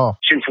 on and off.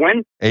 Since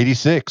when?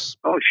 '86.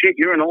 Oh shit,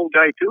 you're an old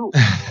guy too.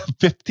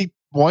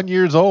 51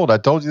 years old. I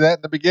told you that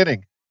in the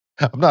beginning.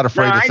 I'm not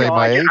afraid to say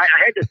my age.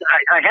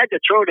 I had to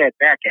throw that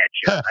back at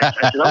you. I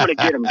said I'm going to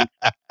get him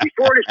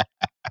before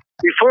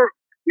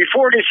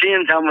this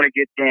ends. I'm going to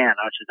get Dan.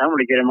 I said I'm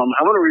going to get him. I'm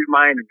going to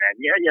remind him, man.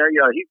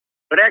 Yeah.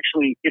 But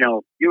actually,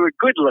 you're a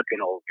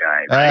good-looking old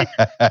guy,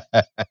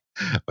 right?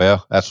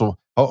 Well, that's what.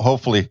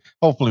 Hopefully,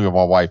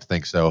 my wife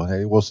thinks so.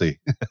 Hey, we'll see.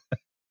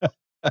 So,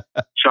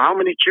 how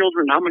many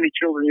children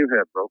you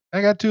have, bro?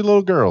 I got 2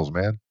 little girls,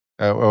 man.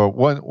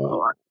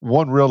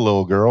 One real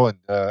little girl,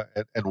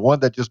 and one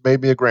that just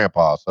made me a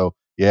grandpa. So,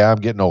 yeah, I'm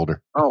getting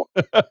older. Oh,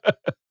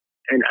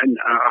 and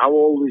how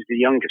old is the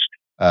youngest?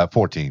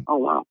 14. Oh,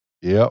 wow.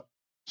 Yep.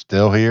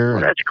 Still here.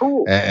 Well, that's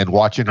cool. And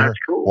watching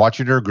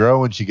her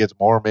grow, and she gets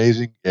more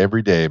amazing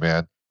every day,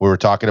 man. We were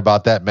talking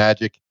about that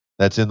magic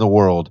that's in the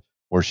world,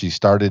 where she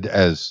started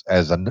as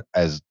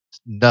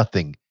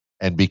nothing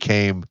and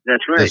became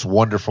this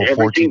wonderful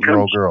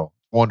 14-year-old girl.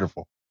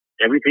 Wonderful.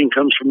 Everything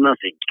comes from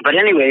nothing. But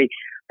anyway,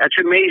 that's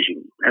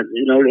amazing.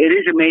 It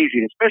is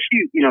amazing,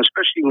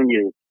 especially when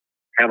you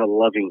have a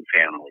loving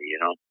family.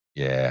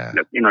 Yeah.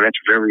 That's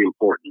very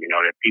important.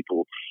 That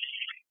people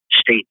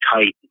stay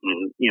tight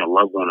and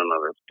love one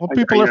another. Well,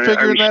 people are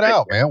figuring that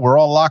out, man. We're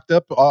all locked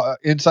up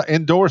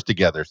indoors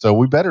together, so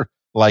we better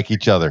like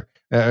each other.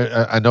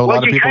 I know a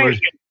lot of people are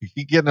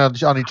getting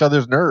on each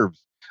other's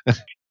nerves.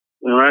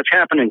 that's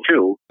happening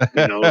too.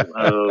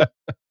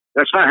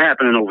 That's not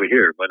happening over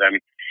here, but I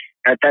mean,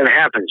 that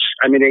happens.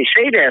 I mean, they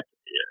say that,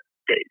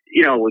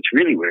 it's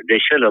really weird. They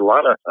said a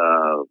lot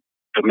of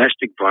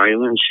domestic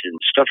violence and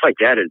stuff like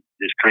that is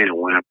kind of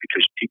went up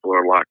because people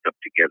are locked up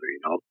together.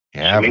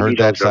 Yeah, I've heard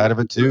that side of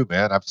it too,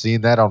 man. I've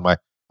seen that on my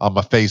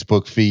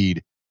Facebook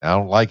feed. I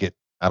don't like it.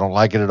 I don't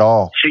like it at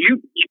all. So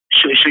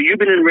you've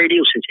been in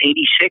radio since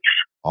 '86?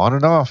 On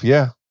and off,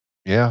 yeah.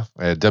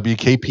 At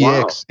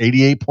WKPX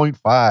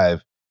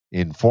 88.5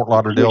 in Fort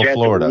Lauderdale,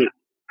 Florida.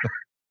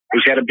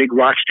 Was that a big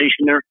rock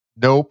station there?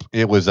 Nope.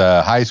 It was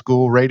a high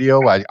school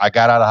radio. I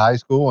got out of high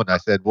school and I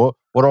said, well,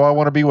 what do I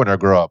want to be when I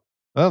grow up?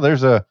 Well,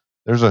 there's a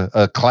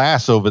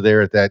class over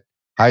there at that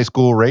high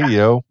school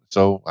radio.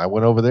 So I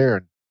went over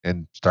there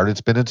and started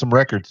spinning some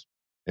records.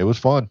 It was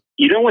fun.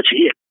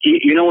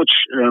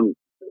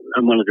 I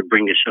wanted to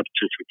bring this up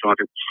since we're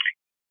talking.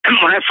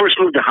 When I first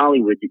moved to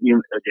Hollywood,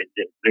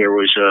 there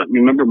was,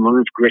 remember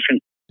Merv Griffin?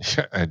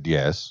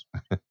 Yes.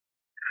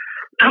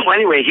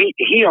 Anyway,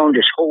 he owned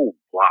this whole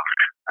block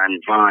on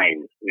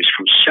Vine. It was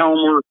from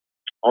Selmer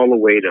all the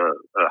way to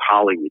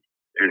Hollywood.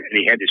 And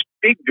he had this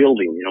big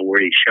building,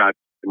 where he shot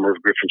the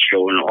Merv Griffin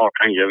show and all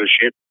kinds of other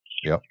shit.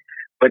 Yep.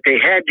 But they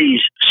had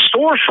these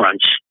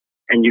storefronts,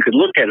 and you could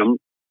look at them,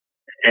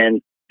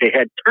 and they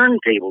had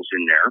turntables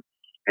in there,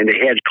 and they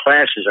had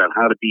classes on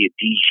how to be a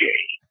DJ.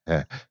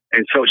 Yeah.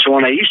 And so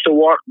when I used to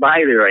walk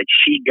by there, I'd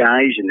see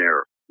guys in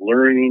there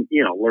learning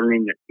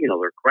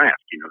their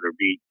craft.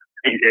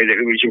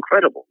 It was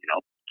incredible.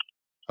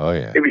 Oh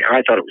yeah.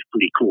 I thought it was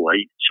pretty cool.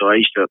 So I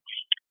used to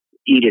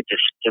eat at this.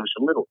 There was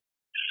a little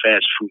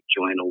fast food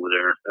joint over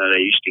there. I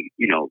used to,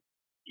 you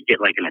get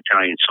like an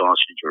Italian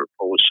sausage or a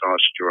Polish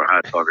sausage or a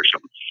hot dog or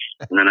something,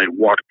 and then I'd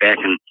walk back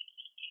and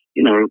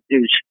it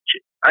was.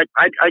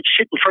 I'd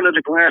sit in front of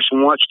the glass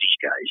and watch these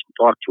guys and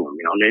talk to them.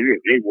 And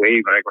they'd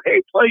wave and I go,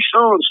 "Hey, play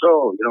so and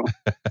so."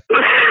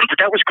 But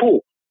that was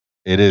cool.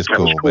 It is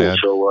cool, man.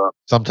 So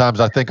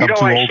sometimes I think I'm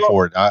too old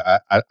for it.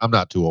 I'm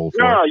not too old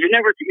for it. No, you're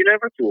never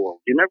too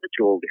old. You're never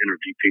too old to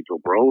interview people,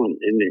 bro. And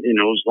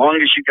as long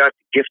as you got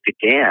the gift of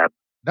gab.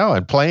 No,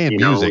 and playing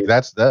music,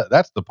 that's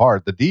the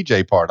part, the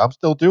DJ part. I'm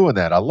still doing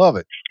that. I love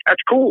it.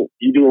 That's cool.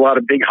 You do a lot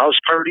of big house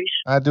parties?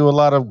 I do a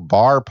lot of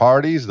bar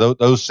parties.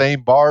 Those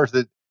same bars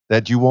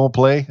that you won't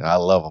play. I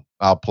love them.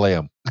 I'll play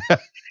them.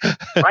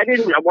 I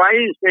didn't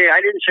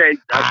say.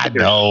 I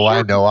know.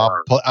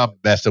 I'm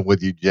messing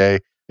with you, Jay.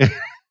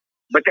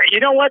 But you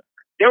know what?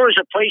 There was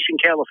a place in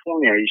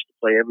California I used to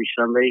play every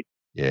Sunday.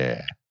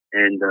 Yeah.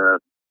 And,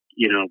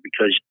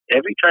 because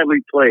every time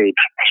we played,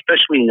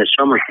 especially in the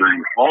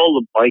summertime, all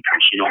the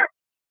bikers,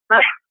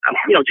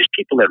 just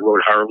people that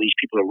rode Harleys,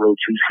 people that rode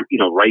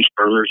rice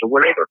burners or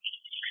whatever.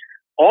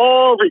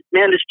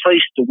 This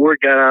place, the word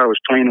got out, I was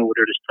playing over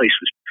there, this place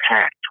was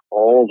packed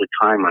all the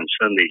time on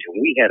Sundays,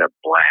 and we had a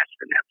blast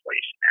in that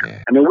place.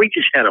 Yeah. I mean, we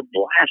just had a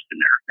blast in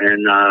there.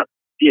 And,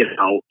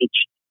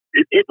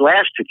 it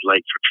lasted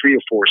like for 3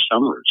 or 4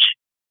 summers.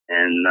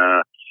 And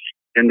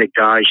then the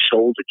guy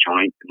sold the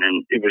joint, and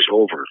then it was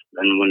over.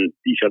 And when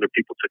these other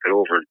people took it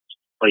over, the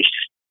place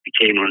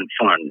became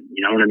unfun.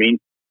 You know what I mean?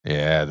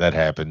 Yeah, that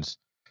happens.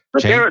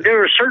 But there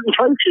are certain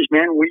places,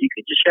 man, where you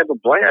could just have a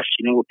blast,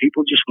 where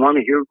people just want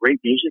to hear great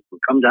music and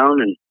come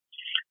down and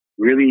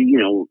really,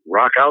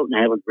 rock out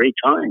and have a great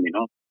time,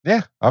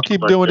 Yeah, I'll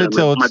keep doing it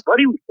till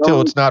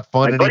it's not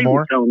fun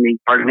anymore.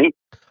 Pardon me?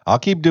 I'll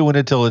keep doing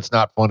it till it's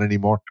not fun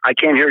anymore. I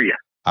can't hear you.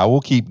 I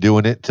will keep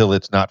doing it till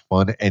it's not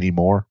fun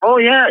anymore. Oh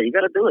yeah, you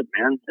got to do it,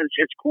 man.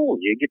 It's cool.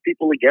 You get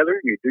people together,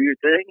 you do your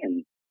thing,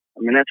 and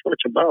I mean that's what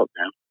it's about,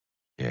 man.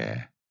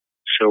 Yeah.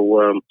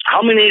 So,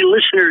 how many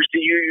listeners do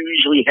you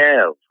usually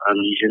have on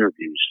these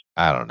interviews?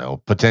 I don't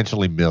know.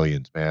 Potentially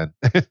millions, man.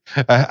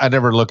 I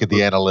never look at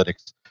the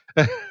analytics.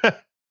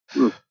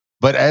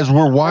 But as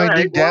we're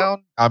winding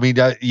down, I mean,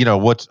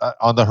 what's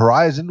on the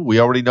horizon? We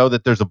already know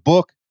that there's a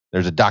book,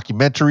 there's a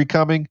documentary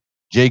coming.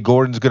 Jay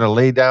Gordon's going to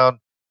lay down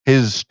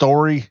his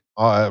story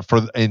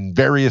in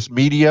various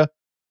media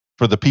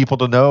for the people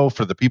to know,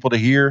 for the people to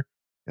hear.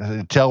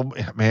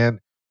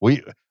 Man,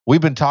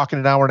 we've been talking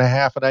an hour and a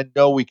half, and I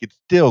know we could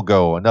still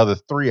go another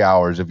 3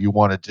 hours if you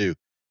wanted to.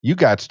 You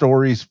got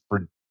stories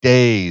for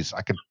days.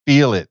 I can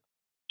feel it.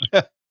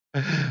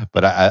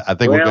 But I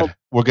think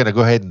we're going to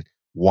go ahead and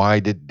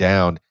wind it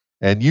down.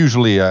 And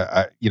usually,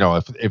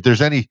 if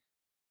there's any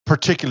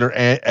particular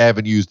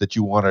avenues that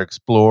you want to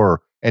explore,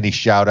 or any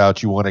shout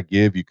outs you want to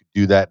give, you could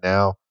do that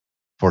now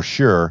for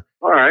sure.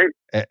 All right.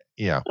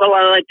 Yeah. Well,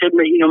 I like to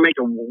make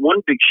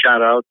one big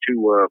shout out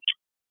to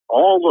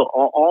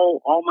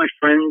all my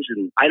friends,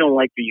 and I don't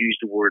like to use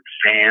the word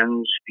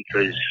fans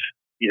because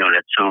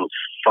that sounds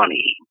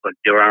funny, but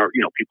there are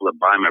people that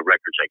buy my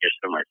records. I guess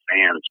they're my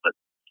fans, but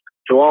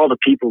to all the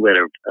people that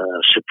have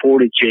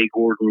supported Jay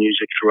Gordon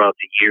music throughout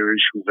the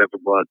years, who've ever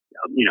bought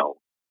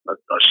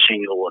a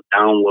single, a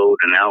download,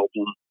 an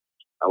album,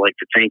 I like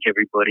to thank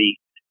everybody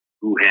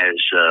who has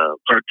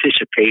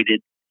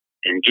participated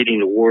in getting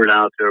the word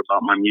out there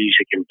about my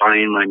music and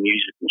buying my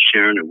music and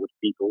sharing it with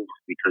people,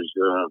 because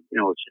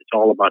it's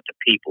all about the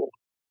people.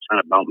 It's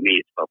not about me.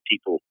 It's about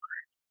people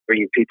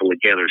bringing people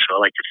together. So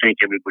I'd like to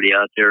thank everybody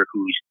out there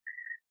who's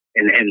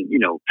and you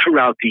know,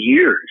 throughout the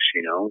years,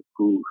 you know,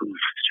 who've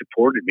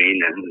supported me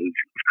and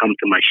who've come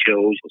to my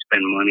shows and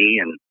spend money,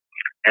 and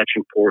that's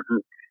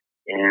important.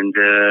 And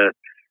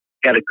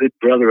got a good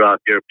brother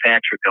out there,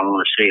 Patrick. I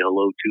want to say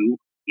hello to.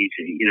 He's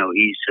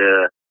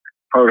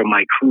part of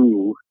my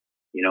crew,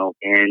 you know,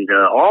 and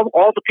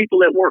all the people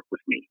that work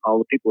with me, all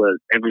the people that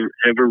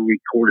ever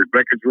recorded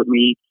records with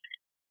me.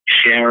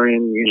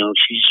 Sharon, you know,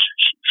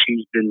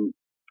 she's been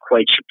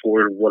quite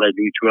supportive of what I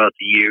do throughout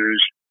the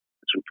years.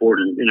 It's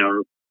important, you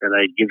know, that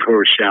I give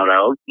her a shout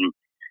out, and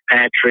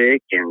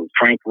Patrick and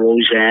Frank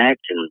Roszak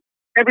and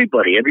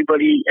everybody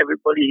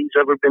who's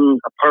ever been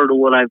a part of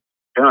what I've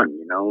done,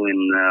 you know,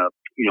 and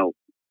you know,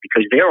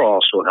 because they're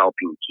also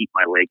helping keep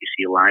my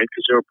legacy alive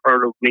because they're a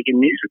part of making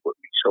music with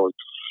me. So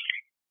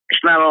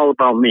it's not all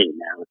about me,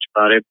 man. It's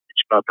about it.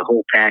 It's about the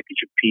whole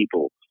package of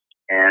people.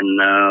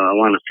 And I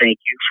want to thank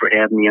you for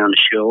having me on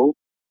the show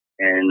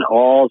and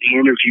all the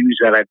interviews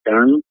that I've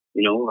done,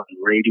 you know, on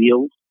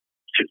radio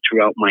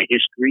throughout my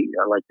history.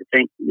 I like to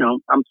thank, you know,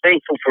 I'm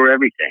thankful for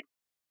everything.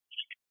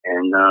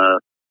 And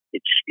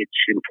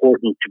it's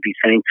important to be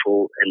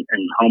thankful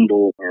and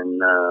humble and,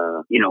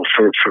 you know,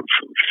 for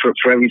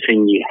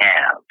everything you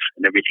have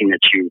and everything that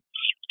you're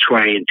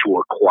trying to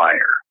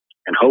acquire.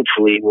 And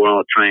hopefully we're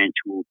all trying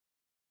to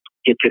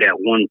get to that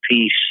one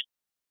piece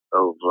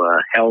of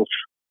health,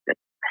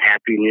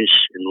 happiness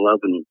and love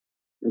and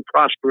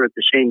prosper at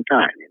the same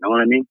time. You know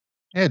what I mean?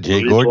 Yeah,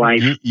 Jay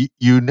Gordon,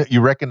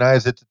 you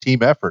recognize it's a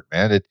team effort,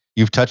 man.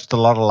 You've touched a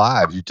lot of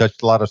lives. You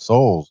touched a lot of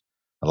souls.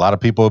 A lot of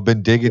people have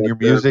been digging your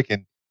music,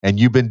 and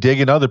you've been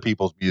digging other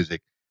people's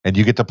music, and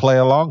you get to play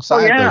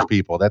alongside those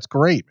people. That's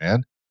great,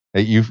 man.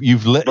 You're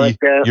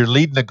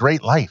leading a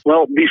great life.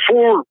 Well,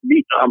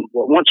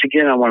 once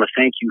again, I want to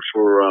thank you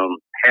for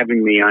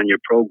having me on your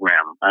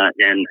program,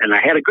 and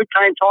I had a good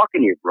time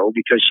talking to you, bro.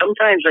 Because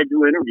sometimes I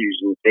do interviews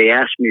and they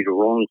ask me the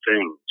wrong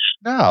things.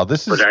 No,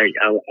 this is. But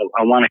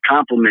I want to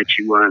compliment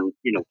you on,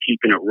 you know,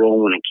 keeping it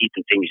rolling and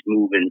keeping things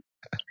moving.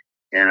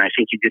 And I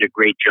think you did a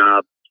great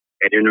job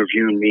at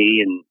interviewing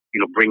me and,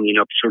 you know, bringing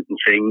up certain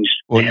things.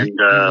 Well,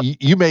 and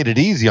you made it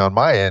easy on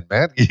my end,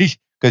 man,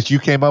 because you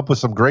came up with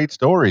some great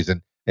stories.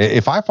 And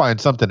if I find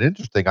something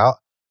interesting,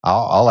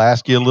 I'll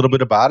ask you a little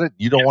bit about it.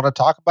 You don't want to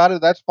talk about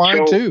it? That's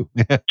fine too.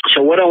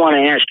 So what I want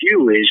to ask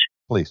you is,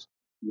 please,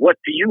 what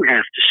do you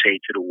have to say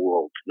to the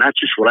world? Not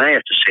just what I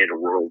have to say to the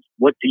world.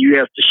 What do you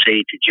have to say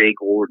to Jay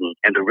Gordon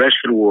and the rest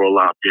of the world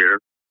out there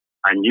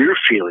on your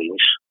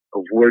feelings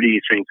of where do you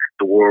think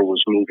the world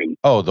was moving?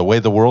 Oh, the way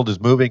the world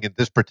is moving in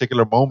this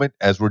particular moment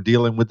as we're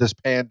dealing with this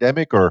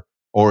pandemic, or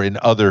in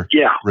other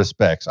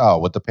respects? Oh,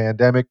 with the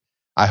pandemic,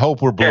 I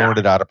hope we're blowing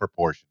it out of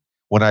proportion.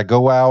 When I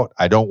go out,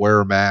 I don't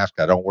wear a mask,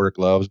 I don't wear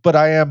gloves, but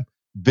I am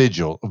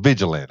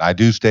vigilant. I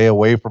do stay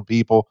away from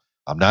people.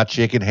 I'm not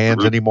shaking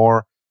hands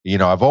anymore. You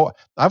know,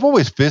 I've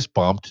always fist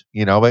bumped.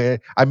 You know,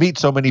 I meet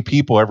so many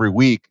people every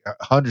week,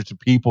 hundreds of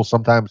people,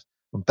 sometimes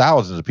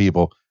thousands of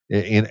people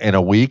in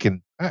a week,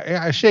 and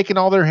I shaking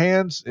all their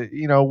hands,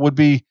 you know, would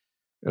be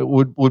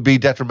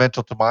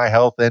detrimental to my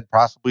health and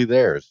possibly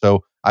theirs.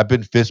 So I've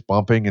been fist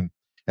bumping, and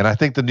I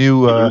think the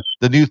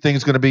new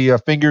thing's going to be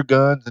finger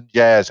guns and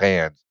jazz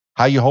hands.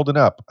 How you holding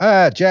up?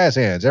 Jazz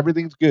hands.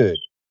 Everything's good.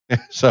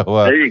 So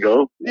there you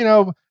go. You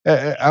know,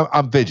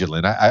 I'm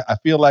vigilant. I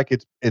feel like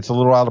it's a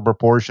little out of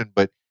proportion,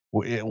 but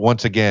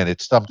once again,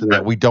 it's something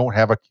that we don't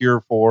have a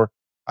cure for.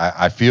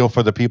 I feel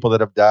for the people that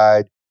have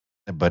died,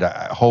 but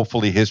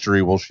hopefully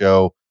history will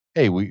show,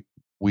 hey,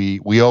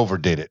 we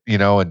overdid it, you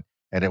know, and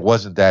it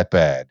wasn't that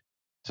bad.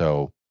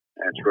 So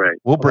that's right.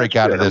 We'll break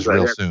out of this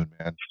real soon,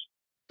 man.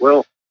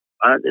 Well,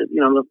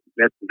 you know,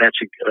 that's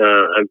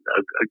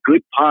a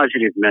good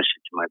positive message,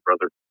 my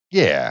brother.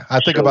 Yeah, I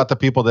think about the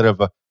people that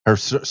have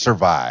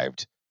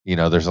survived. You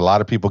know, there's a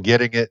lot of people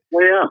getting it.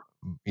 Well, yeah.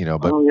 You know,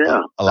 but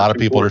a lot of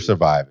people are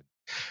surviving.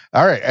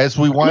 All right, as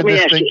we wind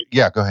this thing,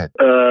 go ahead.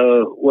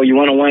 Well, you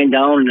want to wind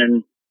down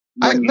and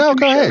then? No,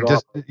 go ahead.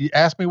 Just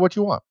ask me what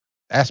you want.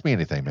 Ask me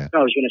anything, man. I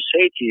was going to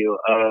say to you,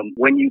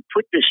 when you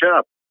put this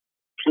up,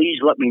 please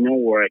let me know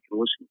where I can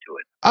listen to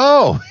it.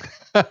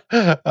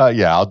 Oh,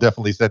 yeah, I'll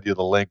definitely send you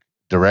the link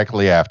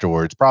directly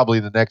afterwards, probably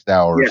the next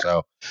hour or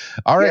so.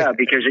 All right. Yeah,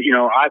 because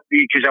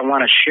I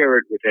want to share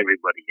it with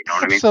everybody. You know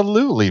what I mean?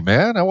 Absolutely,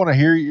 man. I want to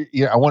hear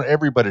you. I want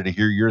everybody to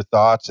hear your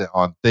thoughts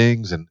on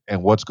things and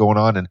what's going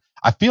on. And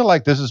I feel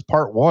like this is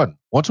part one.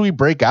 Once we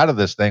break out of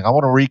this thing, I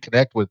want to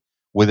reconnect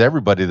with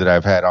everybody that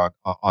I've had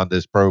on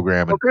this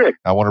program. And good.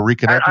 I want to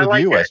reconnect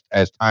with you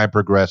as time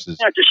progresses.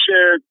 Yeah, just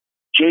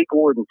Jay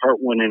Gordon part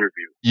one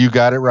interview. You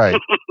got it right.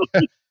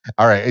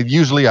 All right. And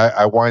usually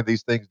I wind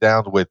these things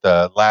down with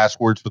last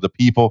words for the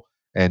people.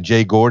 And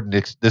Jay Gordon,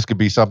 this could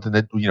be something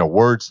that, you know,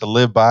 words to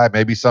live by,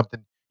 maybe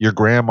something your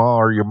grandma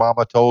or your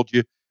mama told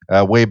you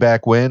way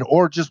back when,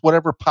 or just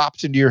whatever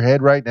pops into your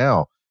head right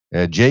now.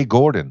 Jay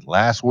Gordon,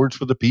 last words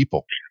for the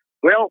people.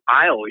 Well,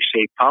 I always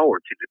say power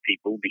to the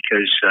people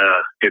because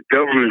the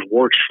government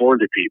works for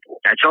the people.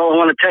 That's all I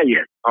want to tell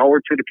you. Power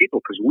to the people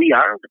because we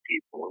are the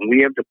people and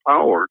we have the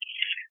power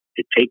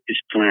to take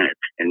this planet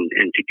and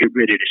to get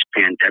rid of this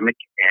pandemic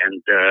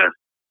and to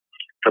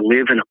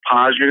live in a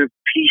positive,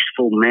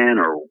 peaceful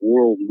manner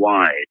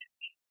worldwide.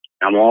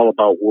 I'm all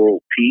about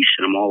world peace,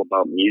 and I'm all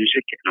about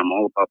music, and I'm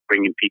all about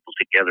bringing people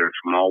together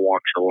from all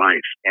walks of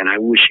life. And I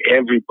wish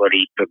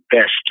everybody the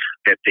best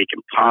that they can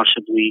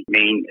possibly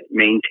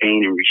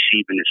maintain and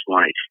receive in this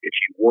life. If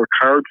you work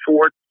hard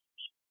for it,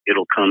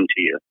 it'll come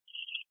to you.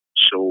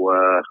 So,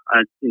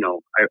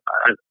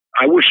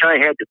 I wish I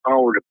had the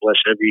power to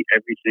bless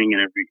everything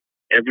and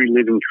every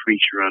living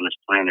creature on this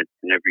planet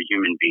and every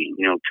human being,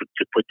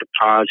 to put the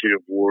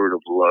positive word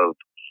of love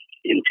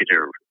into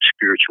their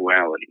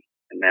spirituality.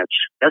 And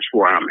that's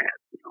where I'm at.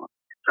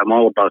 I'm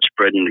all about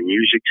spreading the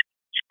music,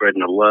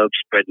 spreading the love,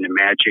 spreading the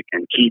magic,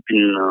 and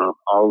keeping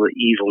all the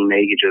evil,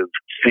 negative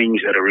things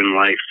that are in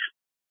life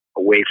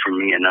away from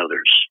me and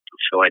others.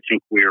 So I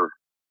think we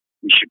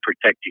should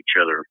protect each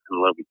other and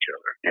love each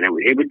other. And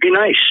it would be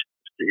nice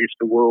if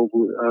the world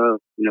could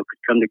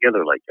come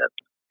together like that.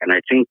 And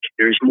I think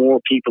there's more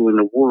people in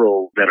the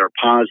world that are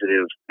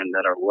positive and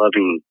that are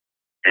loving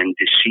and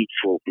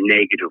deceitful,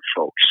 negative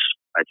folks.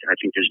 I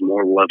think there's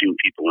more loving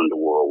people in the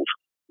world,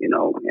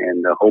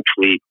 and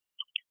hopefully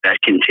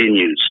that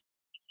continues.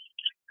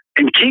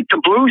 And keep the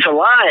blues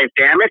alive,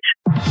 damn it.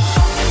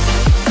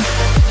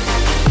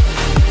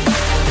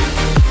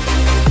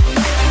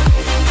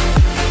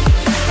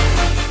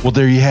 Well,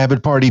 there you have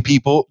it, party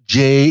people.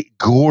 Jay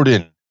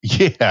Gordon.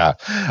 Yeah,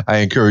 I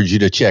encourage you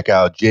to check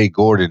out Jay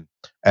Gordon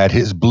at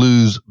his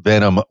Blues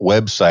Venom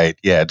website.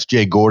 Yeah, it's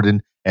Jay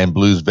Gordon and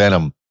Blues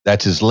Venom.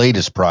 That's his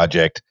latest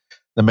project.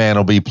 The man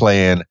will be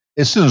playing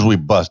as soon as we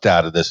bust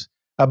out of this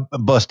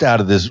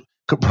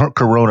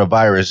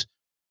coronavirus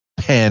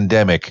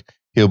pandemic.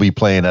 He'll be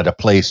playing at a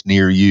place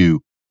near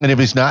you. And if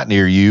it's not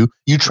near you,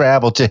 you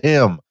travel to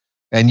him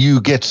and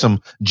you get some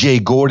Jay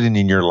Gordon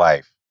in your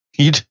life.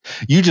 You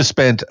just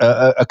spent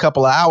a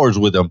couple of hours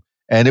with him,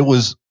 and it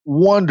was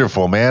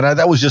wonderful, man.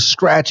 That was just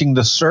scratching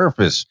the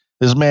surface.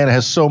 This man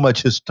has so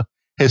much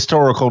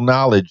historical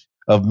knowledge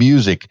of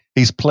music.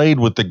 He's played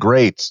with the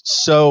greats,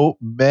 so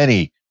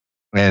many.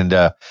 And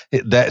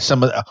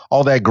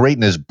all that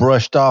greatness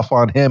brushed off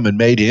on him and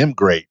made him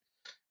great.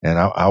 And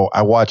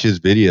I watch his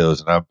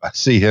videos, and I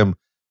see him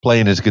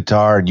playing his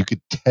guitar, and you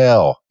could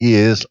tell he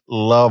is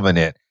loving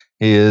it.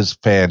 He is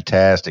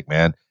fantastic,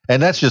 man.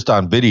 And that's just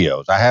on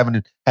videos. I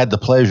haven't had the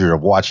pleasure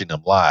of watching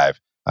him live.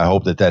 I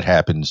hope that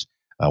happens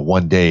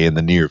one day in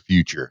the near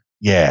future.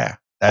 Yeah,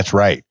 that's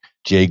right.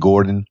 Jay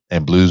Gordon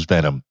and Blues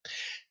Venom.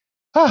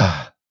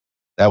 That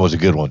was a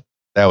good one.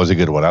 I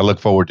look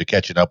forward to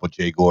catching up with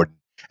Jay Gordon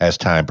as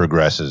time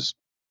progresses.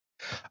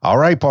 All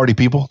right, party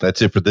people,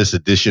 that's it for this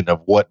edition of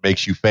What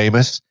Makes You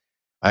Famous.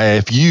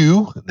 I'm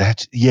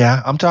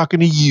talking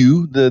to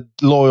you, the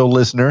loyal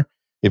listener.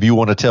 If you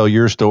want to tell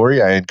your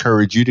story, I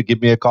encourage you to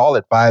give me a call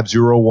at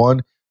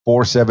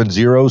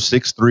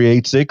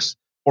 501-470-6386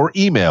 or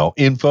email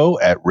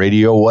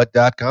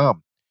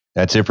info@radiowhat.com.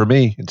 That's it for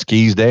me. It's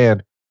Keys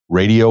Dan,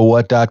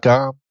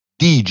 radiowhat.com,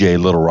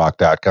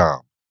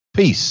 djlittlerock.com.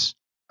 Peace.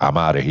 I'm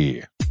out of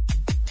here.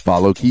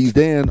 Follow Keys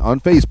Dan on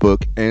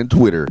Facebook and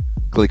Twitter.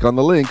 Click on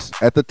the links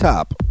at the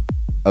top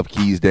of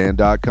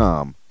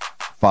keysdan.com.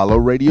 Follow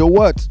Radio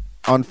What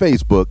on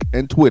Facebook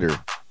and Twitter.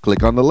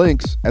 Click on the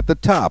links at the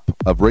top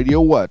of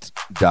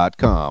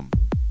radiowhat.com.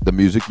 The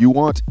music you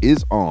want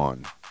is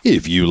on.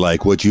 If you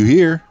like what you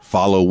hear,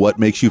 follow What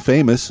Makes You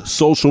Famous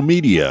social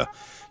media.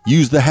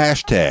 Use the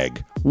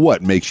hashtag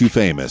What Makes You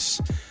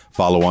Famous.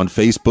 Follow on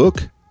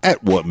Facebook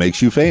at What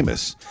Makes You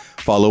Famous.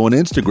 Follow on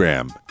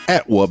Instagram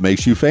at What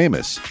Makes You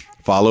Famous.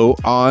 Follow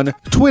on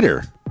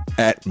Twitter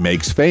at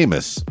Makes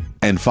Famous.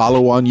 And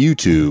follow on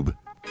YouTube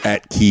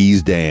at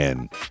Keys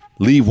Dan.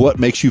 Leave What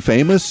Makes You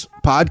Famous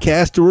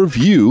podcast a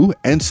review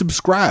and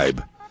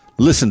subscribe.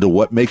 Listen to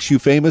What Makes You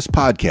Famous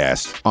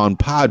podcast on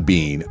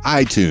Podbean,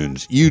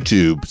 iTunes,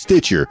 YouTube,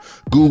 Stitcher,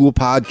 Google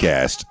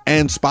Podcasts,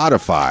 and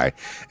Spotify,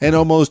 and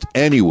almost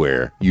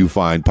anywhere you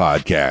find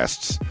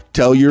podcasts.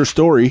 Tell your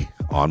story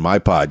on my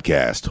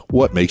podcast,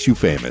 What Makes You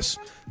Famous.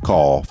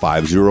 Call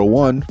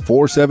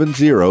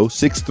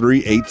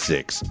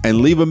 501-470-6386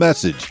 and leave a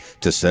message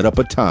to set up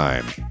a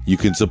time. You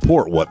can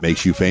support What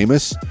Makes You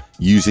Famous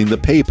using the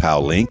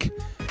PayPal link,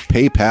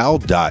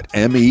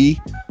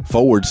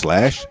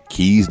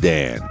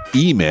 paypal.me/KeysDan.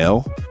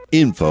 Email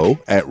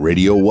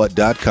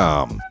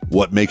info@radiowhat.com.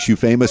 What Makes You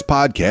Famous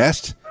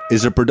podcast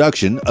is a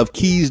production of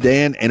Keys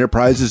Dan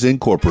Enterprises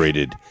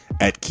Incorporated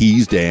at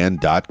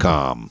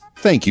keysdan.com.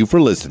 Thank you for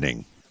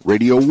listening.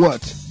 Radio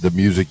What? The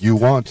music you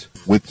want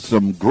with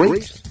some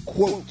great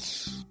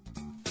quotes.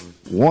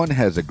 One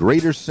has a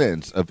greater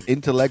sense of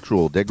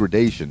intellectual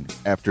degradation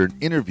after an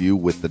interview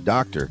with the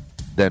doctor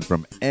than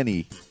from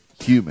any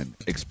human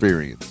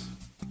experience.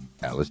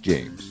 Alice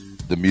James.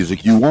 The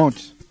music you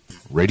want.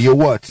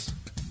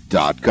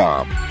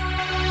 RadioWhat.com.